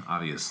very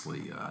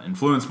obviously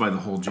influenced by the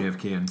whole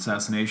JFK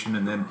assassination,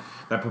 and then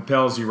that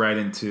propels you right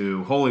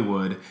into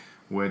Hollywood,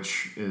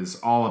 which is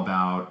all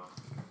about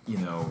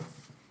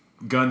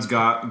guns,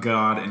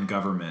 God, and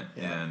government,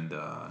 and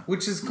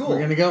Which is cool. We're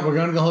gonna go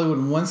Hollywood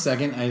in 1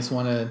 second. I just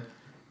want a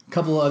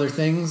couple of other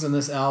things in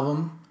this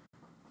album.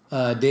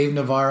 Dave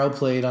Navarro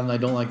played on "I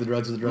Don't Like the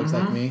Drugs or the Drugs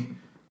Like Me."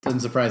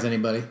 Doesn't surprise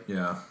anybody.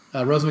 yeah,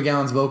 Rose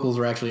McGowan's vocals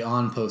were actually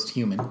on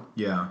 "Posthuman,"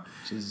 yeah,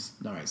 which is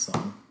an alright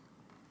song,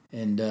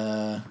 and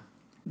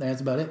that's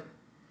about it.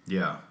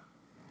 yeah.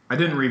 I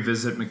didn't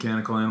revisit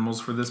Mechanical Animals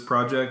for this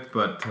project,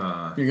 but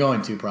You're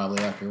going to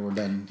probably after we're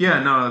done.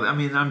 yeah, no, I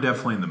mean I'm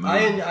definitely in the mood.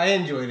 I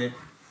enjoyed it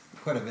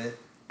quite a bit.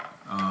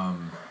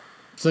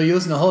 So you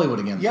listen to Hollywood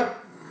again?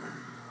 Yep.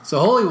 So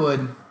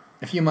Hollywood,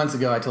 a few months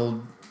ago, I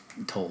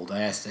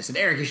said,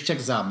 Eric, you should check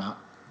this album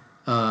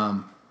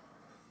out.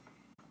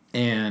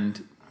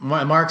 And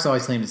Mark's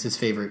always claimed it's his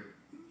favorite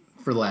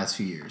for the last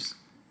few years.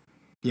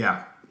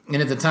 Yeah,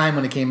 And at the time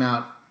when it came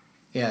out,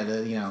 yeah,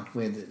 the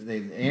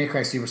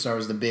Antichrist Superstar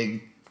was the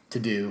big to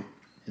do,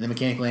 and the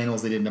Mechanical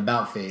Animals they did an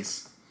about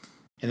face,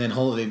 and then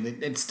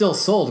it still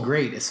sold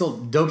great. It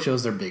sold. Dope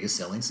Show's their biggest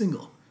selling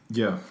single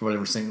yeah, for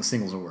whatever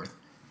singles are worth.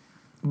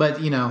 But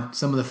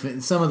some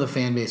of the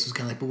fan base was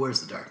kind of like, but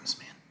where's the darkness,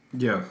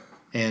 man? yeah,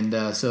 And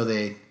so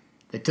they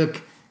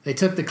took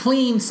the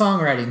clean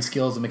songwriting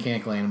skills of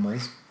Mechanical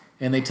Animals,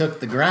 and they took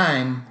the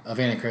grime of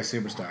Antichrist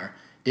Superstar.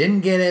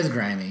 Didn't get as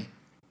grimy,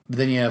 but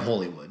then you have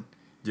Hollywood,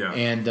 yeah.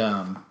 and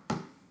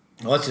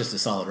well, it's just a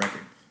solid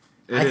record.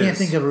 It I can't is.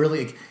 think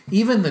of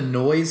even the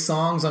noise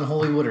songs on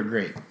Hollywood are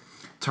great.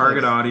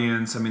 Target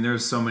audience. I mean,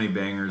 there's so many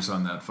bangers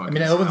on that fucking. I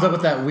mean, it opens up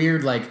with that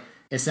weird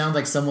it sounds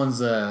like someone's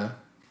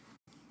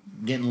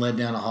getting led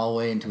down a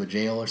hallway into a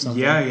jail or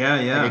something.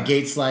 Yeah. Like a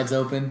gate slides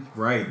open.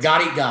 Right.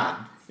 God eat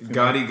God.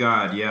 God,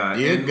 yeah.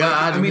 Dear And,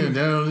 God, I mean,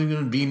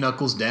 gonna be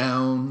knuckles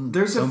down.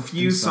 there's a something,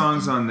 few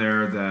songs something. on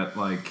there that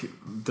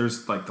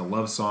there's like the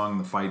love song,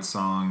 the fight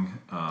song.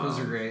 Those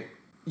are great.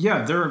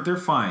 Yeah, they're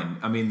fine.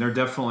 I mean, they're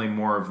definitely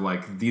more of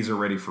like these are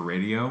ready for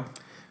radio.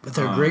 But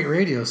they're great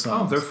radio Oh,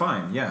 songs. they're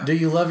fine. Yeah. Do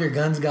you love your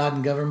guns, God,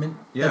 and government?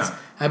 Yeah.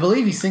 I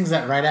believe he sings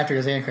that right after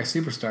his Antichrist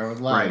Superstar with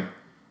live. Right.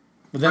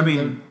 But then I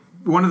mean,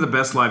 one of the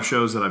best live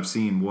shows that I've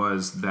seen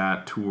was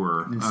that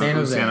tour In San it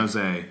was Jose. San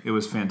Jose. It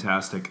was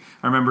fantastic.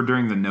 I remember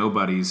during the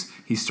Nobodies,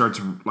 he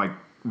starts like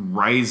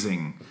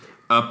rising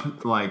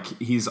up, like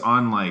he's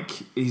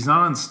not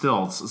on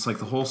stilts. It's like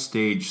the whole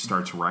stage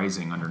starts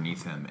rising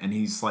underneath him, and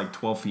he's like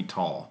 12 feet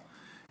tall.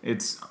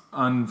 It's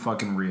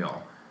unfucking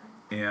real,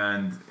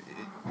 and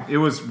it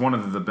was one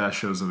of the best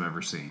shows I've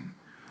ever seen.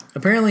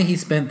 apparently he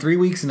spent 3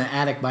 weeks in the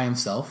attic by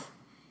himself,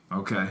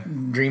 Okay,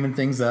 dreaming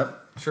things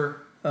up. Sure.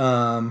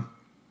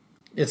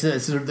 It's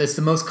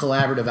the most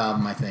collaborative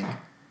album, I think.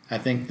 I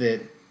think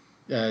that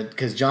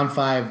because John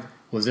 5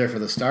 was there for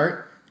the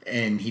start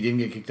and he didn't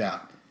get kicked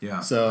out. Yeah.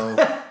 So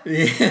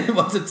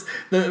once it's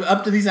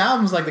up to these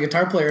albums, like the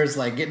guitar player is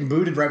like getting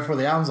booted right before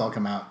the albums all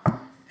come out,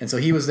 and so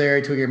he was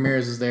there. Twiggy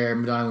Ramirez was there.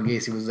 Madonna and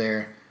Gacy was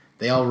there.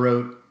 They all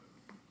wrote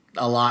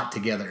a lot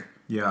together.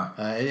 yeah,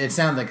 It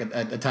sounded like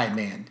a tight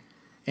band,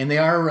 and they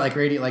are like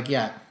radio. Like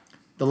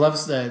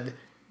the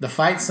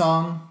fight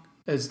song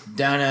is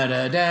da da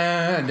da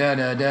da da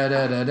da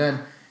da da da.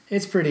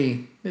 It's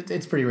pretty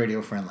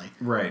radio friendly,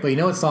 Right. But you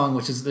know what song?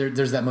 Which is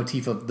there's that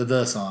motif of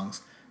the songs,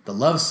 the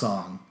love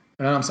song.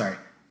 No, I'm sorry,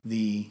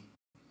 the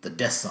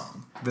death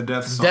song. the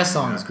death song. Death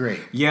song yeah. is great.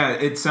 Yeah,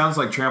 it sounds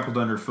like Trampled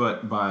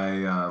Underfoot by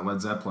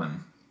Led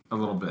Zeppelin a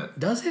little bit.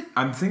 Does it?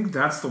 I think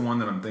that's the one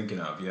that I'm thinking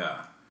of,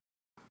 yeah.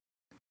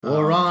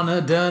 We're on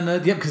a done.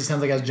 Yep, because it sounds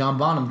like it has John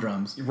Bonham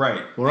drums.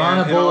 Right. We're on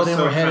a it bullet and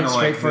also we're headed kinda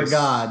straight like for this,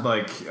 God.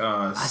 Like,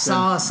 I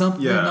saw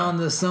something on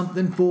the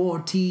something for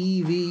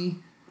TV.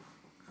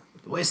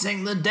 We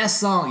sing the death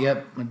song.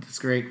 Yep, it's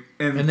great.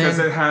 And then because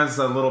it has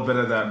a little bit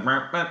of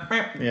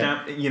that,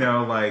 Yeah. you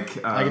know,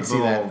 like I can see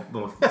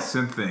little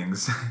synth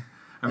things.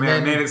 I mean, I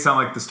made it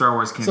sound like the Star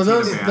Wars Cantina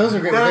So band. those are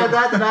great.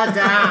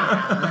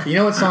 Da-da-da-da-da. You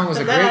know what song was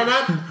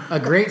a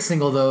great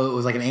single though? It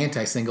was like an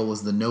anti-single.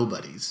 Was the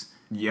Nobodies,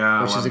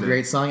 Yeah, which is a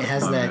great song. It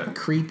has Loved that it.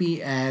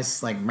 creepy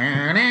ass like.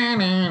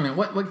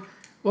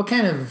 What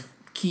kind of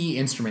key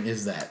instrument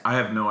is that? I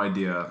have no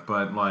idea,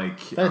 but like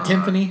Is that a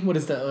timpani? What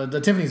is that? The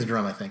timpani's a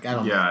drum, I think. I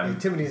don't know. yeah,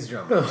 Tiffany's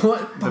drum.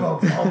 What? the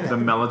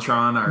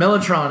Mellotron or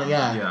Mellotron,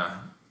 yeah. yeah.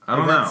 I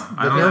don't know.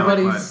 I The don't know.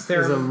 Nobodies but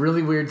is a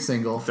really weird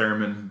single.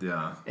 Theremin,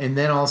 yeah. And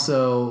then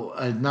also,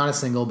 not a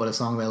single, but a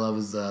song that I love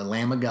is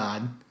Lamb of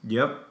God.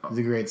 Yep. It's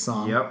a great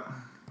song. Yep.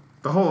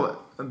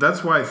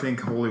 That's why I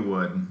think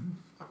Hollywood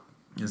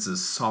is a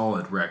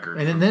solid record.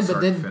 And from then,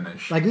 start but to then,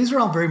 finish. like these are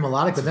all very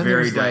melodic. But then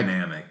very there's like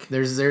dynamic.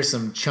 there's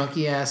some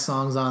chunky ass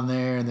songs on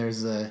there, and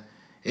there's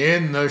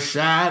in the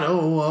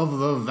shadow of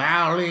the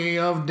valley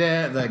of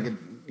death. Like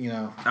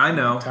I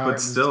know, guitar- but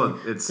still,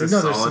 it's a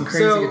there's some solid.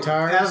 crazy So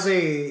guitars.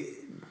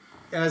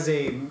 as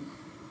a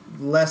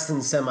less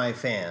than semi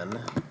fan,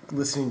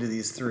 listening to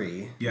these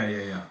three,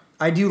 Yeah.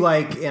 I do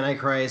like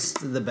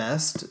Antichrist the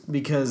best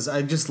because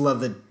I just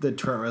love the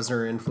Trent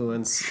Reznor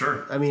influence.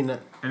 Sure. I mean,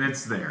 And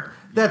it's there.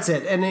 that's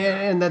it,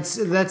 and that's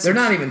They're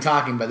not even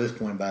talking by this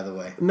point, by the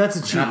way. and that's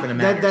a cheat. Nothing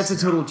matters. That's a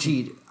total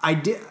cheat. I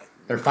did.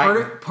 They're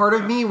fighting. Part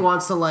of me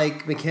wants to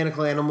like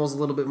Mechanical Animals a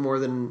little bit more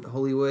than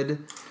Hollywood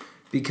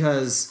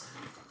because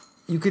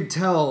you could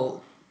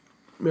tell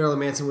Marilyn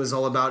Manson was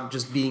all about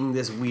just being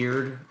this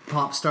weird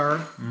pop star,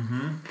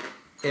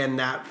 and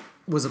that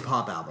was a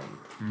pop album.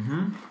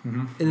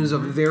 And it was a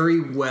very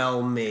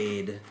well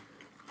made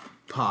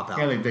pop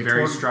Yeah, album. they Very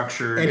toured-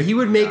 structured. And he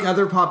would make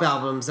other pop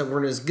albums that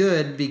weren't as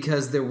good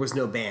because there was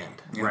no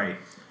band. Right.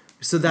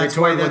 So that's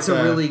toured why that's with,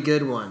 a really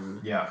good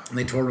one. Yeah. And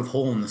they toured with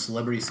Hole in the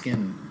Celebrity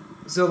Skin.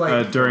 So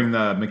like During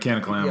the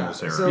Mechanical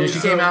Animals era. so- Yeah, she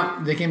came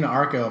out. They came to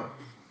Arco,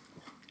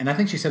 and I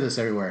think she said this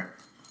everywhere.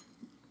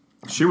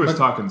 She was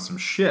talking some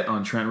shit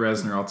on Trent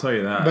Reznor, I'll tell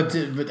you that. But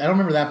I don't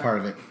remember that part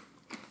of it.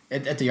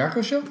 At the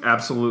Arco show,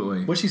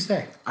 Absolutely. what'd she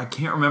say? I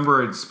can't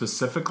remember it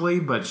specifically,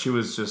 but she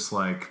was just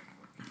like,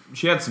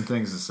 she had some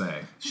things to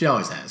say. She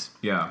always has.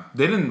 Yeah.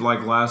 They didn't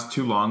like last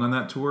too long on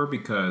that tour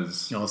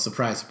because,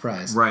 Surprise,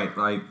 surprise. right,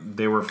 like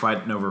they were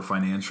fighting over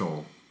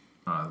financial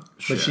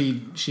shit.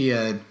 But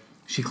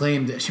she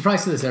claimed, she probably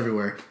said this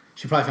everywhere.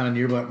 She probably found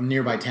a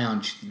nearby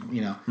town.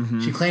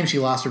 She claimed she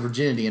lost her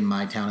virginity in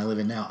my town I live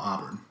in now,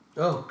 Auburn.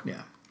 oh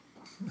Yeah.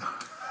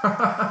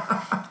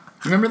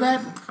 Remember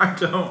that? I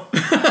don't.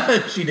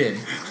 She did.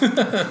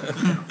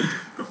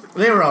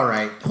 They were all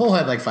right. Hole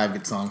had like 5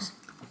 good songs.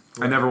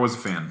 I never was a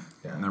fan.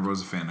 Yeah. Never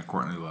was a fan of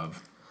Courtney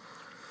Love.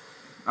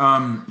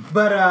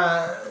 But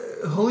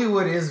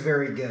Hollywood is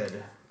very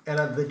good,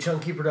 and the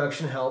chunky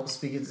production helps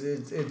because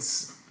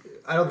it's.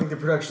 I don't think the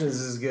production is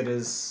as good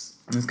as.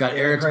 And it's got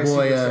Eric's Christ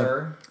boy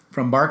Superstar.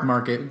 from Bark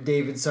Market.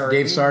 David Sardi.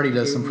 Dave Sardi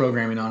does some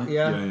programming on it.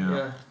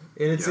 Yeah.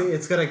 It's Yeah.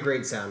 it's got a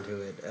great sound to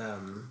it.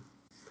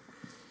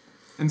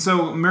 And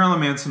so Marilyn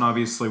Manson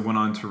obviously went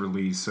on to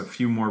release a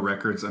few more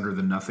records under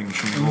the Nothing And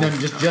shingle. then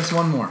just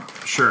one more.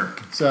 Sure.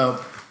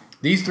 So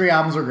these 3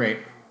 albums are great.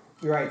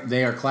 You're right.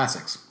 They are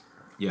classics.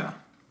 Yeah.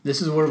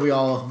 This is where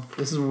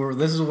this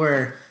is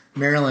where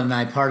Marilyn and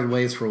I parted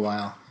ways for a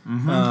while.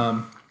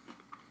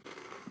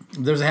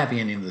 There's a happy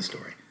ending to this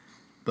story,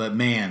 but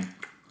man,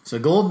 so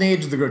Golden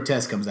Age of the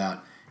Grotesque comes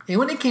out, and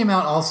when it came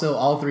out, also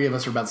all 3 of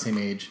us were about the same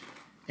age,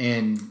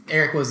 and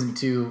Eric wasn't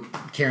too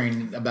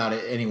caring about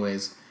it,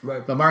 anyways.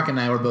 Right. But Mark and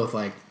I were both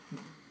like,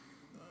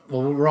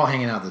 well, we're all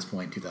hanging out at this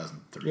point,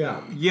 2003. Yeah.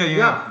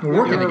 We're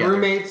working We're together.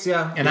 roommates.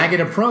 Yeah. And I get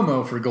a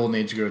promo for Golden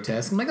Age of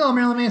Grotesque. I'm like, oh,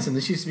 Marilyn Manson.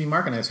 This used to be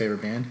Mark and I's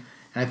favorite band.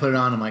 And I put it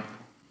on. I'm like,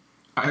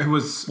 I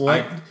was.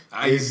 what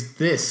I is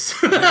this?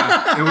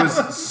 it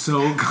was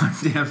so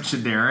goddamn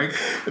generic.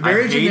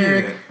 Very I hated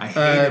generic. It. I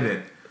hated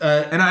it.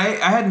 And I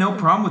had no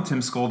problem with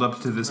Tim Skold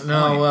up to this point.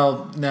 No,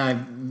 well,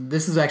 no.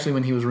 This is actually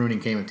when he was ruining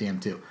KMFDM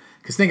too.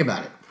 Because think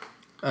about it.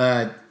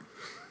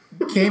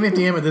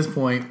 KMFDM at this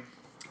point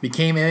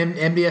became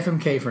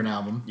MDFMK for an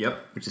album. Yep.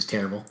 Which is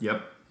terrible.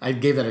 Yep. I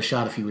gave that a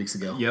shot a few weeks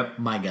ago. Yep.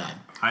 My God.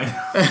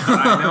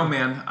 I know,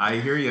 man. I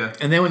hear you.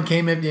 And then when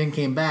KMFDM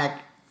came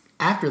back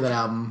after that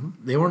album,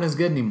 they weren't as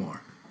good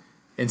anymore.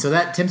 And so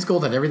that Tim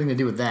Skold had everything to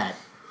do with that.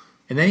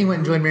 And then he went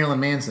and joined Marilyn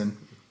Manson.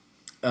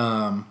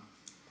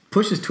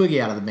 Pushes Twiggy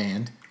out of the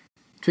band.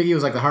 Twiggy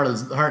was like the heart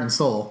and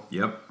soul.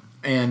 Yep.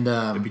 And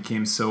It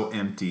became so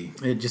empty.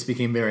 it just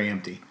became very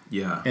empty.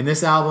 Yeah. And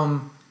this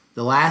album,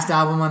 the last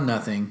album on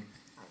Nothing,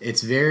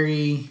 it's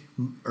very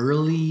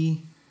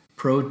early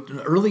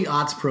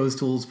aughts Pro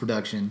Tools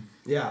production.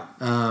 Yeah.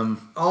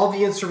 All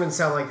the instruments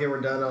sound like they were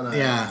done on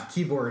a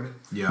keyboard.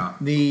 Yeah.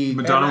 The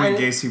Madonna And and I-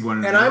 Gacy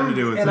wanted And nothing to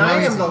do with it.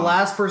 I am the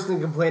last person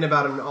to complain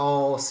about an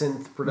all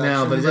synth production.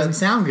 no, but it doesn't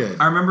sound good.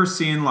 I remember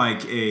seeing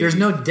like a. There's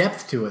no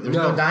depth to it. There's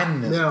no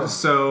dynamism. No.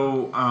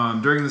 So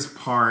during this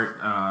part,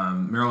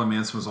 Marilyn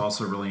Manson was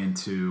also really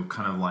into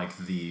kind of like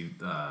the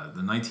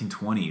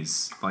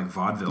 1920s, like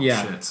vaudeville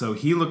Yeah. shit. So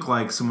he looked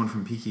like someone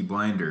from Peaky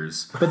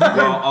Blinders, But then-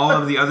 while all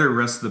of the other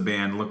rest of the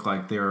band looked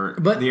like they were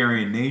But- the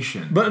Aryan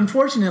Nation. But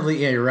unfortunately,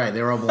 unfortunately, yeah, you're right.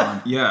 They were all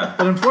blonde. Yeah.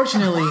 But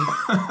unfortunately,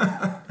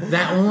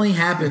 that only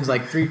happens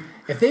like 3.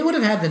 If they would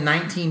have had the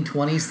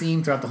 1920s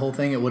theme throughout the whole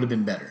thing, it would have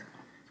been better.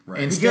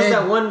 Right. Instead, Because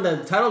that one, the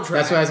title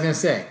track. that's what I was gonna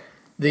say.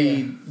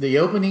 The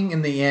opening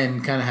and the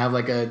end kind of have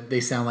like they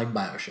sound like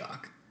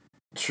BioShock.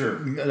 Sure.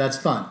 That's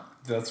fun.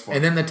 That's fine.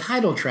 And then the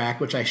title track,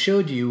 which I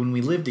showed you when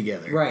we lived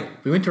together. Right.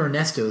 We went to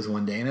Ernesto's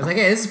one day, and I was like,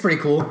 "Hey, this is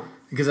pretty cool."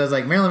 Because I was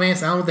like, Marilyn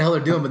Manson, I don't know what the hell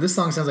they're doing, but this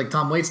song sounds like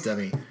Tom Waits to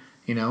me.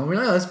 You know, and we're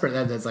like, "Oh, that's pretty."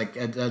 That's like,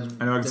 I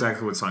know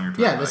exactly what song you're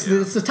talking yeah, about.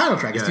 it's the title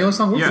track. It's the only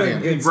song we're yeah,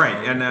 playing.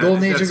 right. And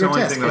Golden Age that's of the only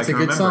Grotesque. thing that It's I a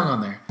can good song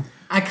remember. on there.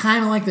 I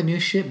kind of like the new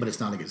shit, but it's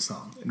not a good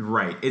song.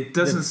 Right. It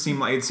doesn't seem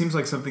like it seems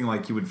like something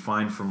like you would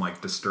find from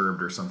like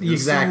Disturbed or something.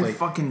 It's Exactly. So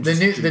fucking the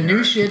new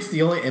generic. shit's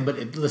the only,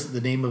 listen,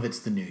 the name of it's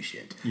the new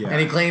shit. Yeah. And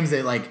he claims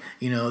that like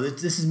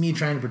this is me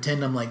trying to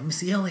pretend I'm like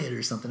Missy Elliott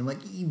or something. I'm like,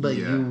 but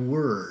Yeah. you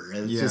were.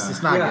 It's Yeah. just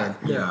it's not Yeah.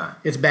 good. Yeah.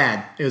 It's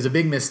bad. It was a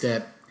big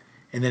misstep,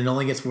 and then it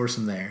only gets worse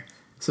from there.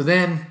 So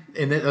then,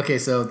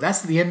 so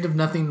that's the end of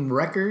Nothing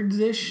Records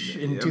ish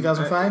in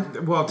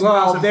 2005. Well,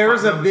 There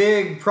was a 2005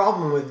 big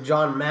problem with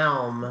John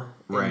Malm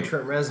Right. and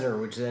Trent Reznor,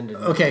 which ended.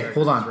 Okay,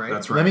 hold on. Right?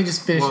 That's right. Let me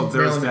just finish Well,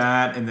 there was Marilyn-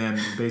 that, and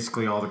then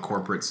basically all the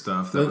corporate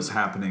stuff that was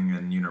happening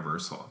in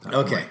Universal. At that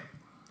Okay. point.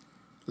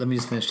 Let me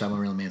just finish talking about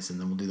Marilyn Manson,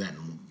 then we'll do that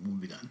and we'll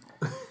be done.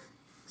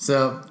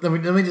 So let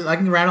me just, I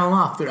can rattle them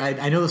off.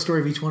 I know the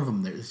story of each one of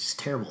them. It's just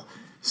terrible.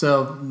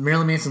 So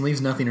Marilyn Manson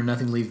leaves nothing, or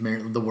nothing leaves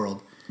the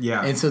world.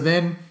 Yeah. And so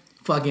then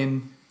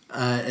fucking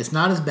it's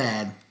not as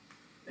bad.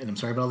 And I'm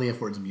sorry about all the F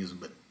words I'm using,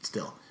 but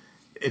still,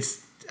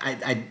 it's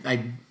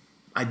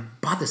I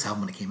bought this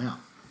album when it came out.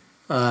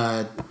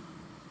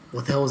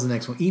 What the hell was the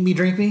next one? Eat Me,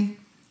 Drink Me.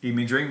 Eat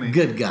Me, Drink Me.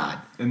 Good God.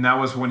 And that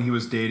was when he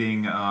was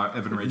dating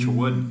Evan Rachel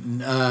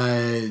Wood.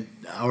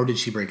 Or did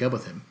she break up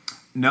with him?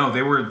 No,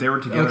 they were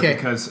together Okay.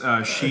 because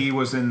she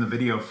was in the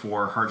video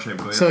for Heart Shaped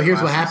Glasses. So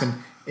here's what happened: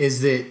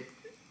 is that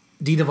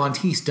Dita Von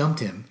Teese dumped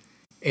him,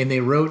 and they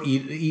wrote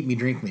 "Eat Me,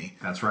 Drink Me."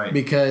 That's right.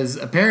 Because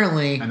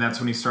apparently, And that's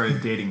when he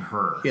started dating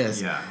her.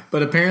 yes, Yeah.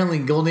 but apparently,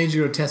 Golden Age of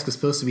Grotesque was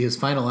supposed to be his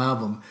final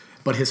album,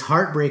 but his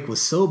heartbreak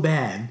was so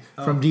bad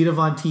from Dita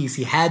Von Teese,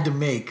 he had to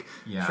make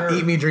Yeah. Sure.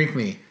 "Eat Me, Drink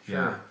Me,"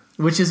 Yeah.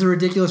 which is a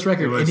ridiculous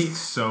record. It was and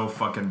so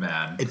fucking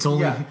bad. it's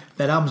only Yeah.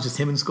 that album's just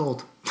him and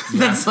Scold.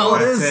 That's all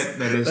it is. That's it.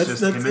 That is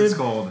just him and it.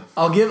 Scold.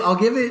 I'll give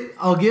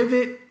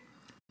it.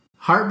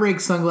 Heartbreak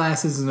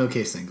Sunglasses is an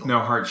okay single. No,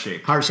 Heart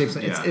Shaped. Heart shapes.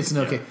 Yeah, It's an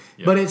okay,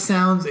 yeah. but it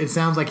sounds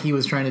like he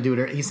was trying to do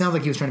it. He sounds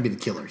like he was trying to be the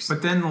Killers.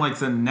 But then, like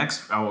the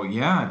next, oh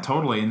yeah,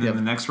 totally. And then Yep.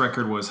 the next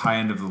record was High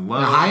End of the Low.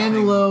 The high I and the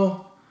think.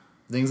 low,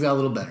 things got a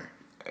little better.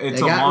 It's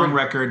They a got long rid-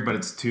 record, but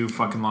it's too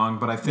fucking long.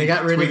 But I think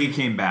got rid of- Twiggy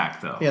came back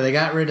though. Yeah, they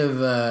got rid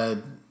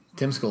of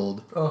Tim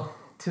Scold. Oh,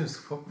 Tim's.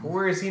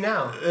 Where is he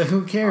now?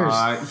 Who cares?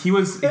 He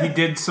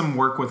did some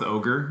work with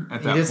Ogre at that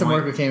he point. did some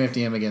work with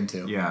KMFDM again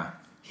too. Yeah.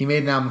 He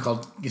made an album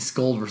called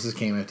Scold versus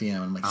KMFDM.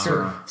 I'm like,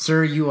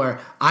 sir, you are.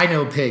 I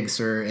know pig,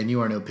 sir, and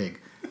you are no pig.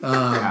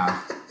 Yeah.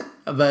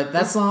 But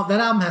that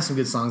album has some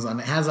good songs on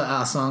it. It has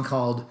a song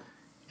called,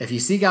 if you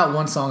seek out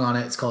one song on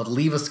it, it's called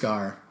Leave a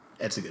Scar.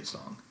 It's a good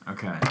song.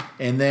 Okay.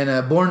 And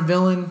then Born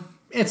Villain,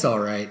 it's all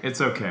right. It's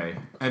okay.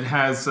 It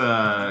has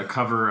a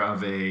cover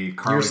of a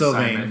Carly You're So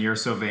Simon, Vain. You're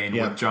So Vain,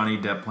 Yeah. with Johnny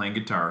Depp playing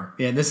guitar.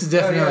 Yeah, this is Oh,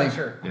 definitely yeah,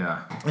 sure. Yeah.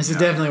 this is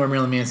definitely where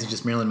Marilyn Manson's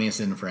just Marilyn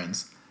Manson and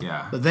friends.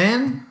 Yeah. But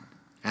then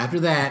after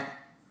that,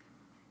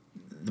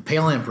 the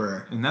Pale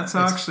Emperor, And that's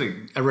actually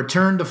a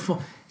return to form.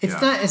 It's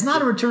Yeah.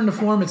 not a return to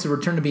form. It's a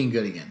return to being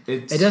good again.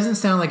 It's- It doesn't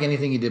sound like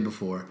anything he did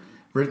before.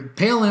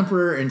 Pale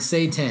Emperor and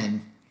Say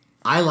 10,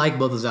 I like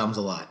both those albums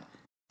a lot.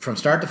 From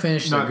start to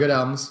finish, they're Not- good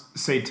albums.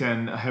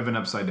 Satan, Heaven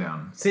Upside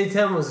Down.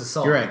 Satan was a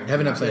song. You're right,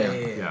 Heaven Upside Down.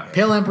 Yeah.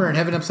 Pale Emperor and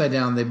Heaven Upside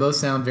Down, they both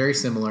sound very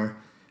similar.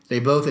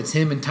 It's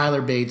him and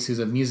Tyler Bates, who's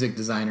a music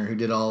designer who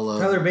did all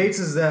of Tyler Bates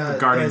is the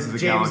Guardians of the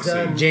James Galaxy.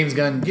 Gunn. James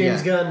Gunn.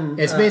 James Gunn,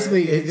 It's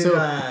basically he did,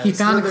 he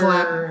found a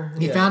Slither, collab.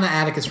 He yeah. found an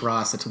Atticus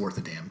Ross that's worth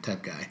a damn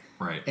type guy.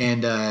 Right.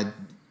 And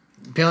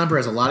Pale Emperor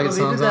has a lot of Oh, good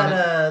they did songs on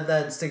it.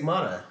 that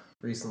Stigmata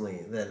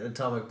recently. That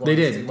Atomic Blonde. They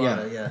did,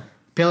 Stigmata, yeah.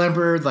 Pale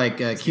Emperor,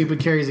 Cupid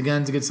Carries a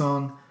Gun's a good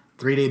song.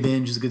 3 Day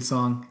Binge is a good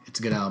song.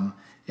 It's a good album.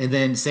 And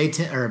then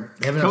Satan or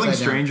Heaven Killing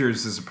Upside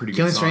Strangers is a pretty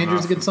Killing good song. Strangers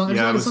is a good song. There's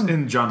a Yeah, lot it of was songs.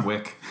 in John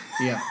Wick.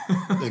 Down. Yeah,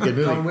 it's a good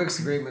movie. John Wick's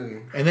a great movie.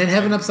 And then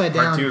Heaven Upside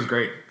Part 2 Down. is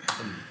great.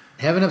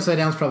 Heaven Upside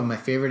Down is probably my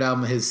favorite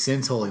album of his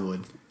since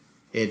Hollywood.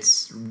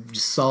 It's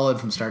just solid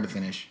from start to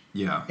finish.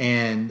 Yeah.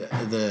 And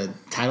the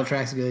title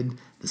track's good.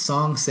 The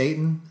song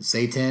Satan,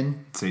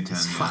 Satan, is yeah.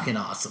 fucking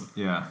awesome.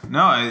 Yeah.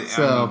 No, I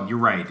So- mean, you're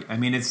right. I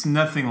mean, it's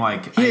nothing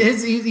like.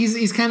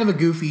 He's kind of a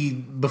goofy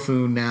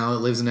buffoon now that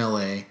lives in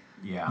L.A.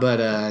 Yeah. But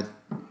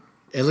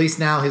at least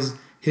now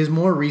his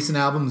more recent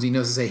albums, he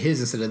knows to say his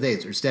instead of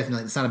theirs.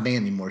 It's not a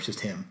band anymore. It's just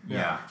him.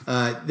 Yeah.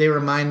 They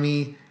remind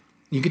me.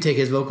 You could take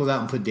his vocals out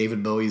and put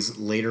David Bowie's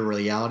later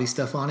reality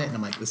stuff on it, and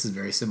I'm like, this is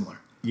very similar.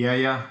 Yeah,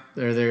 yeah.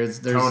 There's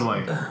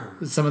Totally.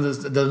 some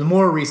of the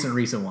more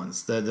recent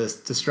ones. The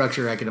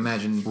structure I could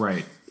imagine.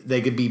 Right. They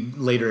could be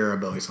later era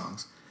Bowie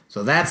songs.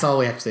 So that's all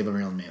we have to say about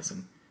Marilyn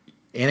Manson.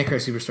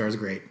 Antichrist Superstar is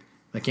great.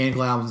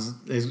 Mechanical Animals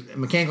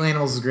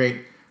is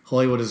great.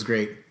 Hollywood is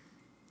great.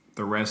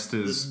 The rest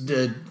is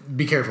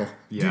Be careful.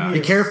 yeah. Be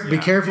careful. Be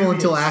Yeah. careful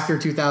until after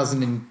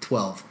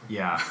 2012.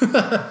 Yeah.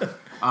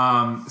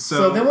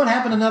 So then what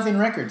happened to Nothing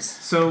Records?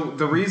 So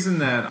the reason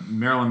that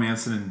Marilyn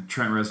Manson and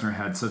Trent Reznor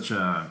had such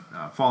a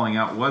falling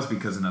out was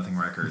because of Nothing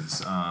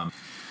Records.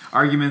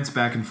 Arguments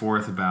back and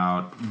forth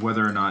about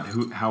whether or not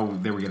how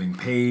they were getting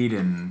paid,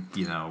 and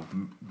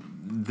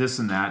this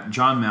and that.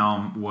 John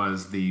Malm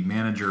was the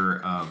manager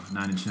of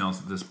Nine Inch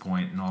Nails at this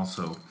point, and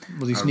also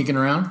Was he sneaking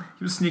around?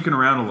 he was sneaking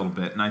around a little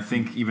bit, and I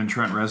think even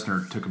Trent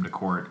Reznor took him to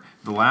court.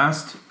 The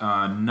last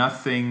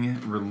Nothing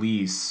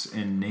release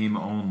in name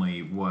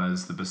only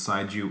was the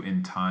Beside You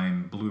in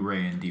Time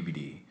Blu-ray and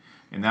DVD,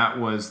 and that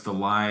was the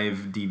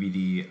live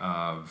DVD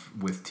of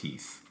With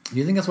Teeth. Do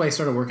you think that's why he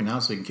started working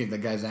out so he can kick that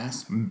guy's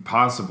ass?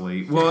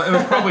 Possibly. Well, it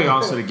was probably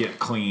also to get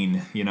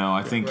clean.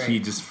 I think he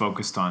just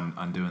focused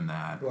on doing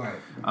that.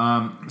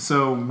 Right.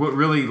 So what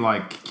really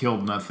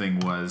killed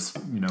Nothing was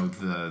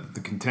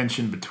the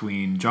contention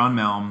between John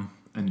Malm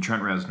and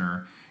Trent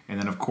Reznor, and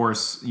then of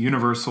course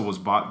Universal was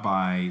bought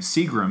by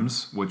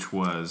Seagram's, which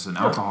was an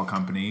alcohol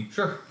company.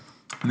 Sure.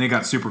 And they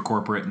got super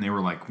corporate, and they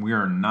were like, we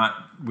don't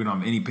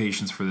have any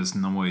patience for this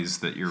noise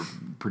that you're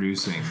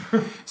producing.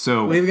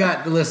 So We've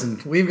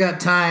got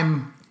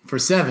time for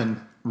 7,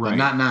 but Right.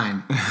 not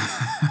 9.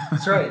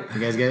 That's right. You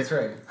guys get it? That's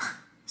right.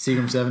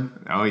 Seagram 7.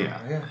 oh yeah.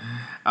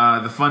 Yeah.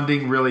 The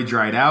funding really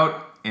dried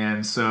out,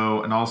 and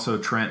also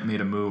Trent made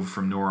a move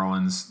from New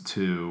Orleans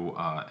to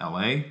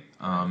L.A.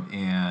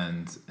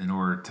 And in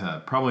order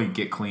to probably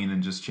get clean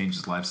and just change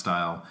his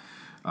lifestyle,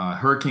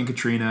 Hurricane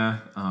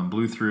Katrina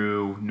blew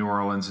through New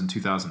Orleans in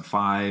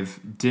 2005.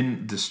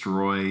 Didn't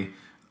destroy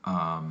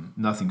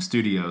Nothing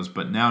Studios,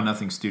 but now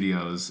Nothing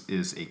Studios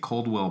is a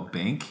Coldwell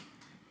Bank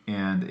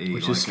and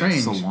Which a is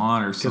strange.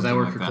 salon or Because something I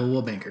work like for that.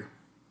 Coldwell Banker.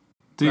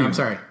 Dude, I'm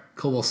sorry.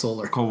 Coldwell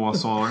Solar. Coldwell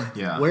Solar,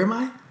 yeah. Where am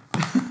I?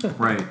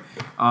 Right.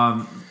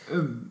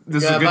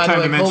 This is Yeah, a good by the time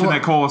way, to mention Coldwell-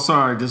 that Coldwell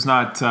Solar does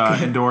not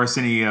endorse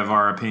any of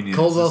our opinions.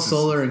 Coldwell This is-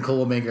 Solar and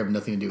Coldwell Banker have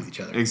nothing to do with each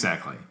other.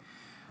 Exactly.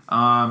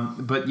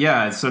 But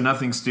yeah, so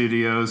Nothing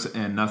Studios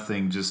and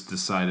Nothing just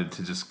decided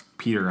to just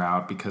peter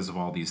out because of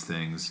all these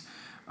things.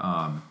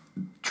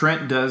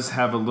 Trent does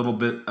have a little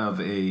bit of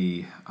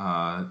a...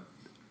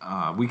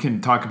 we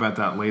can talk about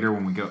that later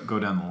when we go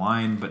down the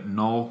line, but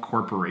Null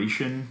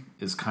Corporation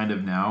is kind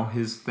of now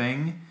his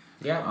thing.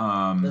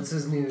 Yeah. That's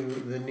his new.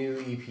 The new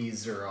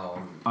EPs are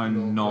all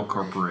On Null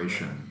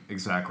Corporation.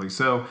 Exactly.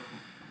 So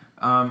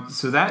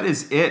that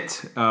is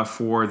it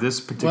for this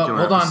particular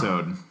hold on.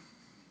 episode.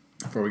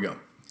 Before we go.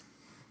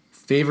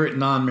 Favorite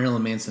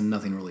non-Marilyn Manson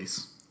Nothing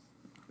release?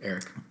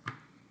 Eric.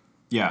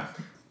 Yeah.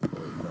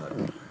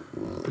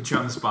 Put you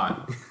on the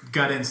spot.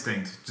 Gut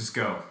instinct. Just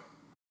go.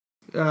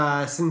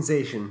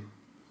 Sensation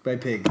by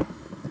Pig.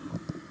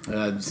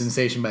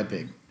 Sensation by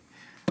Pig.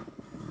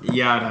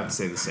 Yeah, I'd have to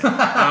say the same.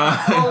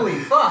 Holy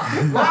fuck!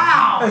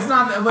 Wow. It's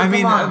not. I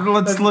mean,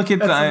 let's look at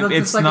the.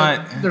 It's like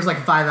not. there's like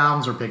 5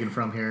 albums we're picking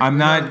from here. I'm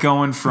not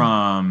going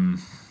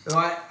from. No,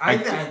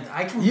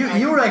 I can.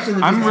 You were actually.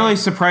 I'm really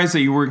surprised that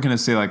you weren't going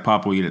to say like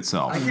Pop Will Eat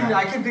Itself.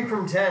 I can pick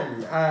from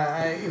 10. If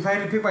I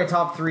had to pick my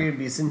top 3, it would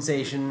be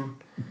Sensation.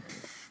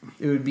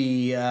 It would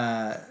be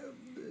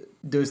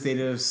Dos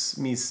Dedos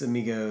Mis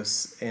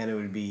Amigos, and it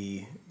would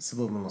be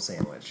Subliminal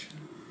Sandwich.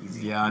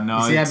 Easy. Yeah,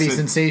 no. See, that'd be it's a-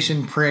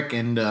 Sensation, Prick,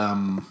 and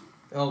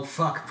Oh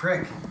fuck,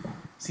 Prick.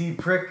 See,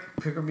 Prick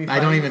would be. I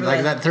don't fine even for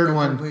like that third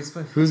one. Please.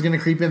 Who's gonna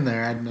creep in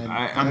there? I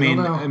mean,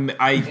 don't know. And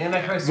I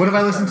try What if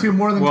I listened to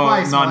more than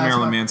twice? in the not last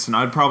Marilyn month? Manson.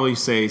 I'd probably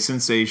say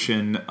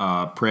Sensation,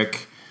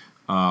 Prick,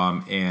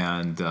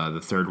 and the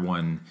third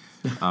one,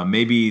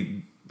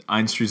 maybe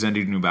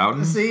Einstürzende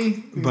Neubauten.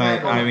 See,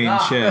 But Exactly. I mean,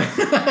 shit.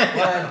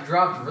 Well, it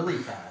dropped really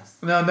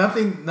fast. No,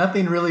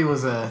 nothing really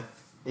was a.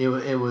 It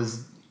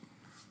was.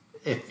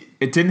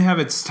 It didn't have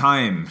its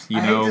time, I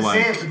hate to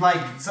say it, but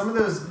like some of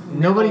those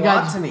Nobody meant a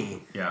lot got- to me.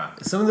 Yeah.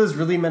 Some of those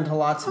really meant a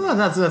lot to me. Oh,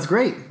 that's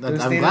great. Those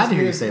I'm Dedos glad to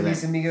hear you Mis- say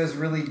Mis that. Amigos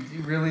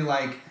really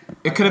like.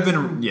 It my could have been-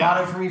 cousin yeah.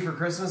 Bought it for me for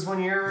Christmas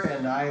one year,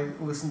 and I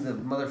listened to the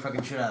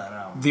motherfucking shit out of that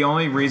album. The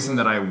only reason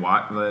that I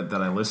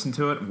listened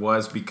to it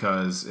was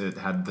because it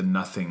had the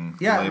Nothing.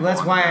 Yeah, label that's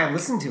on why the I back.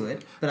 listened to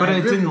it. But But I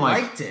it really didn't,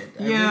 like- liked it.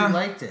 I Yeah. really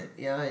liked it.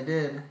 Yeah, I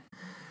did.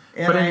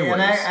 And But I anyways.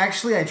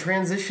 actually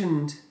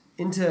transitioned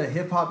into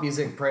hip hop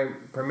music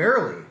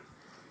primarily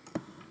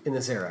in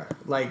this era.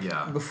 Like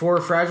Yeah. before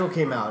Fragile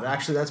came out.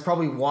 Actually, that's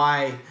probably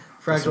why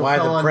Fragile why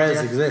fell the on Prez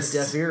deaf, exists.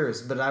 deaf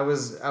ears. But I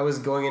was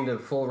going into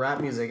full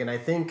rap music, and I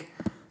think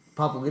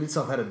Pop Will Eat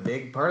Itself had a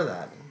big part of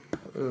that.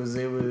 It was.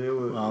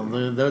 Well,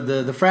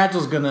 the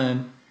Fragile's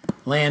gonna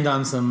land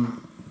on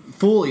some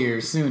full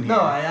ears soon. Here.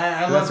 No, I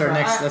that's love our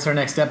next. I- That's our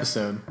next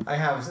episode. I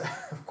have,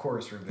 of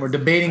course, We're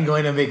debating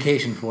going on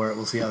vacation for it.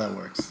 We'll see how that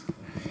works.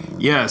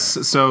 Yes,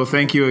 so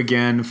thank you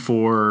again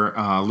for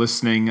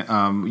listening.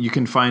 You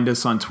can find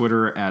us on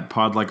Twitter at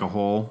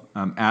podlikeahole,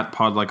 at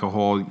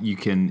podlikeahole. You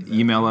can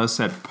email us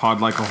at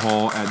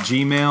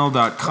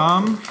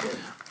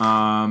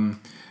podlikeahole@gmail.com.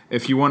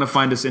 If you want to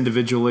find us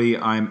individually,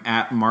 I'm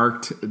at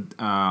Marked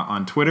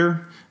on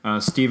Twitter.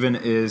 Steven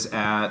is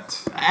at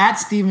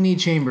Stephen E.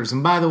 Chambers.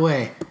 And by the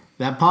way,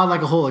 that Pod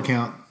Like a Hole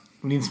account,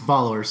 we need some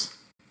followers.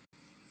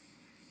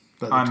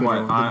 on what?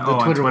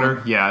 On Twitter.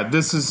 one. Yeah,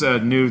 this is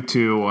new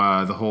to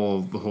the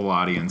whole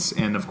audience.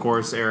 And of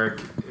course, Eric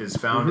is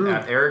found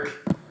at Eric.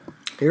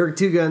 Eric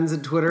Two Guns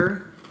at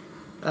Twitter.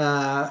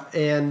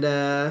 And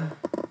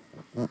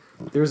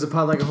there's a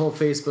Pod Like a Whole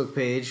Facebook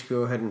page.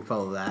 Go ahead and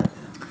follow that.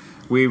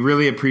 We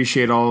really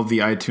appreciate all of the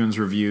iTunes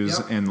reviews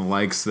Yep. and the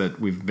likes that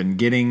we've been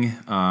getting.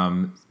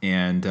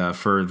 And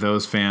for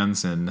those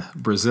fans in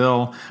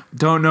Brazil,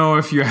 don't know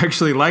if you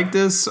actually like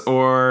this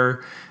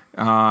or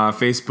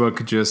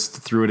Facebook just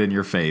threw it in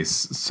your face.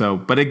 So,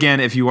 but again,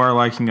 if you are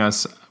liking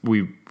us,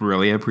 we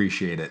really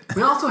appreciate it.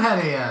 We also had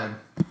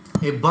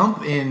a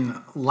bump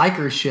in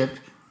likership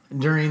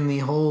during the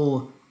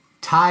whole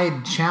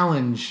Tide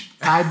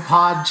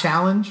Pod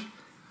Challenge.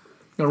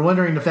 We're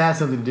wondering if that has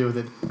something to do with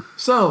it.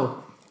 So,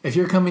 if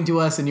you're coming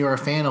to us and you're a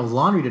fan of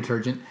laundry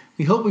detergent,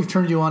 we hope we've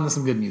turned you on to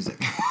some good music.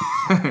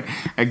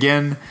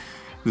 Again,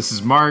 this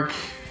is Mark.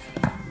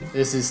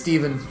 This is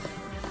Steven.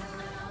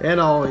 And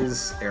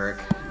always, Eric.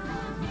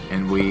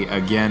 And we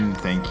again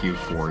thank you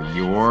for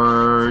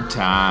your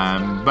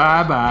time.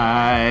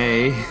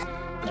 Bye-bye.